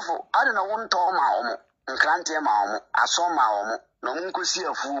osofo ade na won to ma omo. Nkrantie ma omo, aso ma omo. No munkosi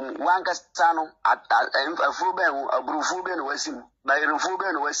afu wanka sano afu be abrufu be no wasim bayrufu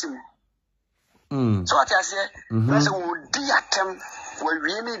be no wasim so atase na se wo di atem wo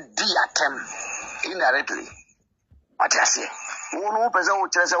wie ni di atem indirectly Atase. Unu pesa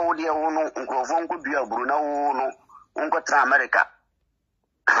uchese udi unu nkrofo nkubia buru na unu nkotra America.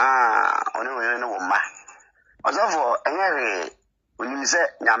 Oni woma. Ozofo enyere unimse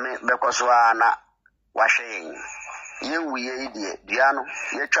nyame bekoswa na wahwe ye wuye idie dua no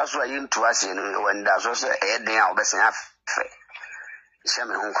ye twaso ayi ntu ase no wanda so se eden a obesen afe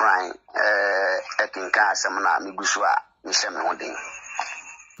sheme ho kran ekinka asem na migusu a ni sheme ho den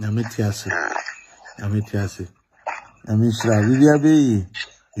nyameti ase amisra bibia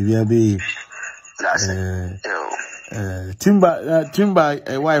be timba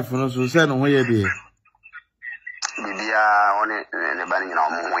wife no so se no ho ye de bibia oni ne bani nyina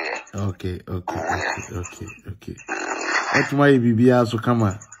omo ho ye okay etuma bibia so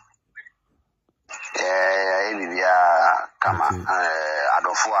kama bibia kama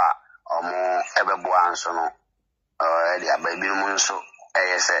adofo a omo ebebo anso no edi ababi mu nso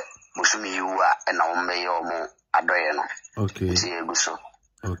eyese busumi yiwu a na omme ye omo adoye no okay ti eguso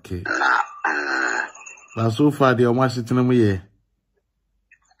okay na so far the omo asitena mu ye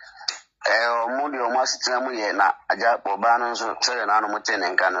omo di omo asitena mu ye na aja oba no nso se na no mutene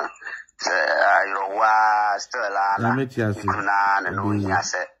nka no ayrowa stela na no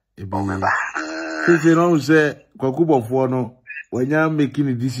nyase obeba se no se kwakubofo no wanya making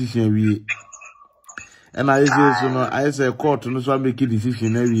a decision we and I say so no I say court no so make a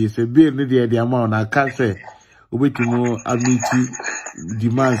decision na we say bail no the amount na ka say obetimo amiti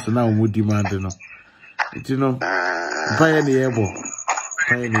demands na o demand no it no pioneer ebo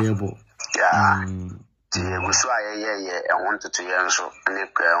yeah we so ye want to yen so ne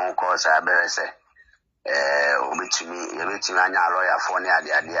kwa ko sa berese obetimi anya lawyer for ne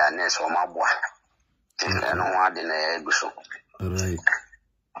ade a ne so maboa no ade na eguso right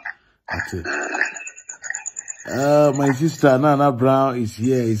okay my sister Nana Brown is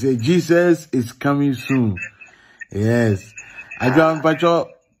here. He said Jesus is coming soon. Yes. I don't pacho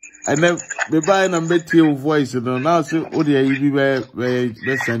and then be buying a better voice no now so odi you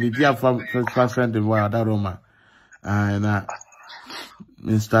be send it here from first send the word that Roma and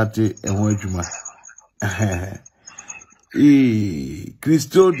me start e wonjuma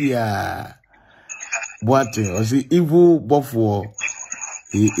Christodia what was the evil Obofour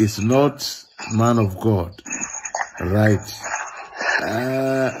he is not man of God right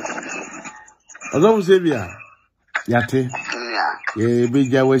Ozo Xavier yate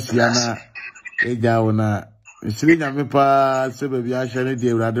beja wasiana eja wona siri nyame pa se bia ahye ne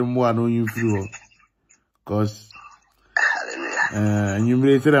de Awurade mo ano yimfiri ho cause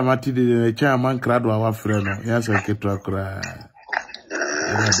nyumre sira mati de cha man krado awa frɛ no ya so keto akra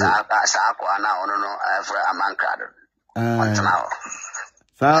sa kwa na ono no frɛ aman krado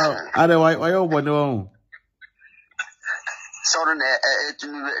sa are why obone won so no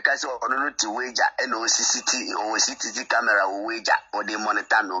etumi ka se ono no ti weja e no CCTV camera o weja o de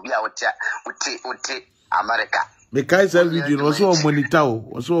monitor no bi a wote America me kai sa video no so monitor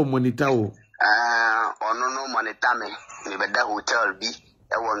o ono no monitor me beda hotel bi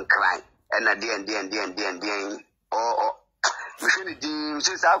e won cry e na den mishini di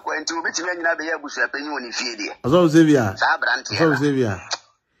mishini sa kwa enti obetimi anyina be ya busu apanyi woni fie de Ozo Xavier sa brante Ozo Xavier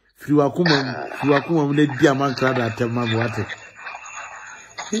Fiwakuma mune dia man krada atema mwate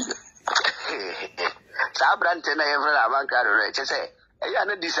sa brante na evra man krada re chese eya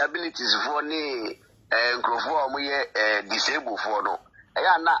na disabilities for ni nkrofo omo ye disabled for no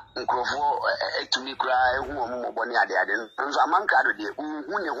eya na nkrofo etumi kura ehu omo moboni ade nso aman krada de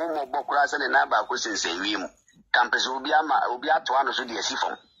hu ne hu mobo kura se ne na ba ko sense wiem campus obi ato ano so de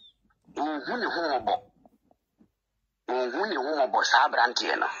asifom hu ne hu mobo sa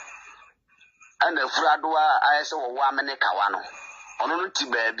brante no ana furadoa ayese wo wa mene kawa no ono no ti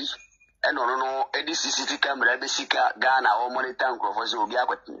baabi eno no edi CCTV camera be sika Ghana o monitor nkrofo se obi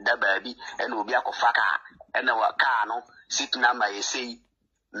akwda baabi ena obi akofa ka ena wa ka no sit number yesei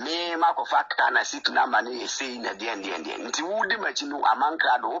me makofa ka na sit number ne yesei na den nti wudi machi no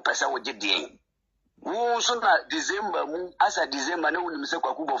amankrado wo pese wo gye wo so na December mu asa December na wonim se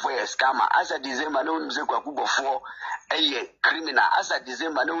Obofour ye scammer asa December na wonim se Obofour eye criminal asa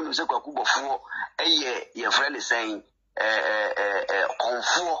December na wonim se Obofour eye ye friend saying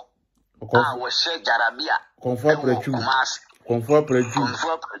konfo wo she jarabia konfo prechu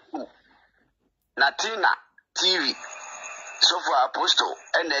Natina TV so for apostle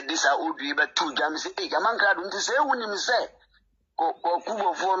and edisa odwi be tu jam se e amankrado nti se wonim se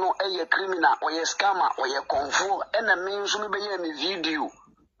Obofour no eye criminal or ye scammer or ye konfo ena me nso me be ye me video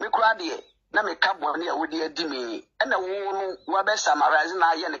me kura de na me ka boni a wodi adi me ena wo no wa be summarize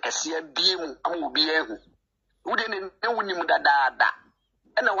na ye ne kase abie mu am obi ehu wode ne wonim dadaada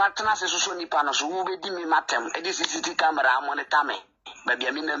And the one tennis is so nippano, so will be me matem, a CCTV camera monitor me. Baby,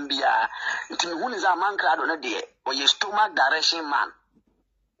 I mean, who is a man crowd on a day, or your stomach direction man.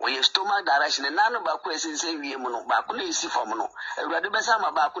 Or your stomach direction, and none of our questions say we mono, Bakuna see for mono. A rather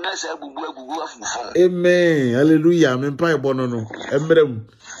besama Bakuna say, Amen. Hallelujah. I'm in Pie Bonono. Embrem.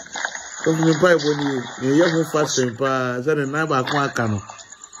 Come in Pie Bonu. You have fast and pass and another Quacano.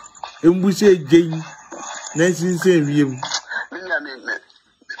 Embushe Jane. Nancy say him.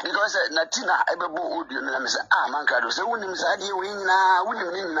 Because Natina ever would you know, man crowd, so when him said you win now,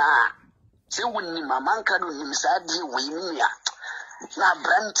 win now. Say when him, man crowd, him said you win ya. Na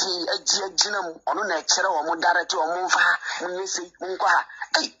branti ejinam ono na ekere o mo direct o mo fa nyesi nkwa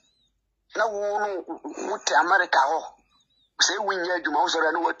ei na wo wuti America ho say winya adwuma wo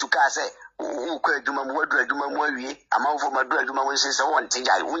soro na watuka say wo kwa adwuma mo wadu adwuma mo awie amanfo madu adwuma wo say wonte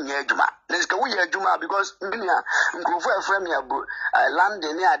jai winya adwuma let's go winya adwuma because ndia nkrofo aframe ya land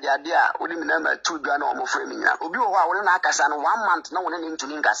ni ade a wodi mi na ma tu dwa na o mo frame nyina obi wo ho a wo na akasa no 1 month na wo ne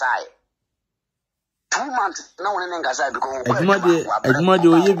ntuni nkasa ai 2 months now when I got because Ejumade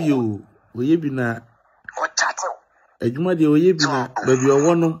oyebi na Ejumade oyebi na baby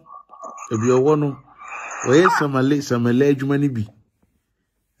owono oye samale ejuma ni bi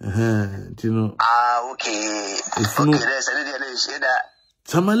tino okay there's a say that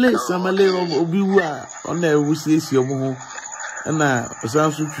samale obi wa ona ewusiesi omo ho na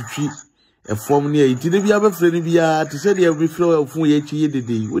osanso twitwi form near it. Did you have a friend? Be to say you be flow of ye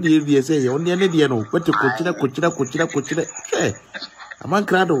dede. What do you say? Only an idea no. What to coachina. Hey, a man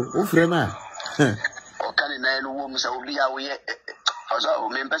crado, oh, friend. O can I know whom shall be away? Also,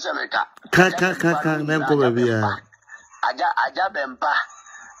 members of Kaka, Mempo be a Ajabempa.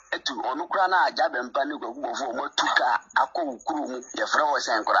 To Onukrana, Ajabempa, Nuko, Motuka, Ako, Kuru, the flowers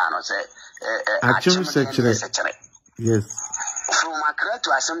and Corano say, Achum secretary. Yes. From Accra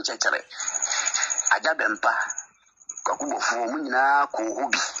to Assam Church. Ajabempa. Obofour na ko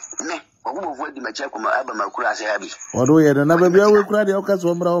obi. Ne, Obofour di machi akoma aba makura ase abi. Odo ye na baby awe kura de okaso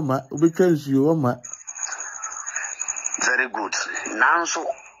omra oma, obetwa nsuo oma. Very good. Now so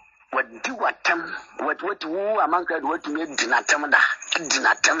what do what who among crowd what to make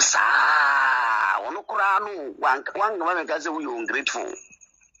dinatem sa. Ono kura no wan ma ka say we ungrateful.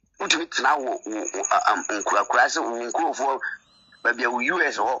 Ultimate now nkura say nkurofo baby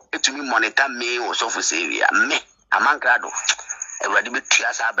US or etumi monitor me or so for say we me among crowd. Everybody be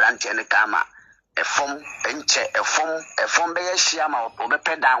tiasa branch and kama a form enche a form be shiama or be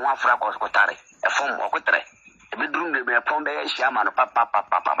peda one fra kotare a form or kotre e be drum be form be shiama no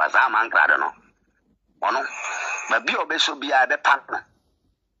papa za man crowd no ono baby obeso bia be partner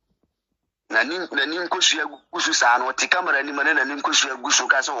na nin kosu agusu sa no ti camera ni mane na nin kosu agusu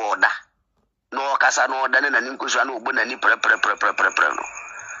ka so oda no kasa no oda na nin kosu na obo na ni pre no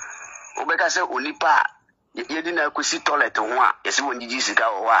obeka se onipa yedi na kosi toilet ho a yesi wonjiji sika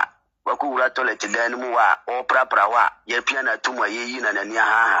ho a wako wura toilet dan mu wa o prapra wa ye pia na tumu ayeyi na nani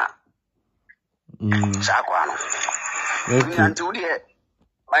ha sa kwa no okay antu die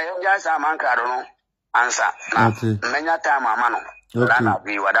bayo ja sa man ka do no ansa na menya ta mama no na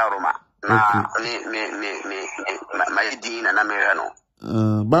bi wada roma na me my din na me no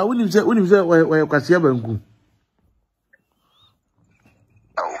ba unim se wa kwase banku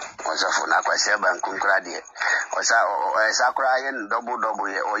Osa na kwase banku nkra de osa kra yen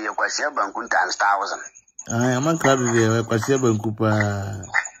double ye o ye kwase banku times 1000 aman kra de wa kwase banku pa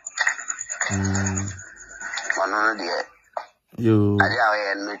ono de yo ali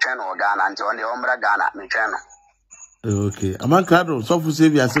awe me tweno Ghana nti on de omra Ghana me tweno okay aman kra do so fu se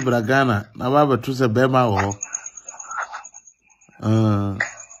bi ase bra Ghana na ba to se be ma wo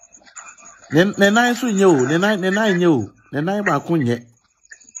ne nai so nye o ne nai nye o ne nai ba ko nye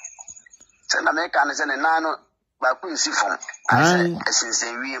se na me kan se ne nano ba ku nsi fom ai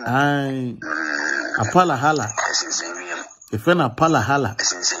esinsen wiem ai apala hala esinsen wiem efena apala hala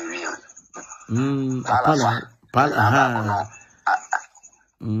esinsen wiem apala ha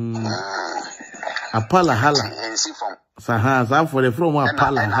apala hala ensi fom sa for the from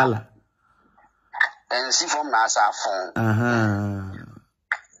apala hala ensi fom na sa fom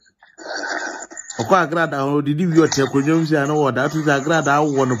Okwa agrada o didi wi ote konwom si ana wo da to agrada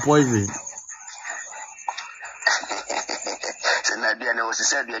wo no poison se na dia ne o se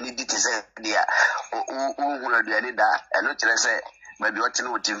se dia ni diti se dia o hura dia ni da eno kire se ba bi ote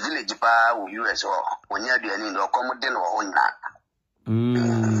no ti village pa wo US o onya dia ni ndo komode no ho nya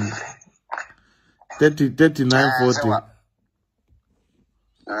 3940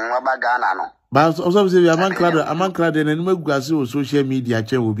 ba Ghana no ba so se aman crowd na ni magugase o social media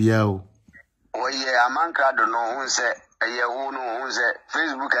che wo bia o oye aman crowd no hun se eye wo no unze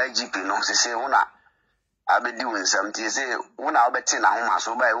Facebook IGP no se una abedi won samti se una obeti na homa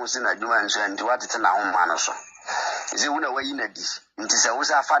so ba e wo sin adwuma nso anti watete na homa no so se una wayi na di nti se wo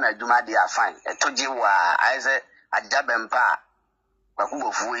sa fa na adwuma de afan etoje wa aize ajabempa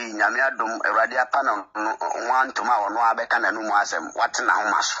Obofour yi nyame adom Awurade apa na nwantoma wo no abeka na no mu asem wate na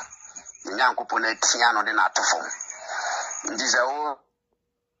homa so nyankopo na tia no de na atofo ndi se wo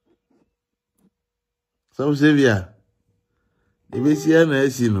so Xavier Ebesia na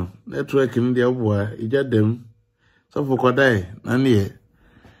esi no network ni de oboa ijadem so for kodai na ne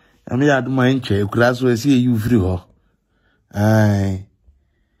ami aduma nche ekura so esi eyu free ho ai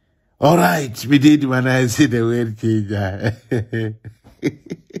all right we did when I see the word change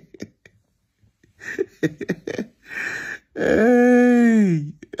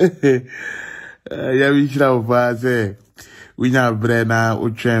ya bishira ofa se winya brena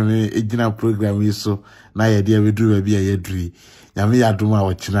otweme ejina program yi so na ye de beduru ba bia ye duri nyame yadoma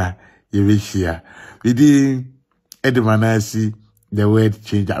wochina ye behia bidi Manasseh the word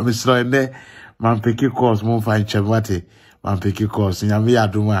change I'm sorry ne man pick course mo fa nchemwate man pick course nyame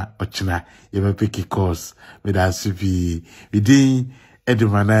yadoma wochina ye be pick course with asipi bidi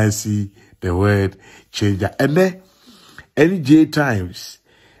Manasseh the word change and any J times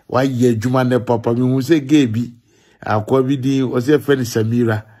why ye juma ne papa mi hu se gebi akwa bidi o se fe ni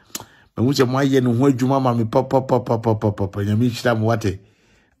Samira me hu se mo aye no ho adwuma ma me papa nyame hira mo wate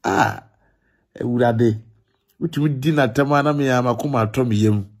ewurade utumi di na tema na me ya makoma ato me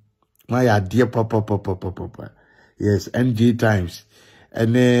yem ma ya de papa yes NJ times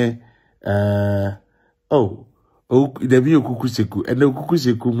ene the bi okukuseku ene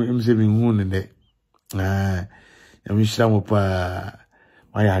okukuseku me se me hu ne nyame hira mo pa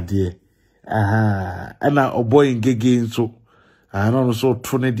my idea. And now boy ngege nso. No so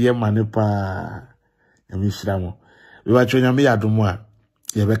tone de manepa. Yami shiramo. We wa chonya me yadomo a.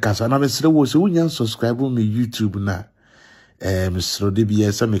 Ye be kasa na me sere wo se unya subscribe me YouTube na. Me sere de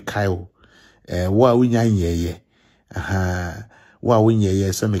bi se me kaio. Wo a unya nyeye. Wo a unya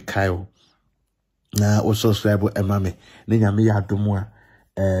ye se me kaio. Na o subscribe ema me. Ne nyame yadomo a.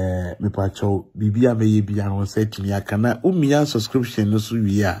 Me pacho bibia me ye bia no set me aka na umia subscription no so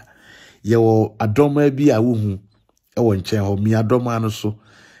wi a ye wo adoma bi a wo hu e wo nchen ho mi adoma no so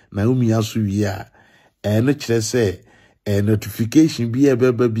na umia so wi a no kire se notification bi e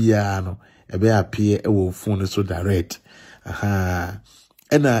beba bia no e be appear e wo phone so direct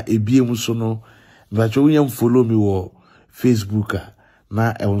na ebie mu so no pacho unya follow me wo Facebook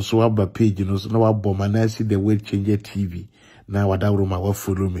na e won so aba page no so na wa bo Manasseh the World Changer TV na wadawro ma wa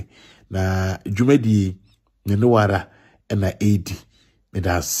follow me na dwumadi ne no wara na AD me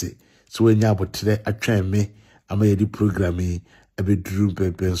da se so enya abotre atwan me ama yedi program e beduru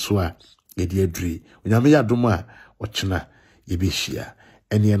pepe so a yedi aduri onyame yadom a wochena yebehia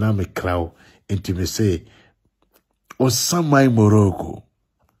ene na me kraw enti me say osamai Morocco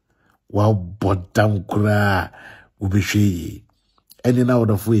wa bodam kura ubehwe ene na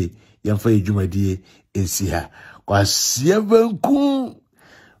wodafo yemfa dwumadi ensi ha kwa 7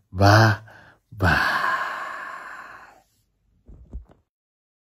 ba